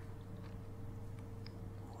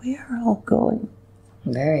 We are all going.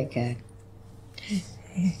 Very good.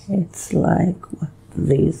 It's like what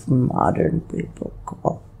these modern people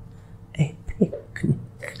call a picnic.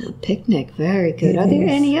 A picnic, very good. Are there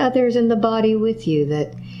any others in the body with you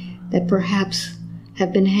that perhaps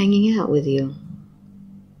have been hanging out with you?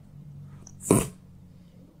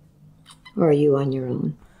 Or are you on your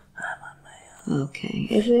own? I'm on my own. Okay.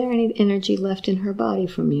 Is there any energy left in her body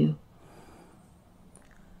from you?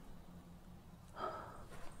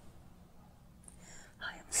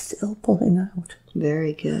 Still pulling out.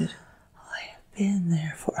 Very good. I have been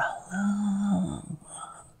there for a long,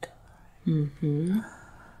 long time.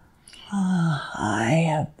 I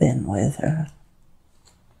have been with her.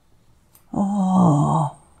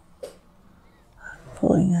 Oh, I'm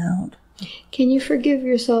pulling out. Can you forgive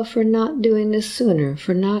yourself for not doing this sooner,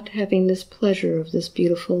 for not having this pleasure of this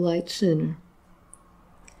beautiful light sooner?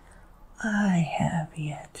 I have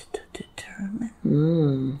yet to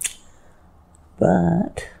determine.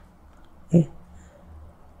 But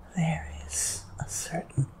there is a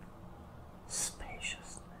certain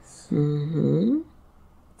spaciousness.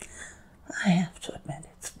 I have to admit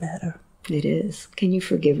it's better. It is. Can you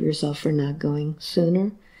forgive yourself for not going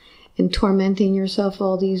sooner and tormenting yourself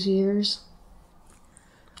all these years?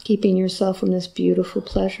 Keeping yourself from this beautiful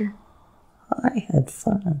pleasure? I had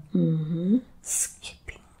fun.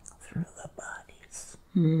 Skipping through the bodies.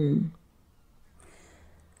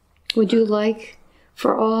 Would you like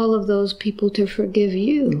for all of those people to forgive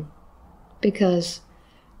you? Because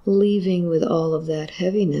leaving with all of that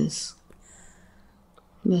heaviness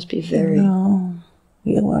must be very... No,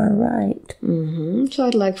 you are right. So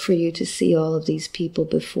I'd like for you to see all of these people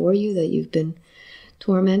before you that you've been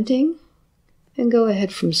tormenting, and go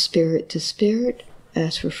ahead from spirit to spirit,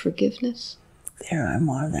 ask for forgiveness. There are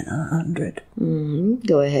more than 100.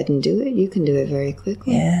 Go ahead and do it. You can do it very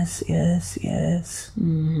quickly. Yes.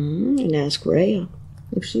 And ask Rhea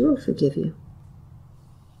if she will forgive you.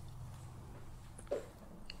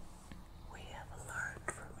 We have learned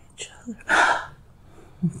from each other.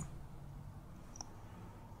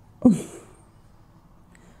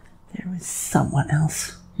 There was someone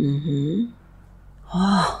else. Mm-hmm.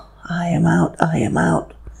 Oh, I am out. I am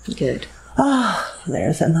out. Good. Ah,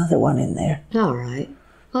 there's another one in there. All right.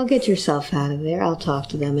 I'll get yourself out of there. I'll talk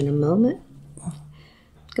to them in a moment.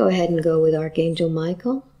 Go ahead and go with Archangel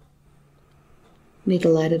Michael. May the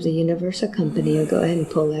light of the universe accompany you. Go ahead and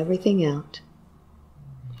pull everything out.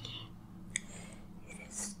 It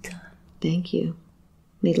is done. Thank you.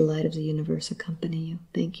 May the light of the universe accompany you.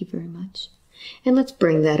 Thank you very much. And let's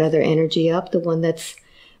bring that other energy up, the one that's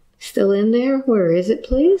still in there. Where is it,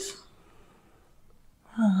 please?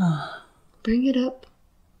 Bring it up.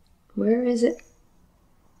 Where is it?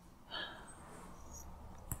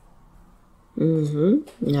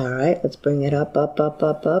 Mm-hmm. All right, let's bring it up, up, up,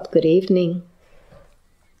 up, up. Good evening.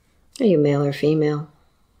 Are you male or female?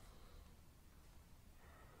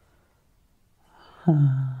 I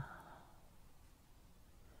am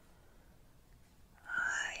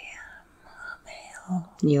a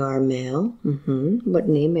male. You are male. Mm-hmm. What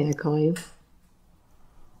name may I call you?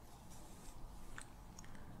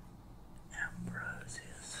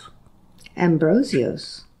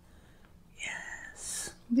 Ambrosios.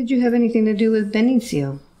 Yes. Did you have anything to do with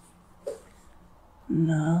Benicio?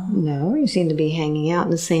 No. No, you seem to be hanging out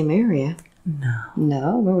in the same area. No.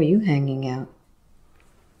 No, where were you hanging out?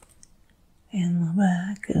 In the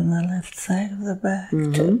back, in the left side of the back,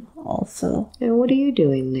 too, also. And what are you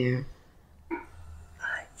doing there?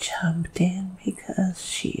 I jumped in because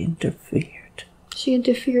she interfered. She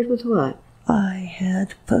interfered with what? I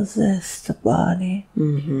had possessed the body,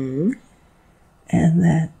 Mm-hmm. and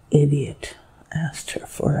that idiot asked her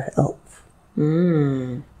for help.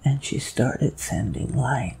 Mm. And she started sending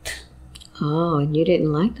light. Oh, and you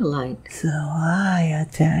didn't like the light. So I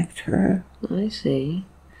attacked her, I see.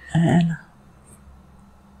 and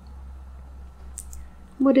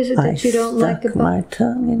What is it that you don't like stuck about... my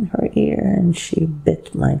tongue in her ear, and she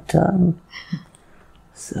bit my tongue.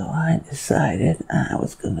 So I decided I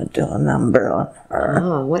was going to do a number on her.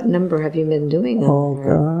 Oh, what number have you been doing on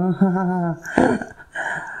her? God.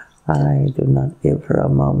 I do not give her a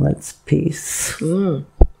moment's peace.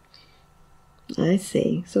 I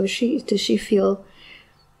see. So does she feel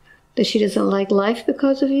that she doesn't like life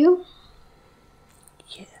because of you?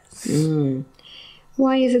 Yes.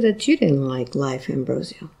 Why is it that you didn't like life,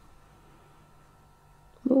 Ambrosio?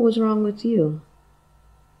 What was wrong with you?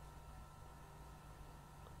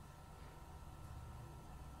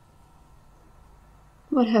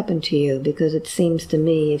 What happened to you? Because it seems to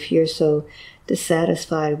me if you're so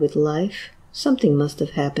dissatisfied with life, something must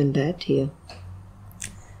have happened bad to you.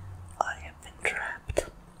 I have been trapped.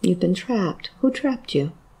 You've been trapped. Who trapped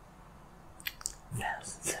you?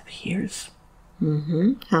 Thousands of years.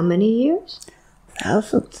 Mm-hmm. How many years?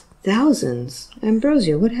 Thousands. Thousands.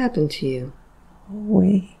 Ambrosio, what happened to you?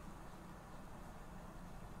 We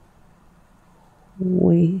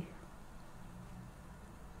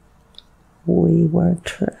were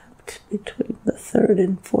trapped between the third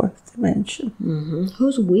and fourth dimension. Mm-hmm.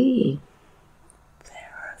 Who's we?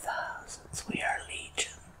 There are thousands. We are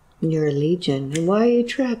legion. You're a legion. And why are you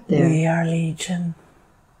trapped there? We are legion.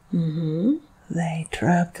 Mm-hmm. They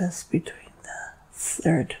trapped us between the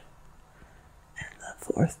third and the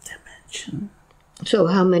fourth dimension. So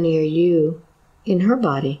how many are you in her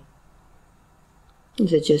body?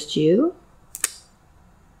 Is it just you?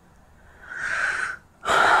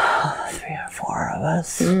 3 or 4 of us.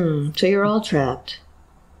 So you're all trapped.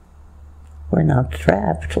 We're not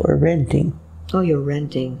trapped, we're renting. Oh, you're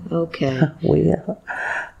renting. Okay.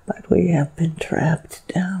 But we have been trapped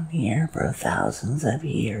down here for thousands of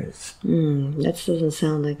years. That doesn't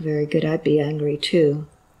sound like very good. I'd be angry too.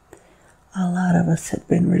 A lot of us have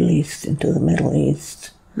been released into the Middle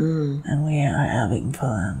East, and we are having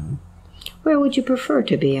fun. Where would you prefer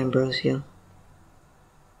to be, Ambrosio?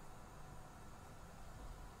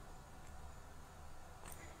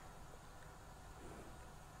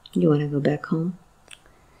 You want to go back home?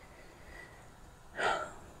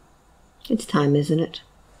 It's time, isn't it?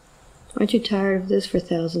 Aren't you tired of this for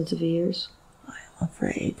thousands of years? I'm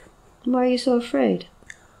afraid. Why are you so afraid?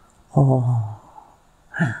 Oh,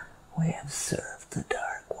 we have served the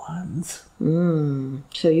Dark Ones.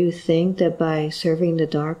 So you think that by serving the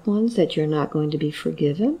Dark Ones that you're not going to be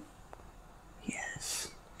forgiven? Yes.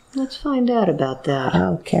 Let's find out about that.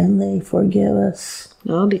 How can they forgive us?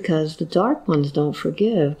 No, because the Dark Ones don't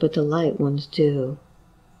forgive, but the Light Ones do.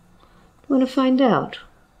 You want to find out?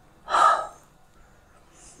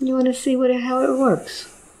 You want to see how it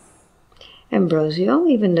works? Ambrosio,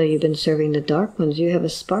 even though you've been serving the Dark Ones, you have a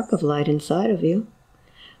spark of light inside of you.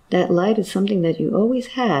 That light is something that you always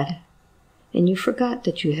had, and you forgot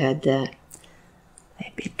that you had that.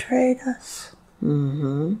 They betrayed us.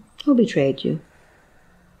 Who betrayed you?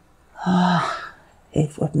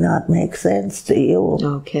 It would not make sense to you.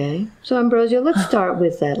 Okay. So, Ambrosio, let's start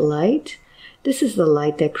with that light. This is the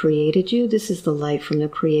light that created you. This is the light from the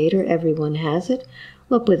Creator. Everyone has it.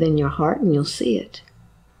 Look within your heart and you'll see it.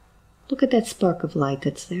 Look at that spark of light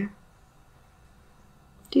that's there.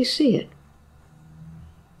 Do you see it?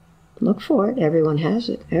 Look for it. Everyone has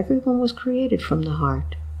it. Everyone was created from the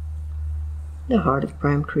heart. The heart of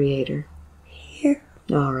Prime Creator. Here.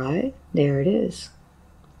 All right. There it is.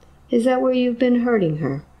 Is that where you've been hurting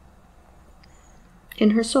her?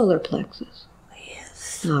 In her solar plexus?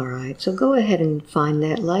 Yes. All right. So go ahead and find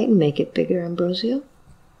that light and make it bigger, Ambrosio.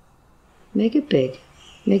 Make it big.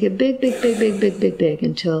 Make it big, big, big, big, big, big, big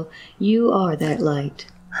until you are that light.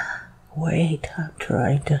 Wait, I'm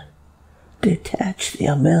trying to detach the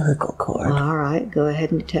umbilical cord. All right. Go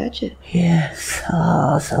ahead and detach it. Yes.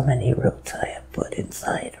 Oh, so many roots I have put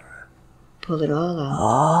inside her. Pull it all out.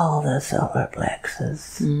 All the solar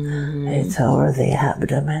plexus. Mm-hmm. It's over the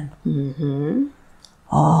abdomen. Mm-hmm.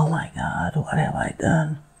 Oh my God, what have I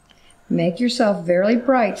done? Make yourself very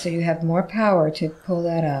bright so you have more power to pull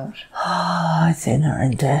that out. Oh, it's in her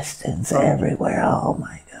intestines everywhere. Oh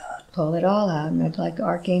my God. Pull it all out. And I'd like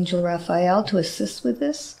Archangel Raphael to assist with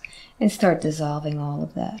this and start dissolving all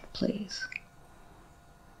of that, please.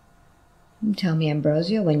 And tell me,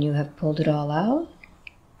 Ambrosio, when you have pulled it all out.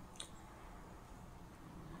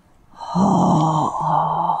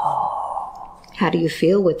 How do you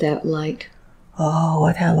feel with that light? Oh,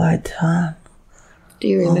 what have I done? Do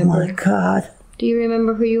you remember? Oh my God. Do you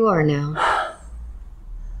remember who you are now?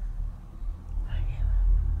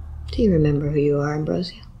 Do you remember who you are,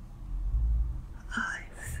 Ambrosio? I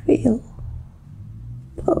feel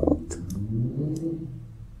pulled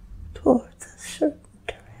towards a certain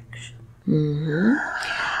direction. Mm-hmm.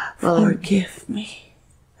 Forgive me.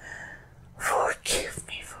 Forgive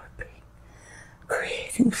me for being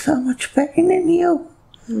creating so much pain in you.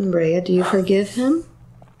 Brea, do you forgive him?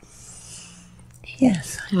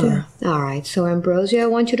 Yes, I do. All right. So, Ambrosio, I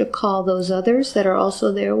want you to call those others that are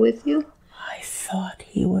also there with you. I thought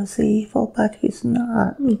he was evil, but he's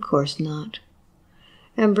not. Of course not.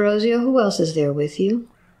 Ambrosio, who else is there with you?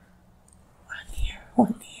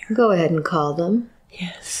 One here. Go ahead and call them.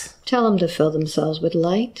 Yes. Tell them to fill themselves with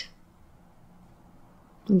light.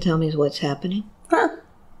 And tell me what's happening. Huh.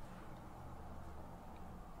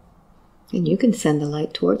 And you can send the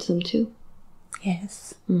light towards them, too.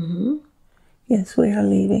 Yes. Mm-hmm. Yes, we are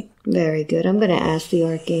leaving. Very good. I'm going to ask the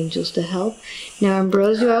archangels to help. Now,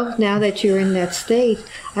 Ambrosio, now that you're in that state,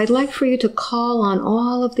 I'd like for you to call on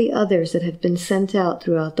all of the others that have been sent out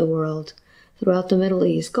throughout the world, throughout the Middle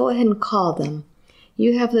East. Go ahead and call them.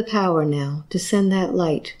 You have the power now to send that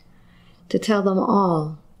light, to tell them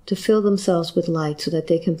all to fill themselves with light so that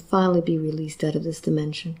they can finally be released out of this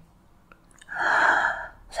dimension.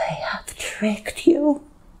 They have tricked you.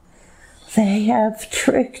 They have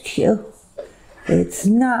tricked you. It's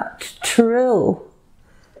not true.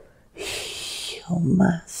 You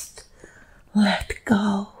must let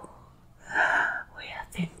go. We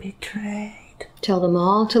have been betrayed. Tell them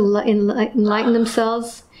all to enlighten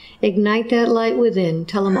themselves. Ignite that light within.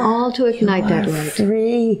 Tell them all to ignite that light.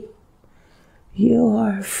 Free. You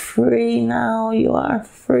are free now. You are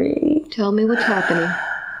free. Tell me what's happening.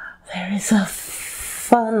 There is a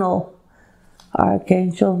funnel.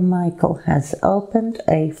 Archangel Michael has opened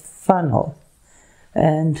a funnel.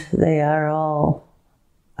 And they are all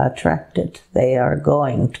attracted. They are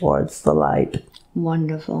going towards the light.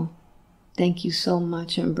 Wonderful. Thank you so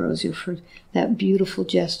much, Ambrosio, for that beautiful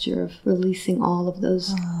gesture of releasing all of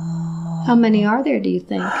those. Oh. How many are there, do you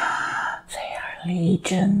think? They are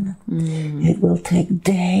legion. It will take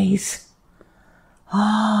days.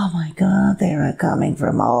 Oh my God, they are coming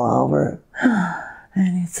from all over.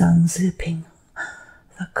 And it's unzipping.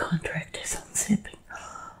 The contract is unzipping.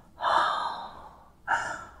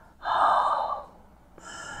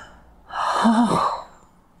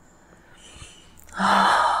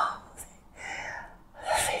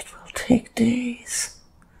 It will take days.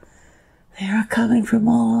 They are coming from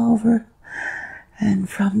all over and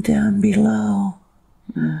from down below.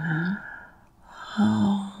 Mm-hmm.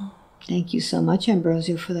 Oh. Thank you so much,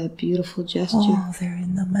 Ambrosio, for that beautiful gesture. Oh, they're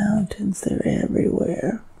in the mountains. They're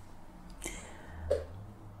everywhere.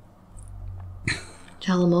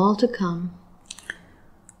 Tell them all to come.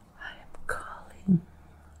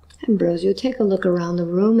 Ambrosio, take a look around the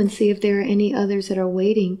room and see if there are any others that are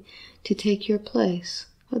waiting to take your place.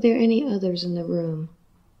 Are there any others in the room?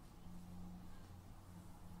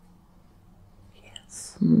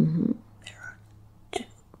 Yes. Mm-hmm. There are two.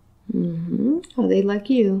 Mm-hmm. Are they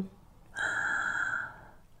like you?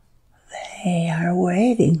 They are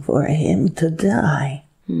waiting for him to die.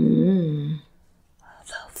 Mm-hmm.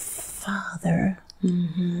 Mother.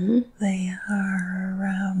 They are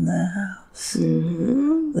around the house.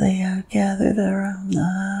 They are gathered around the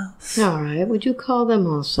house. All right. Would you call them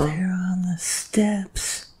also? They're on the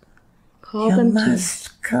steps. Call You them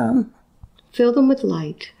must come. Fill them with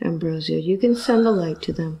light, Ambrosio. You can send the light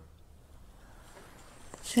to them.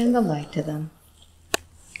 Send the light to them.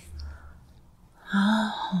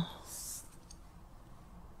 Oh.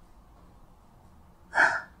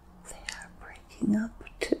 They are breaking up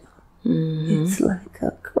too. It's like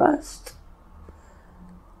a crust.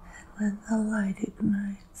 And when the light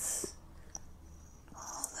ignites,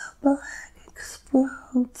 all the black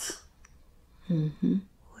explodes. We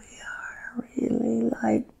are really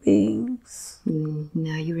light beings.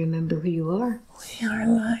 Now you remember who you are. We are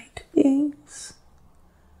light beings.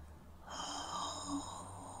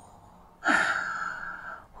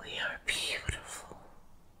 We are beautiful.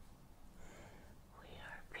 We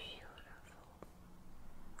are beautiful.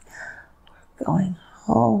 We're going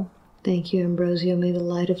home. Thank you, Ambrosio. May the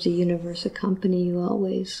light of the universe accompany you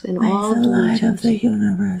always in May all the light delusions. of the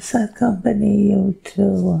universe accompany you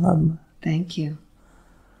too. Thank you.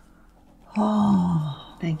 Oh,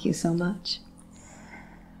 Thank you so much.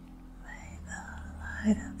 may the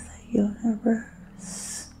light of the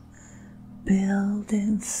universe build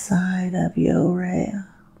inside of you, Rhea.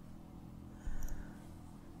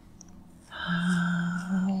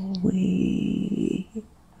 We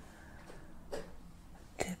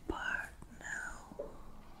depart now.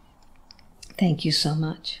 Thank you so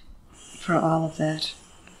much for all of that.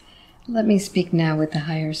 Let me speak now with the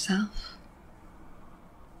higher self.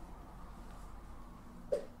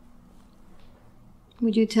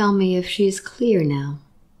 Would you tell me if she's clear now?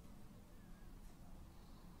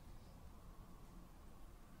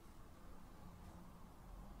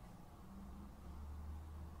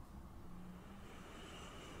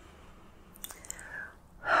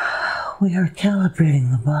 We are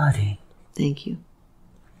calibrating the body. Thank you.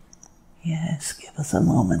 Yes, give us a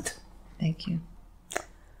moment. Thank you.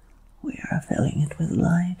 We are filling it with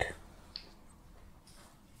light.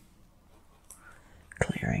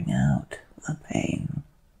 Clearing out the pain.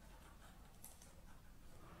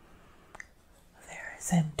 There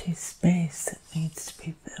is empty space that needs to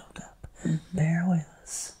be filled up. Bear with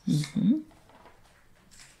us.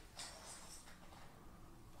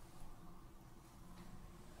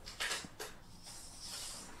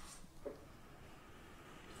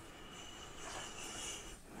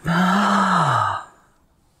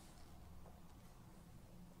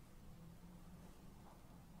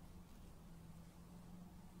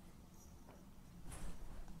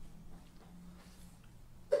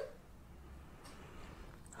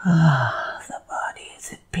 The body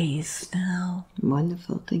is at peace now.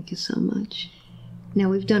 Wonderful. Thank you so much. Now,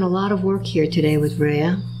 we've done a lot of work here today with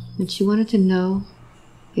Rhea, and she wanted to know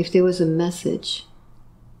if there was a message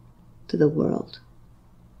to the world.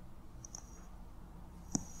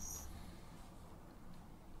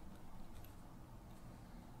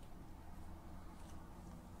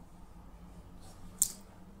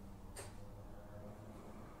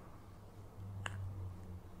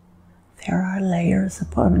 There are layers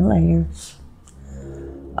upon layers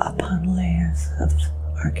of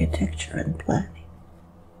architecture and planning.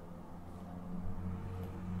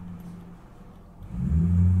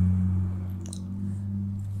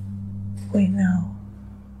 We know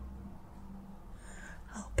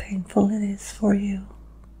how painful it is for you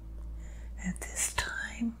at this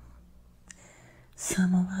time.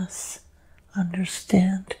 Some of us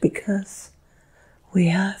understand because we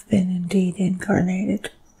have been indeed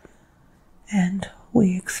incarnated. And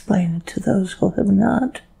we explain it to those who have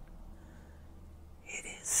not. It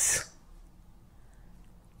is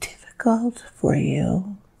difficult for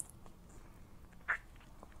you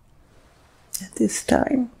at this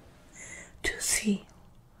time to see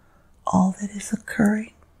all that is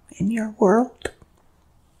occurring in your world.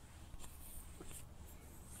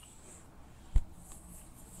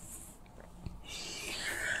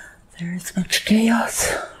 There is much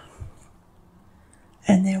chaos.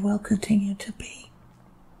 And there will continue to be.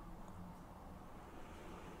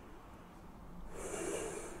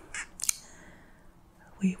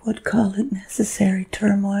 We would call it necessary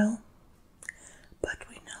turmoil, but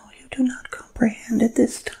we know you do not comprehend at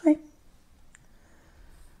this time.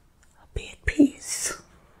 Be at peace.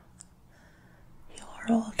 You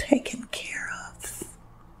are all taken care of.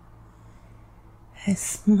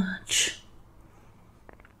 As much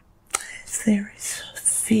as there is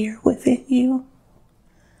fear within you,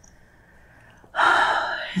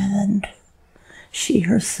 and she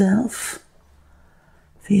herself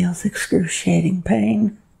feels excruciating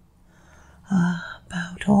pain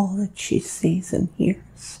about all that she sees and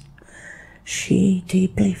hears She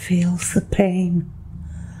deeply feels the pain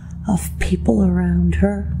of people around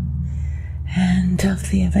her and of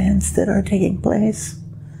the events that are taking place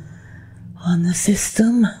on the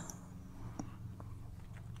system.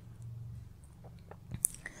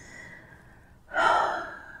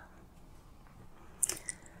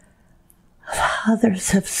 Others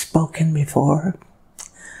have spoken before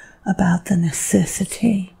about the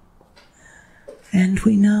necessity, and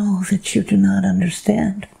we know that you do not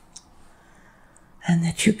understand, and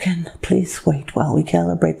that you can please wait while we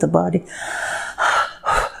calibrate the body.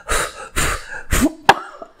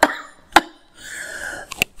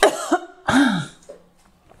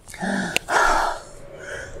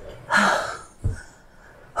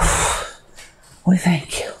 We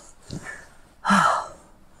thank you.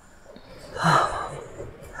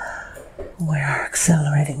 We are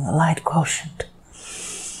accelerating the light quotient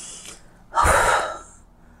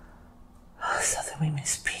so that we may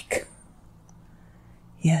speak.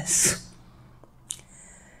 Yes,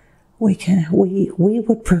 we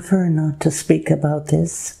would prefer not to speak about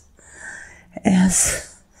this,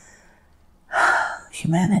 as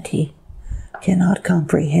humanity cannot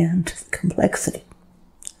comprehend the complexity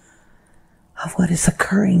of what is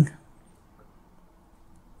occurring.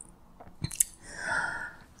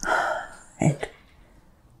 And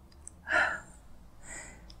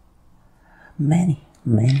many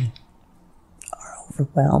are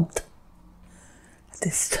overwhelmed at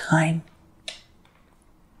this time.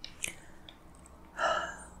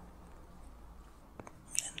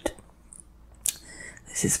 And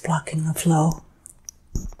this is blocking the flow.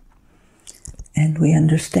 And we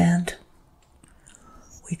understand,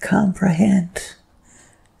 we comprehend,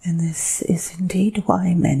 and this is indeed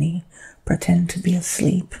why many pretend to be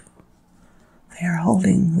asleep. They are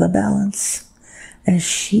holding the balance, as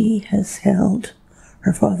she has held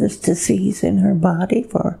her father's disease in her body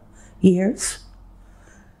for years,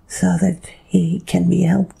 so that he can be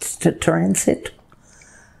helped to transit.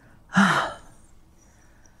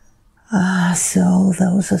 So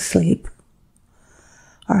those asleep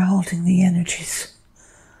are holding the energies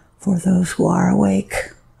for those who are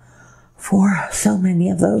awake. For so many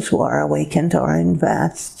of those who are awakened are in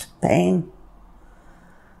vast pain.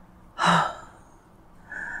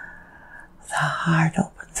 The heart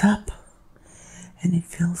opens up and it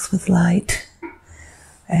fills with light,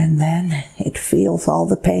 and then it feels all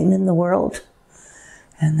the pain in the world,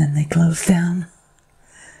 and then they close down.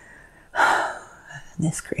 And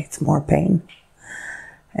this creates more pain.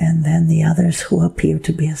 And then the others who appear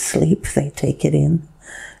to be asleep, they take it in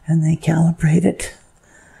and they calibrate it,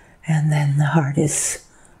 and then the heart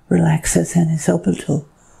relaxes and is able to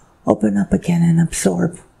open up again and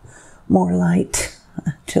absorb more light,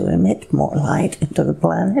 to emit more light into the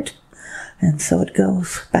planet. And so it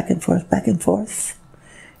goes back and forth,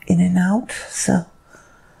 in and out. So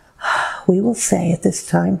we will say at this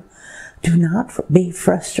time, do not be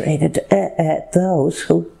frustrated at those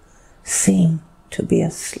who seem to be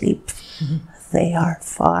asleep. Mm-hmm. They are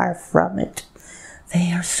far from it.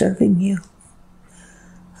 They are serving you.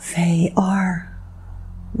 They are,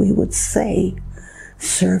 we would say,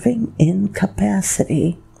 serving in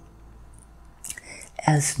capacity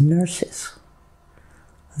as nurses.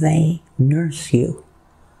 They nurse you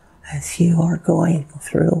as you are going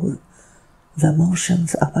through the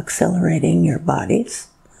motions of accelerating your bodies,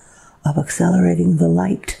 of accelerating the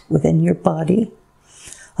light within your body,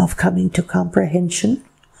 of coming to comprehension,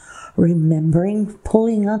 remembering,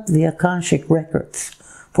 pulling up the Akashic records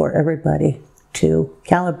for everybody to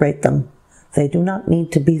calibrate them. They do not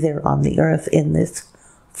need to be there on the earth in this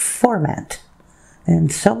format.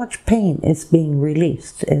 And so much pain is being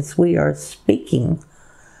released as we are speaking.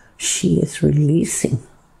 She is releasing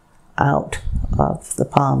out of the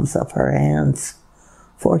palms of her hands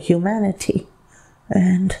for humanity.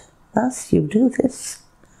 And thus you do this.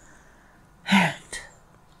 And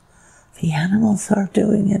the animals are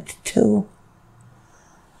doing it too.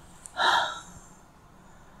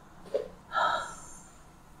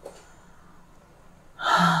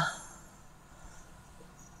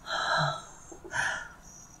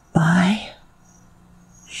 By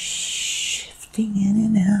shifting in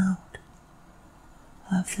and out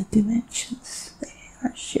of the dimensions, they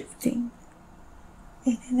are shifting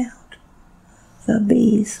in and out. The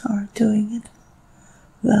bees are doing it.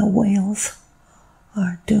 The whales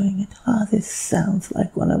are doing it. Ah, this sounds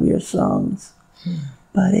like one of your songs,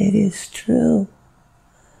 but it is true.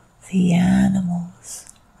 The animals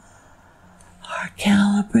are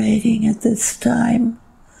calibrating at this time.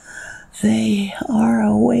 They are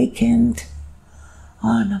awakened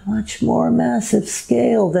on a much more massive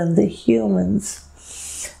scale than the humans,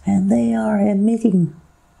 and they are emitting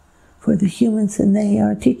for the humans, and they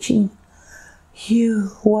are teaching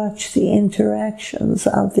you. Watch the interactions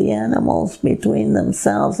of the animals between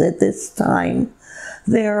themselves at this time.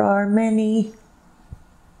 There are many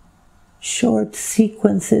short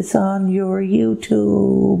sequences on your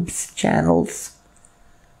YouTube channels.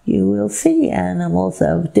 You will see animals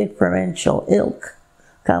of differential ilk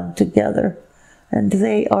come together, and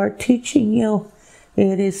they are teaching you.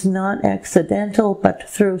 It is not accidental, but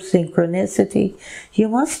through synchronicity. You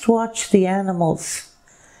must watch the animals,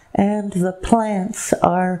 and the plants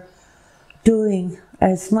are doing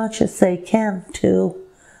as much as they can to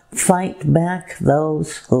fight back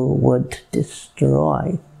those who would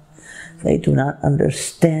destroy. They do not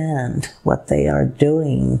understand what they are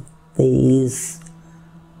doing. These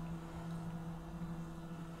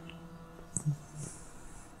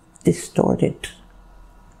distorted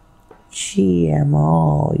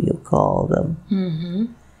GMO, you call them. Mm-hmm.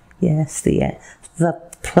 Yes, the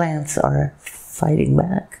plants are fighting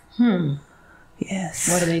back. Hmm. Yes.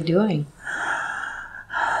 What are they doing?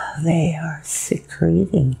 They are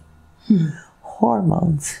secreting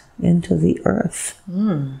hormones into the earth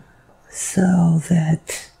so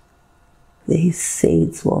that these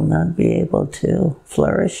seeds will not be able to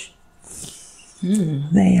flourish.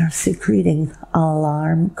 They are secreting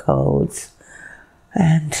alarm codes.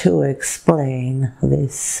 And to explain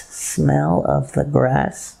this smell of the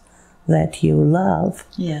grass that you love,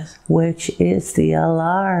 yes, which is the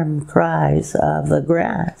alarm cries of the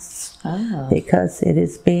grass, because it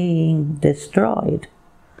is being destroyed.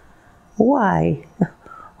 Why?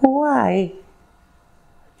 Why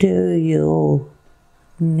do you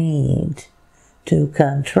need to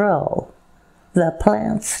control? The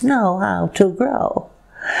plants know how to grow.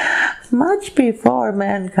 Much before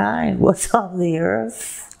mankind was on the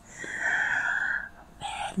earth,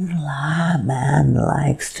 man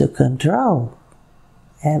likes to control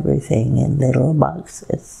everything in little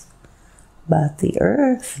boxes. But the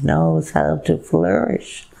earth knows how to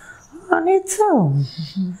flourish on its own.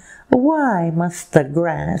 Why must the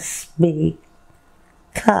grass be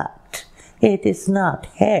cut? It is not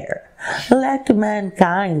hair. Let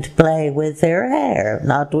mankind play with their hair,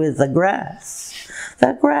 not with the grass.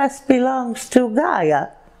 The grass belongs to Gaia.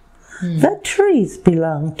 The trees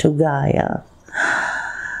belong to Gaia.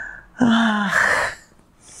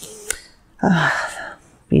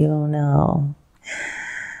 You know,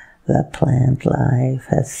 the plant life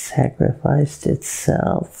has sacrificed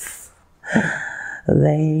itself.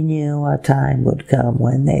 They knew a time would come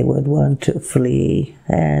when they would want to flee,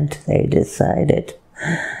 and they decided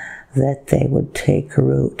that they would take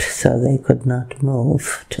root so they could not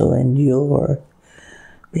move to endure.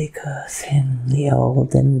 Because in the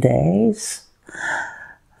olden days,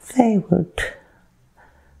 they would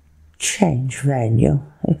change venue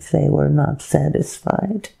if they were not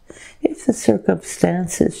satisfied. If the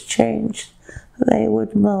circumstances changed, they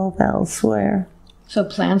would move elsewhere. So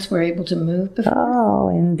plants were able to move before? Oh,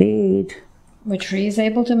 indeed. Were trees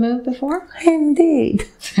able to move before? Indeed.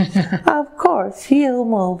 Of course, you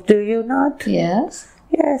move, do you not? Yes.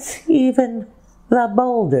 Yes, even the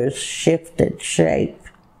boulders shifted shape.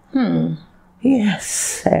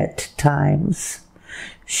 Yes, at times.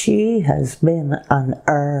 She has been an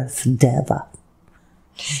earth deva.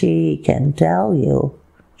 She can tell you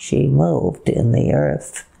she moved in the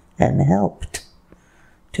earth and helped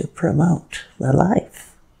to promote the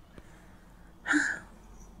life.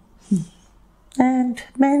 And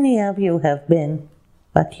many of you have been,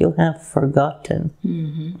 but you have forgotten.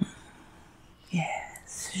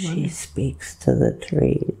 Yes, she speaks to the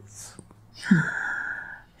trees.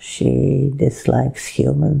 She dislikes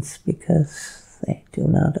humans because they do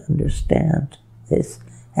not understand this.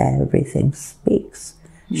 Everything speaks.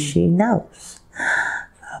 She knows.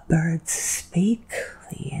 The birds speak,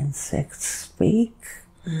 the insects speak,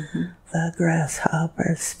 the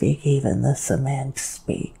grasshoppers speak, even the cement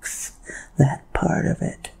speaks. That part of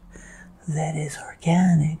it that is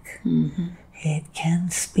organic, it can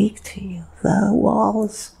speak to you. The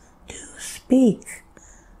walls do speak.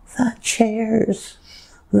 The chairs,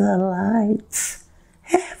 the lights,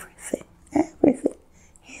 everything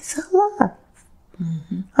is alive.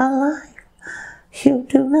 Alive. You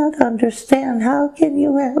do not understand. How can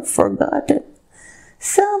you have forgotten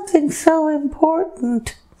something so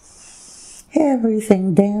important?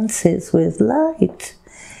 Everything dances with light.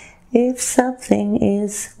 If something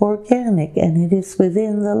is organic and it is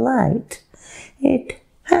within the light, it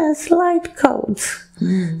has light codes.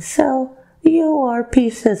 So you are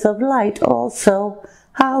pieces of light also.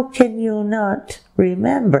 How can you not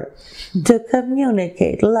remember to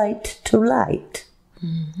communicate light to light?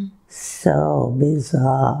 So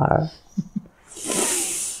bizarre.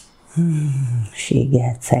 She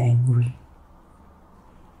gets angry.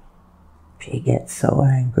 She gets so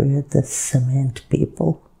angry at the cement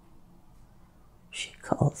people. She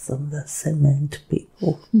calls them the cement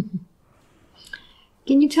people.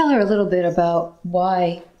 Can you tell her a little bit about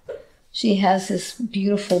why she has this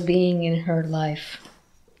beautiful being in her life,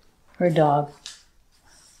 her dog?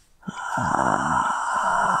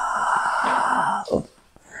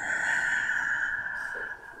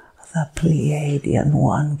 The Pleiadian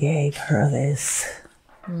one gave her this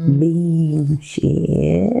being. She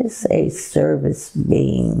is a service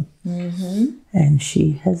being. And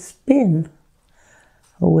she has been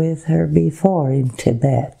with her before in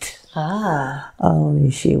Tibet. Only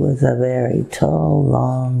she was a very tall,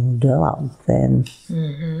 long dog then.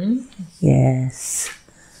 Yes,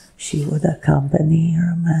 she would accompany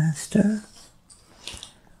her master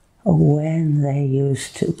when they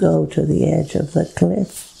used to go to the edge of the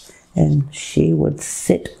cliff, and she would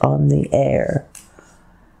sit on the air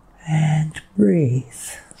and breathe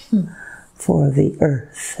for the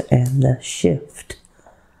earth and the shift.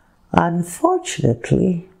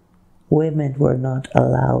 Unfortunately, women were not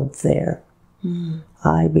allowed there.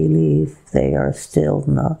 I believe they are still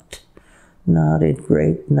not in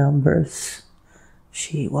great numbers.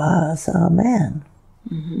 She was a man.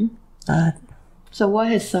 So why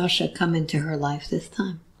has Sasha come into her life this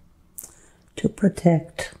time? To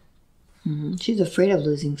protect. She's afraid of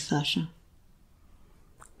losing Sasha.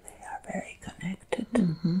 They are very connected.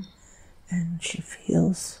 And she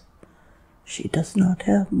feels she does not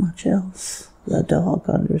have much else. The dog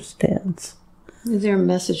understands. Is there a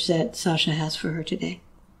message that Sasha has for her today?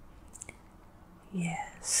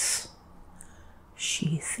 Yes.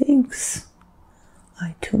 She thinks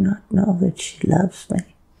I do not know that she loves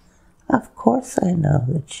me. Of course I know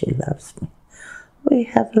that she loves me. We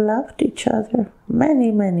have loved each other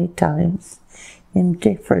many, many times in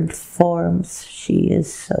different forms. She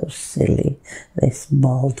is so silly, this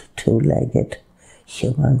bald two-legged.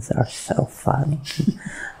 Humans are so funny.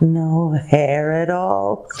 No hair at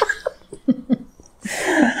all.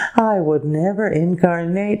 I would never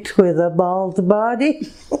incarnate with a bald body.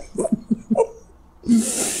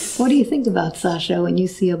 What do you think about Sasha when you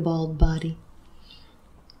see a bald body?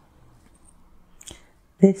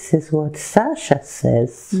 This is what Sasha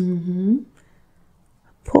says.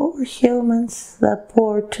 Poor humans, the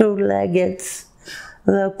poor two-leggeds,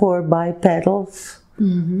 the poor bipedals.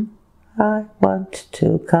 I want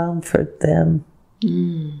to comfort them.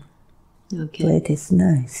 Okay. But it is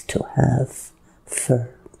nice to have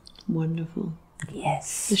fur. Wonderful.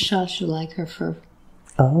 Yes. Does Sasha like her fur?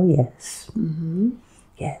 Oh, yes.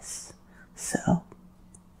 Yes. So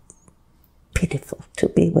pitiful to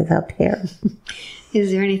be without hair.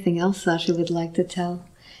 Is there anything else Sasha would like to tell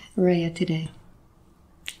Rhea today?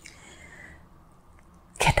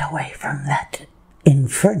 Get away from that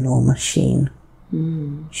infernal machine.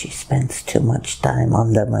 She spends too much time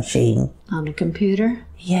on the machine. On the computer?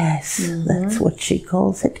 Yes, that's what she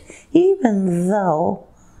calls it. Even though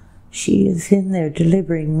she is in there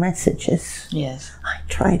delivering messages. Yes. I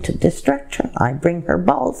try to distract her. I bring her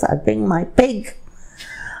balls. I bring my pig.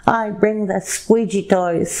 I bring the squeegee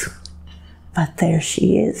toys. But there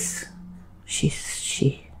she is.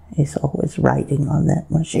 She is always writing on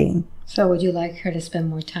that machine. So would you like her to spend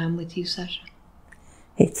more time with you, Sasha?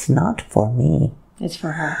 It's not for me. It's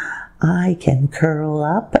for her. I can curl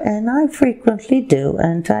up, and I frequently do,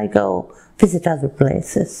 and I go visit other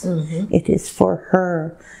places. It is for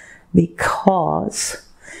her because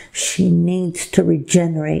she needs to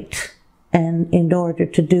regenerate, and in order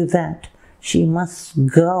to do that, she must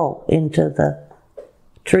go into the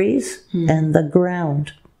trees and the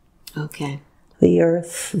ground. Okay. The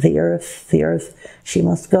earth, the earth, the earth. She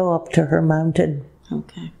must go up to her mountain.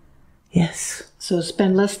 Okay. Yes. So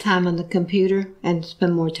spend less time on the computer and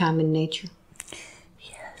spend more time in nature.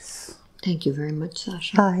 Yes. Thank you very much,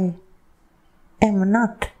 Sasha. I am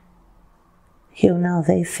not. You know,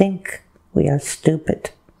 they think we are stupid.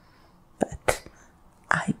 But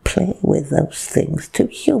I play with those things to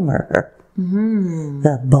humor her.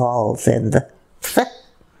 The balls and the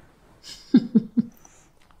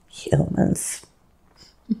humans.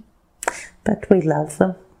 But we love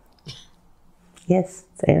them. Yes,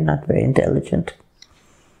 they are not very intelligent.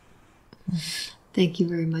 Thank you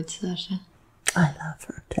very much, Sasha. I love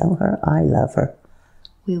her. Tell her I love her.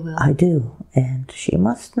 We will. I do. And she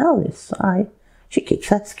must know this. She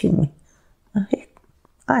keeps asking me.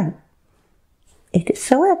 It is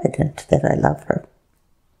so evident that I love her.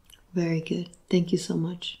 Very good. Thank you so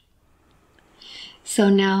much. So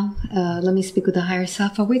now, let me speak with the higher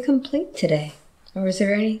self. Are we complete today? Or is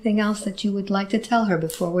there anything else that you would like to tell her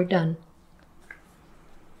before we're done?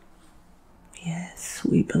 Yes,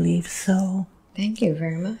 we believe so. Thank you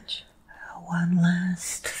very much. One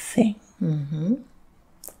last thing. Mm-hmm.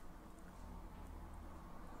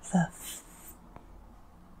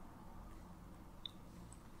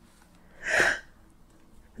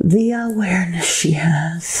 The awareness she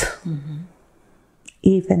has,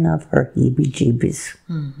 even of her heebie-jeebies,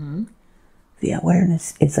 the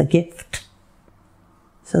awareness is a gift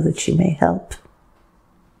so that she may help.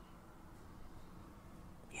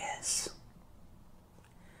 Yes.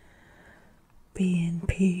 Be in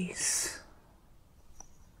peace.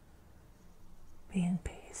 Be in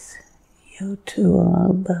peace. You too,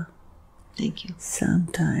 Alba. Thank you.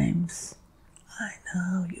 Sometimes I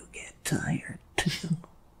know you get tired too.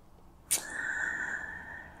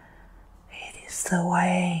 It is the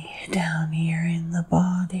way down here in the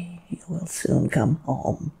body. You will soon come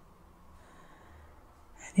home.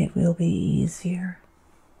 And it will be easier.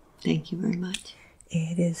 Thank you very much.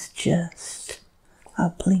 It is just a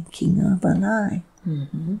blinking of an eye.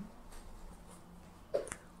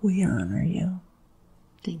 We honor you.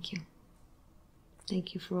 Thank you.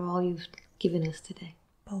 Thank you for all you've given us today.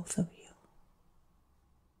 Both of you.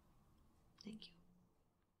 Thank you.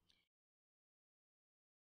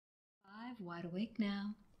 5, wide awake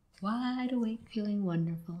now. Wide awake, feeling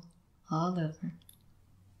wonderful. All over.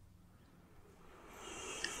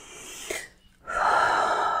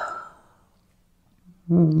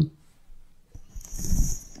 I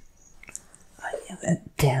knew that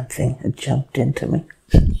damn thing had jumped into me.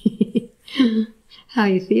 How are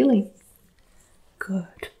you feeling?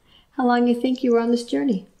 Good. How long do you think you were on this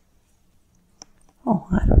journey? Oh,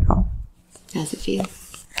 I don't know. How's it feel?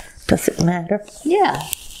 Does it matter? Yeah.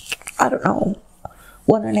 I don't know.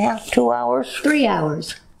 1.5, 2 hours? 3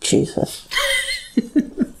 hours. Jesus.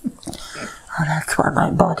 Oh, that's what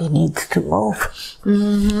my body needs to move.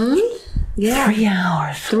 Yeah. 3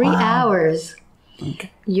 hours. 3 Wow. hours.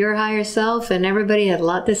 Okay. Your higher self and everybody had a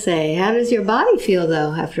lot to say. How does your body feel,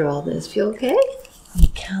 though, after all this? Feel okay? I'm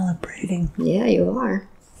calibrating Yeah, you are.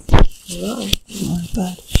 You are. my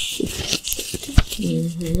body.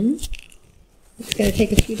 It's going to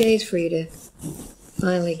take a few days for you to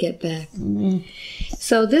finally get back.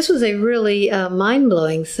 So this was a really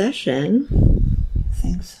mind-blowing session. I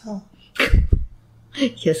think so.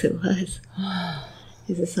 Yes, it was.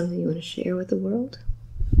 Is this something you want to share with the world?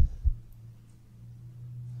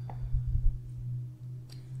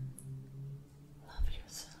 Love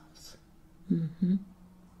yourselves.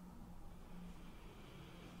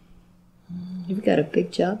 You've got a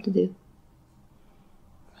big job to do.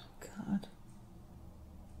 God.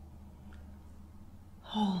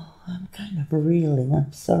 Oh, I'm kind of reeling.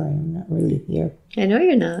 I'm sorry, I'm not really here. I know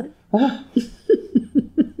you're not. Ah,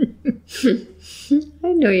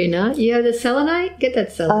 I know you're not. You have the selenite? Get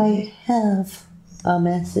that selenite. I have a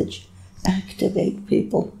message. Activate,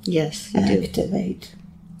 people. Yes, you do. Activate.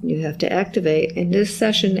 You have to activate. And this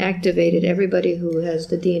session activated everybody who has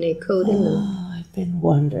the DNA code in them. Oh, I've been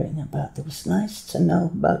wondering about that. It was nice to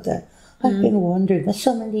know about that. I've been wondering. For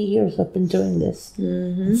so many years I've been doing this.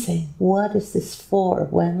 And saying, what is this for?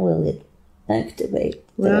 When will it activate?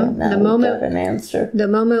 Well, There, now the we moment- got an answer. The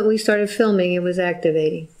moment we started filming, it was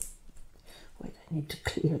activating. Wait, I need to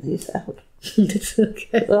clear these out. That's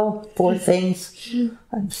okay. Oh, poor things.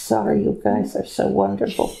 I'm sorry, you guys are so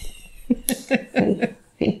wonderful.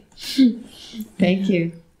 Thank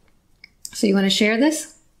you. So you want to share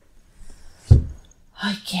this?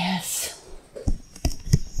 I guess.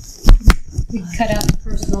 We cut out the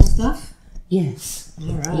personal stuff? Yes.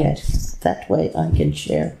 All right. Yes. That way I can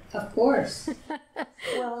share. Of course.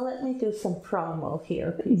 Well, let me do some promo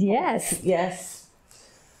here, people. Yes. Yes.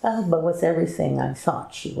 Alba was everything I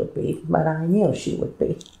thought she would be, but I knew she would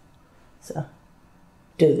be. So,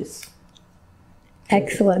 do this.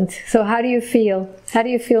 Excellent. So how do you feel? How do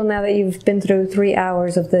you feel now that you've been through 3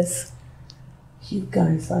 hours of this? You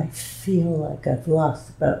guys, I feel like I've lost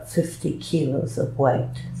about 50 kilos of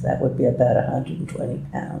weight. That would be about 120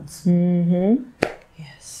 pounds.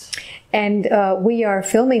 Yes. And we are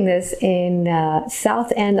filming this in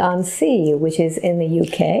Southend-on-Sea, which is in the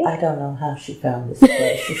UK. I don't know how she found this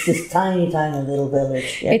place. It's this tiny, tiny little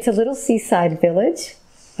village. Yeah. It's a little seaside village,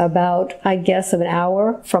 about, I guess, an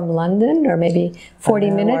hour from London, or maybe 40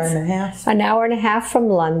 minutes. An hour and a half. An hour and a half from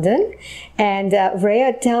London. And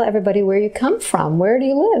Rhea, tell everybody where you come from. Where do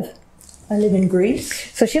you live? I live in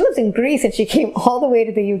Greece. So she lives in Greece, and she came all the way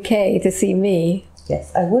to the UK to see me.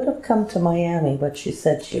 Yes, I would have come to Miami, but she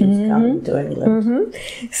said she was coming to England.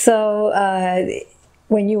 So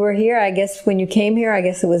when you were here, I guess when you came here, I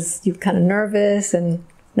guess it was you kind of nervous and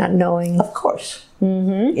not knowing. Of course.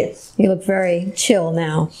 Yes. You look very chill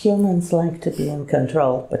now. Humans like to be in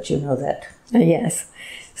control, but you know that Yes.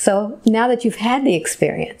 So now that you've had the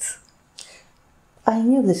experience, I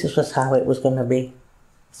knew this was how it was going to be.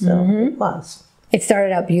 So it was. it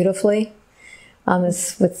started out beautifully on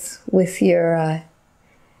this with your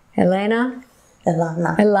Ilana.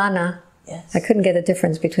 Ilana. Yes. I couldn't get a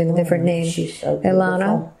difference between the different names. She's so beautiful.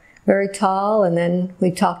 Ilana, very tall, and then we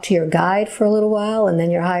talked to your guide for a little while, and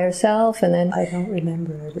then your higher self, and then I don't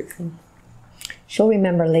remember everything. she'll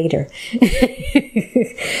remember later.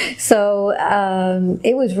 So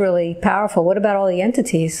it was really powerful. What about all the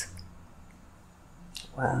entities?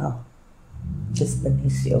 Wow. This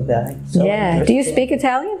Benicio guy. So Yeah. Do you interesting. speak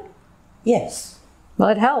Italian? Yes. Well,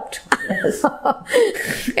 it helped. Yes.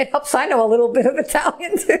 It helps. I know a little bit of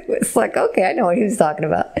Italian too. It's like, okay, I know what he was talking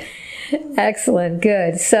about. Excellent.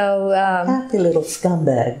 Good. So, Happy little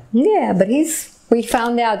scumbag. yeah, but we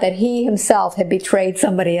found out that he himself had betrayed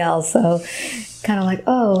somebody else. So kind of like,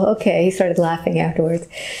 oh, okay. He started laughing afterwards.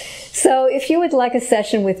 So if you would like a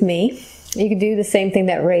session with me, you can do the same thing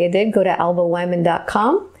that Rhea did. Go to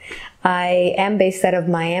albaweinman.com. I am based out of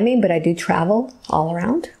Miami, but I do travel all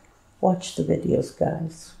around. Watch the videos,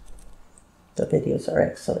 guys. The videos are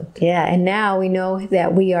excellent. Yeah, and now we know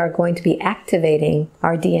that we are going to be activating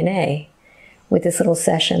our DNA with this little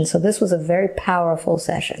session. So this was a very powerful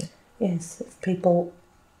session. Yes, if people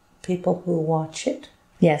who watch it,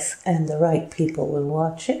 Yes. and the right people will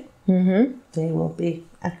watch it, they will be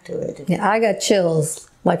activated. Yeah, I got chills,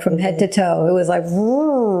 like from head to toe. It was like,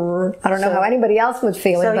 I don't know how anybody else would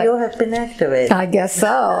feel it, So but you have been activated. I guess so.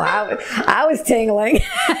 I was tingling.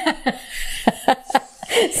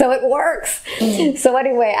 So it works. So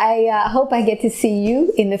anyway, I hope I get to see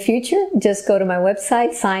you in the future. Just go to my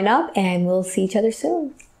website, sign up, and we'll see each other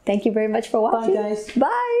soon. Thank you very much for watching. Bye, guys.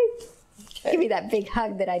 Bye. Give me that big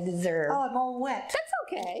hug that I deserve. Oh, I'm all wet. That's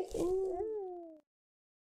okay.